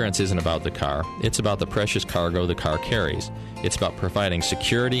 Car insurance isn't about the car. It's about the precious cargo the car carries. It's about providing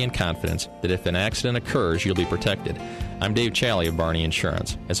security and confidence that if an accident occurs, you'll be protected. I'm Dave Challey of Barney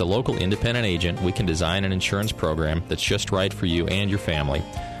Insurance. As a local independent agent, we can design an insurance program that's just right for you and your family,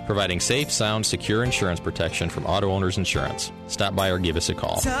 providing safe, sound, secure insurance protection from Auto Owners Insurance. Stop by or give us a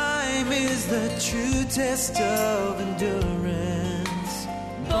call. Time is the true test of endurance.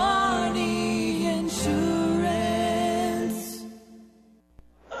 Barney Insurance.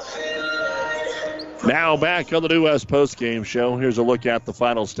 Now back on the New West postgame show. Here's a look at the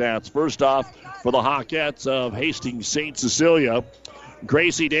final stats. First off, for the Hawkettes of Hastings St. Cecilia,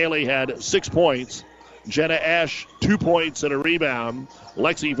 Gracie Daly had 6 points. Jenna Esch, 2 points and a rebound.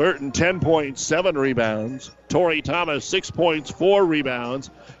 Lexi Burton, 10 points, 7 rebounds. Tori Thomas, 6 points, 4 rebounds.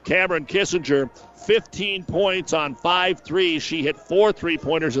 Cameron Kissinger, 15 points on 5 threes. She hit 4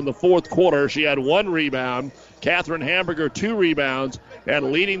 3-pointers in the fourth quarter. She had 1 rebound. Catherine Hamburger, 2 rebounds.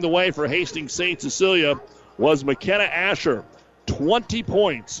 And leading the way for Hastings St. Cecilia was McKenna Asher, 20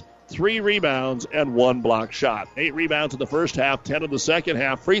 points, 3 rebounds, and 1 block shot. 8 rebounds in the first half, 10 in the second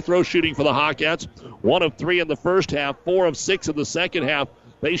half. Free throw shooting for the Hawkettes, 1 of 3 in the first half, 4 of 6 in the second half.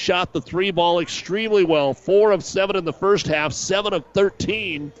 They shot the 3 ball extremely well, 4 of 7 in the first half, 7 of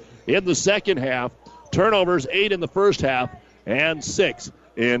 13 in the second half. Turnovers, 8 in the first half, and 6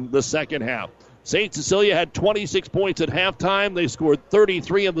 in the second half. St. Cecilia had 26 points at halftime. They scored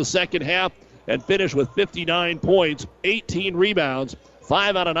 33 in the second half and finished with 59 points, 18 rebounds,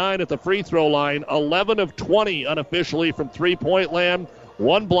 5 out of 9 at the free throw line, 11 of 20 unofficially from three-point land,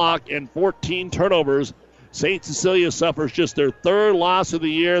 1 block, and 14 turnovers. St. Cecilia suffers just their 3rd loss of the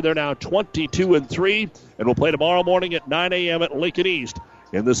year. They're now 22-3 and will play tomorrow morning at 9 a.m. at Lincoln East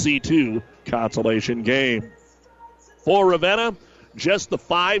in the C2 consolation game. For Ravenna, just the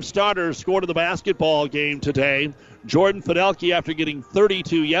 5 starters scored in the basketball game today. Jordan Fidelki, after getting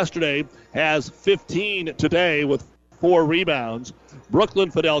 32 yesterday, has 15 today with 4 rebounds. Brooklyn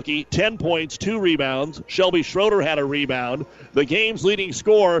Fidelki, 10 points, 2 rebounds. Shelby Schroeder had a rebound. The game's leading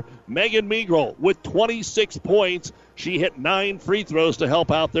scorer, Megan Meagrel, with 26 points. She hit 9 free throws to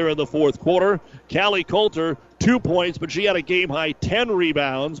help out there in the fourth quarter. Callie Coulter, 2 points, but she had a game-high 10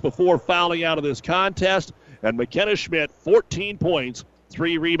 rebounds before fouling out of this contest. And McKenna Schmidt, 14 points,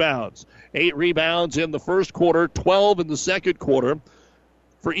 3 rebounds. 8 rebounds in the first quarter, 12 in the second quarter.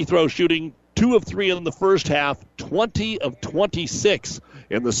 Free throw shooting 2 of 3 in the first half, 20 of 26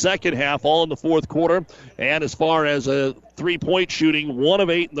 in the second half, all in the fourth quarter. And as far as a three-point shooting, 1 of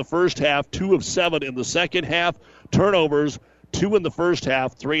 8 in the first half, 2 of 7 in the second half. Turnovers, 2 in the first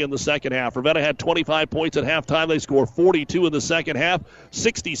half, 3 in the second half. Ravenna had 25 points at halftime. They scored 42 in the second half,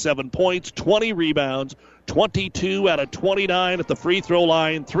 67 points, 20 rebounds, 22 out of 29 at the free throw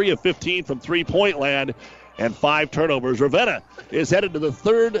line, 3 of 15 from three-point land, and 5 turnovers. Ravenna is headed to the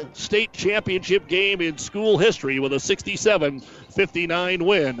third state championship game in school history with a 67-59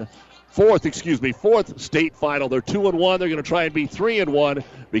 win. Fourth state final. They're 2-1. They're going to try and be 3-1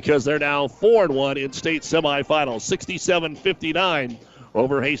 because they're now 4-1 in state semifinals. 67-59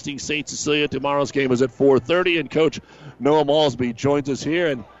 over Hastings St. Cecilia. Tomorrow's game is at 4:30, and Coach Noah Malsby joins us here.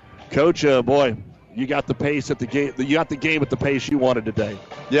 And Coach, boy, you got the pace at the game. You got the game at the pace you wanted today.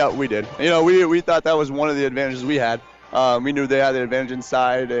 Yeah, we did. We thought that was one of the advantages we had. We knew they had the advantage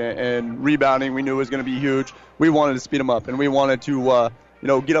inside and rebounding. We knew it was going to be huge. We wanted to speed them up, and we wanted to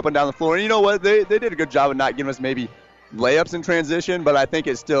get up and down the floor. And you know what? They did a good job of not giving us maybe layups in transition, but I think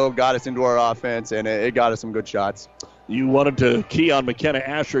it still got us into our offense, and it got us some good shots. You wanted to key on McKenna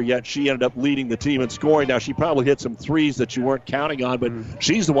Asher, yet she ended up leading the team in scoring. Now, she probably hit some threes that you weren't counting on, but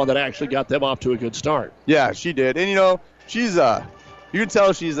she's the one that actually got them off to a good start. Yeah, she did. And, she's you can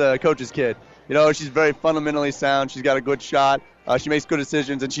tell she's a coach's kid. She's very fundamentally sound. She's got a good shot. She makes good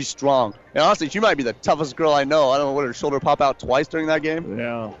decisions, and she's strong. And honestly, she might be the toughest girl I know. I don't know what her shoulder pop out twice during that game.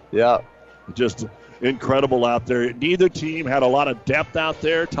 Yeah. Just incredible out there. Neither team had a lot of depth out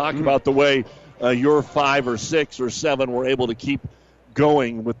there. Talk about the way your 5 or 6 or 7 were able to keep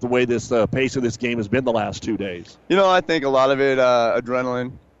going with the way this pace of this game has been the last 2 days. I think a lot of it,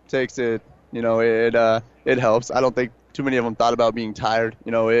 adrenaline takes it. It helps. I don't think too many of them thought about being tired.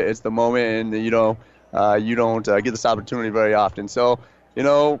 It's the moment, and you don't get this opportunity very often. So,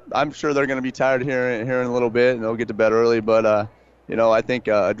 I'm sure they're going to be tired here in a little bit, and they'll get to bed early. But, I think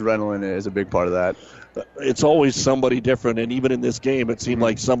adrenaline is a big part of that. It's always somebody different, and even in this game, it seemed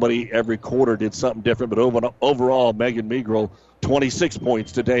like somebody every quarter did something different. But overall, Megan Megrel, 26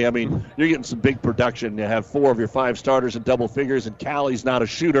 points today. I mean, you're getting some big production. You have 4 of your 5 starters in double figures, and Callie's not a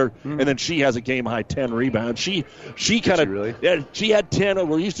shooter, and then she has a game-high 10 rebounds. She had 10.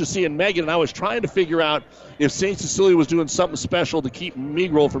 We're used to seeing Megan, and I was trying to figure out if St. Cecilia was doing something special to keep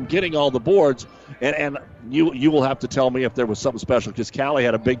Megrel from getting all the boards, and you will have to tell me if there was something special, because Callie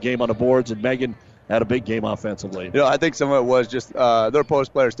had a big game on the boards, and Megan had a big game offensively. I think some of it was just their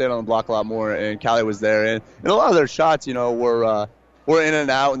post players stayed on the block a lot more, and Callie was there. And a lot of their shots, were in and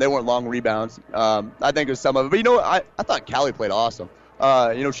out, and they weren't long rebounds. I think it was some of it. But, I thought Callie played awesome.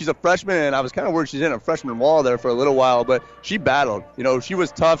 She's a freshman, and I was kind of worried she's in a freshman wall there for a little while, but she battled. She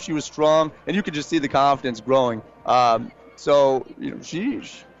was tough, she was strong, and you could just see the confidence growing.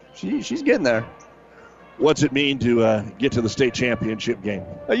 She's getting there. What's it mean to get to the state championship game?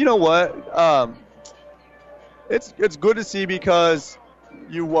 You know what? It's good to see, because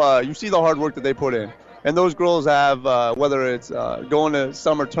you see the hard work that they put in, and those girls have whether it's going to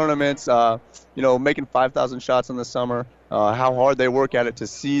summer tournaments, making 5,000 shots in the summer, how hard they work at it. To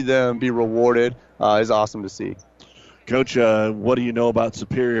see them be rewarded is awesome to see. Coach, what do you know about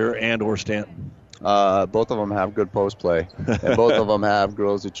Superior and or Stanton? Both of them have good post play, and both of them have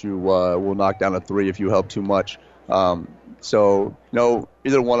girls that you will knock down a 3 if you help too much. So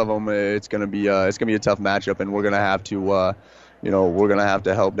either one of them, it's gonna be a tough matchup, and we're gonna have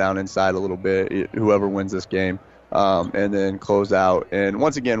to help down inside a little bit, whoever wins this game, and then close out. And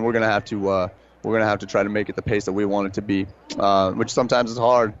once again, we're gonna have to try to make it the pace that we want it to be, which sometimes is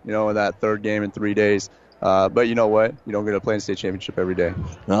hard, in that third game in 3 days. But you know what? You don't get to play in the state championship every day.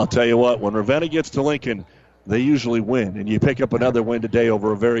 I'll tell you what, when Ravenna gets to Lincoln, they usually win, and you pick up another win today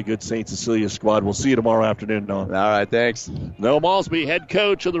over a very good St. Cecilia squad. We'll see you tomorrow afternoon, Noah. All right, thanks. Noah Malsby, head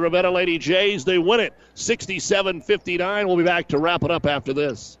coach of the Ravenna Lady Jays. They win it 67-59. We'll be back to wrap it up after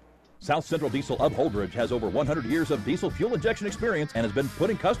this. South Central Diesel of Holdridge has over 100 years of diesel fuel injection experience and has been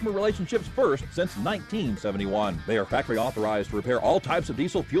putting customer relationships first since 1971. They are factory authorized to repair all types of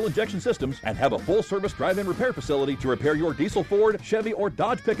diesel fuel injection systems and have a full-service drive-in repair facility to repair your diesel Ford, Chevy, or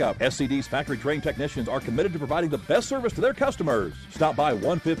Dodge pickup. SCD's factory-trained technicians are committed to providing the best service to their customers. Stop by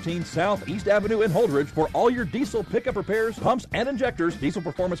 115 South East Avenue in Holdridge for all your diesel pickup repairs, pumps and injectors, diesel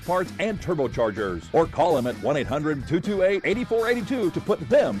performance parts, and turbochargers. Or call them at 1-800-228-8482 to put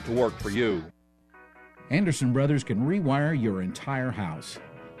them to work for you. Anderson Brothers can rewire your entire house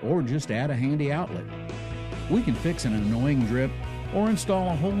or just add a handy outlet. We can fix an annoying drip or install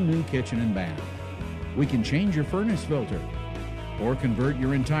a whole new kitchen and bath. We can change your furnace filter or convert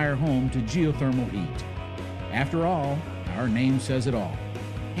your entire home to geothermal heat. After all, our name says it all.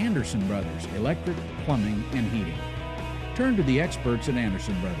 Anderson Brothers, electric, plumbing, and heating. Turn to the experts at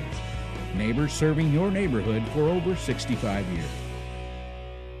Anderson Brothers. Neighbors serving your neighborhood for over 65 years.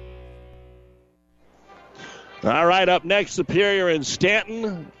 All right, up next, Superior and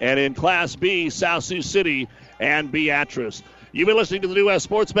Stanton, and in Class B, South Sioux City and Beatrice. You've been listening to the New West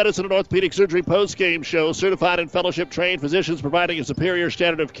Sports Medicine and Orthopedic Surgery post-game show. Certified and fellowship-trained physicians providing a superior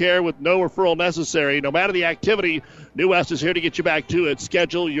standard of care with no referral necessary. No matter the activity, New West is here to get you back to it.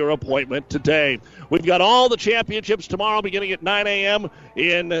 Schedule your appointment today. We've got all the championships tomorrow beginning at 9 a.m.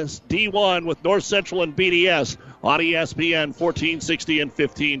 in D1 with North Central and BDS on ESPN 1460 and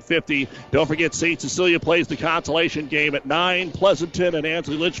 1550. Don't forget St. Cecilia plays the consolation game at 9. Pleasanton and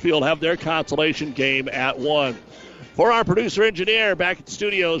Ansley Litchfield have their consolation game at 1. For our producer-engineer back at the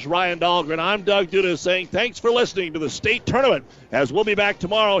studios, Ryan Dahlgren, I'm Doug Duda saying thanks for listening to the state tournament, as we'll be back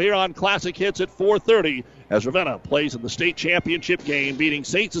tomorrow here on Classic Hits at 4:30 as Ravenna plays in the state championship game, beating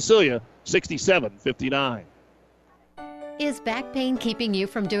St. Cecilia 67-59. Is back pain keeping you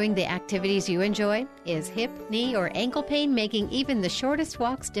from doing the activities you enjoy? Is hip, knee, or ankle pain making even the shortest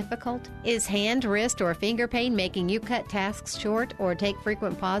walks difficult? Is hand, wrist, or finger pain making you cut tasks short or take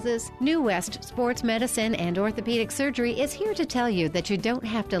frequent pauses? New West Sports Medicine and Orthopedic Surgery is here to tell you that you don't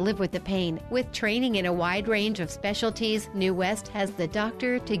have to live with the pain. With training in a wide range of specialties, New West has the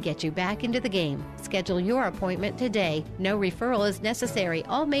doctor to get you back into the game. Schedule your appointment today. No referral is necessary.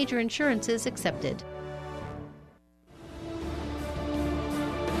 All major insurances accepted.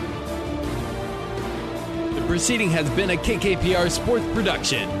 The proceeding has been a KKPR sports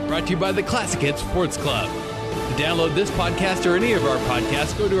production, brought to you by the Classic Hits Sports Club. To download this podcast or any of our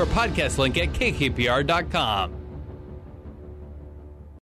podcasts, go to our podcast link at kkpr.com.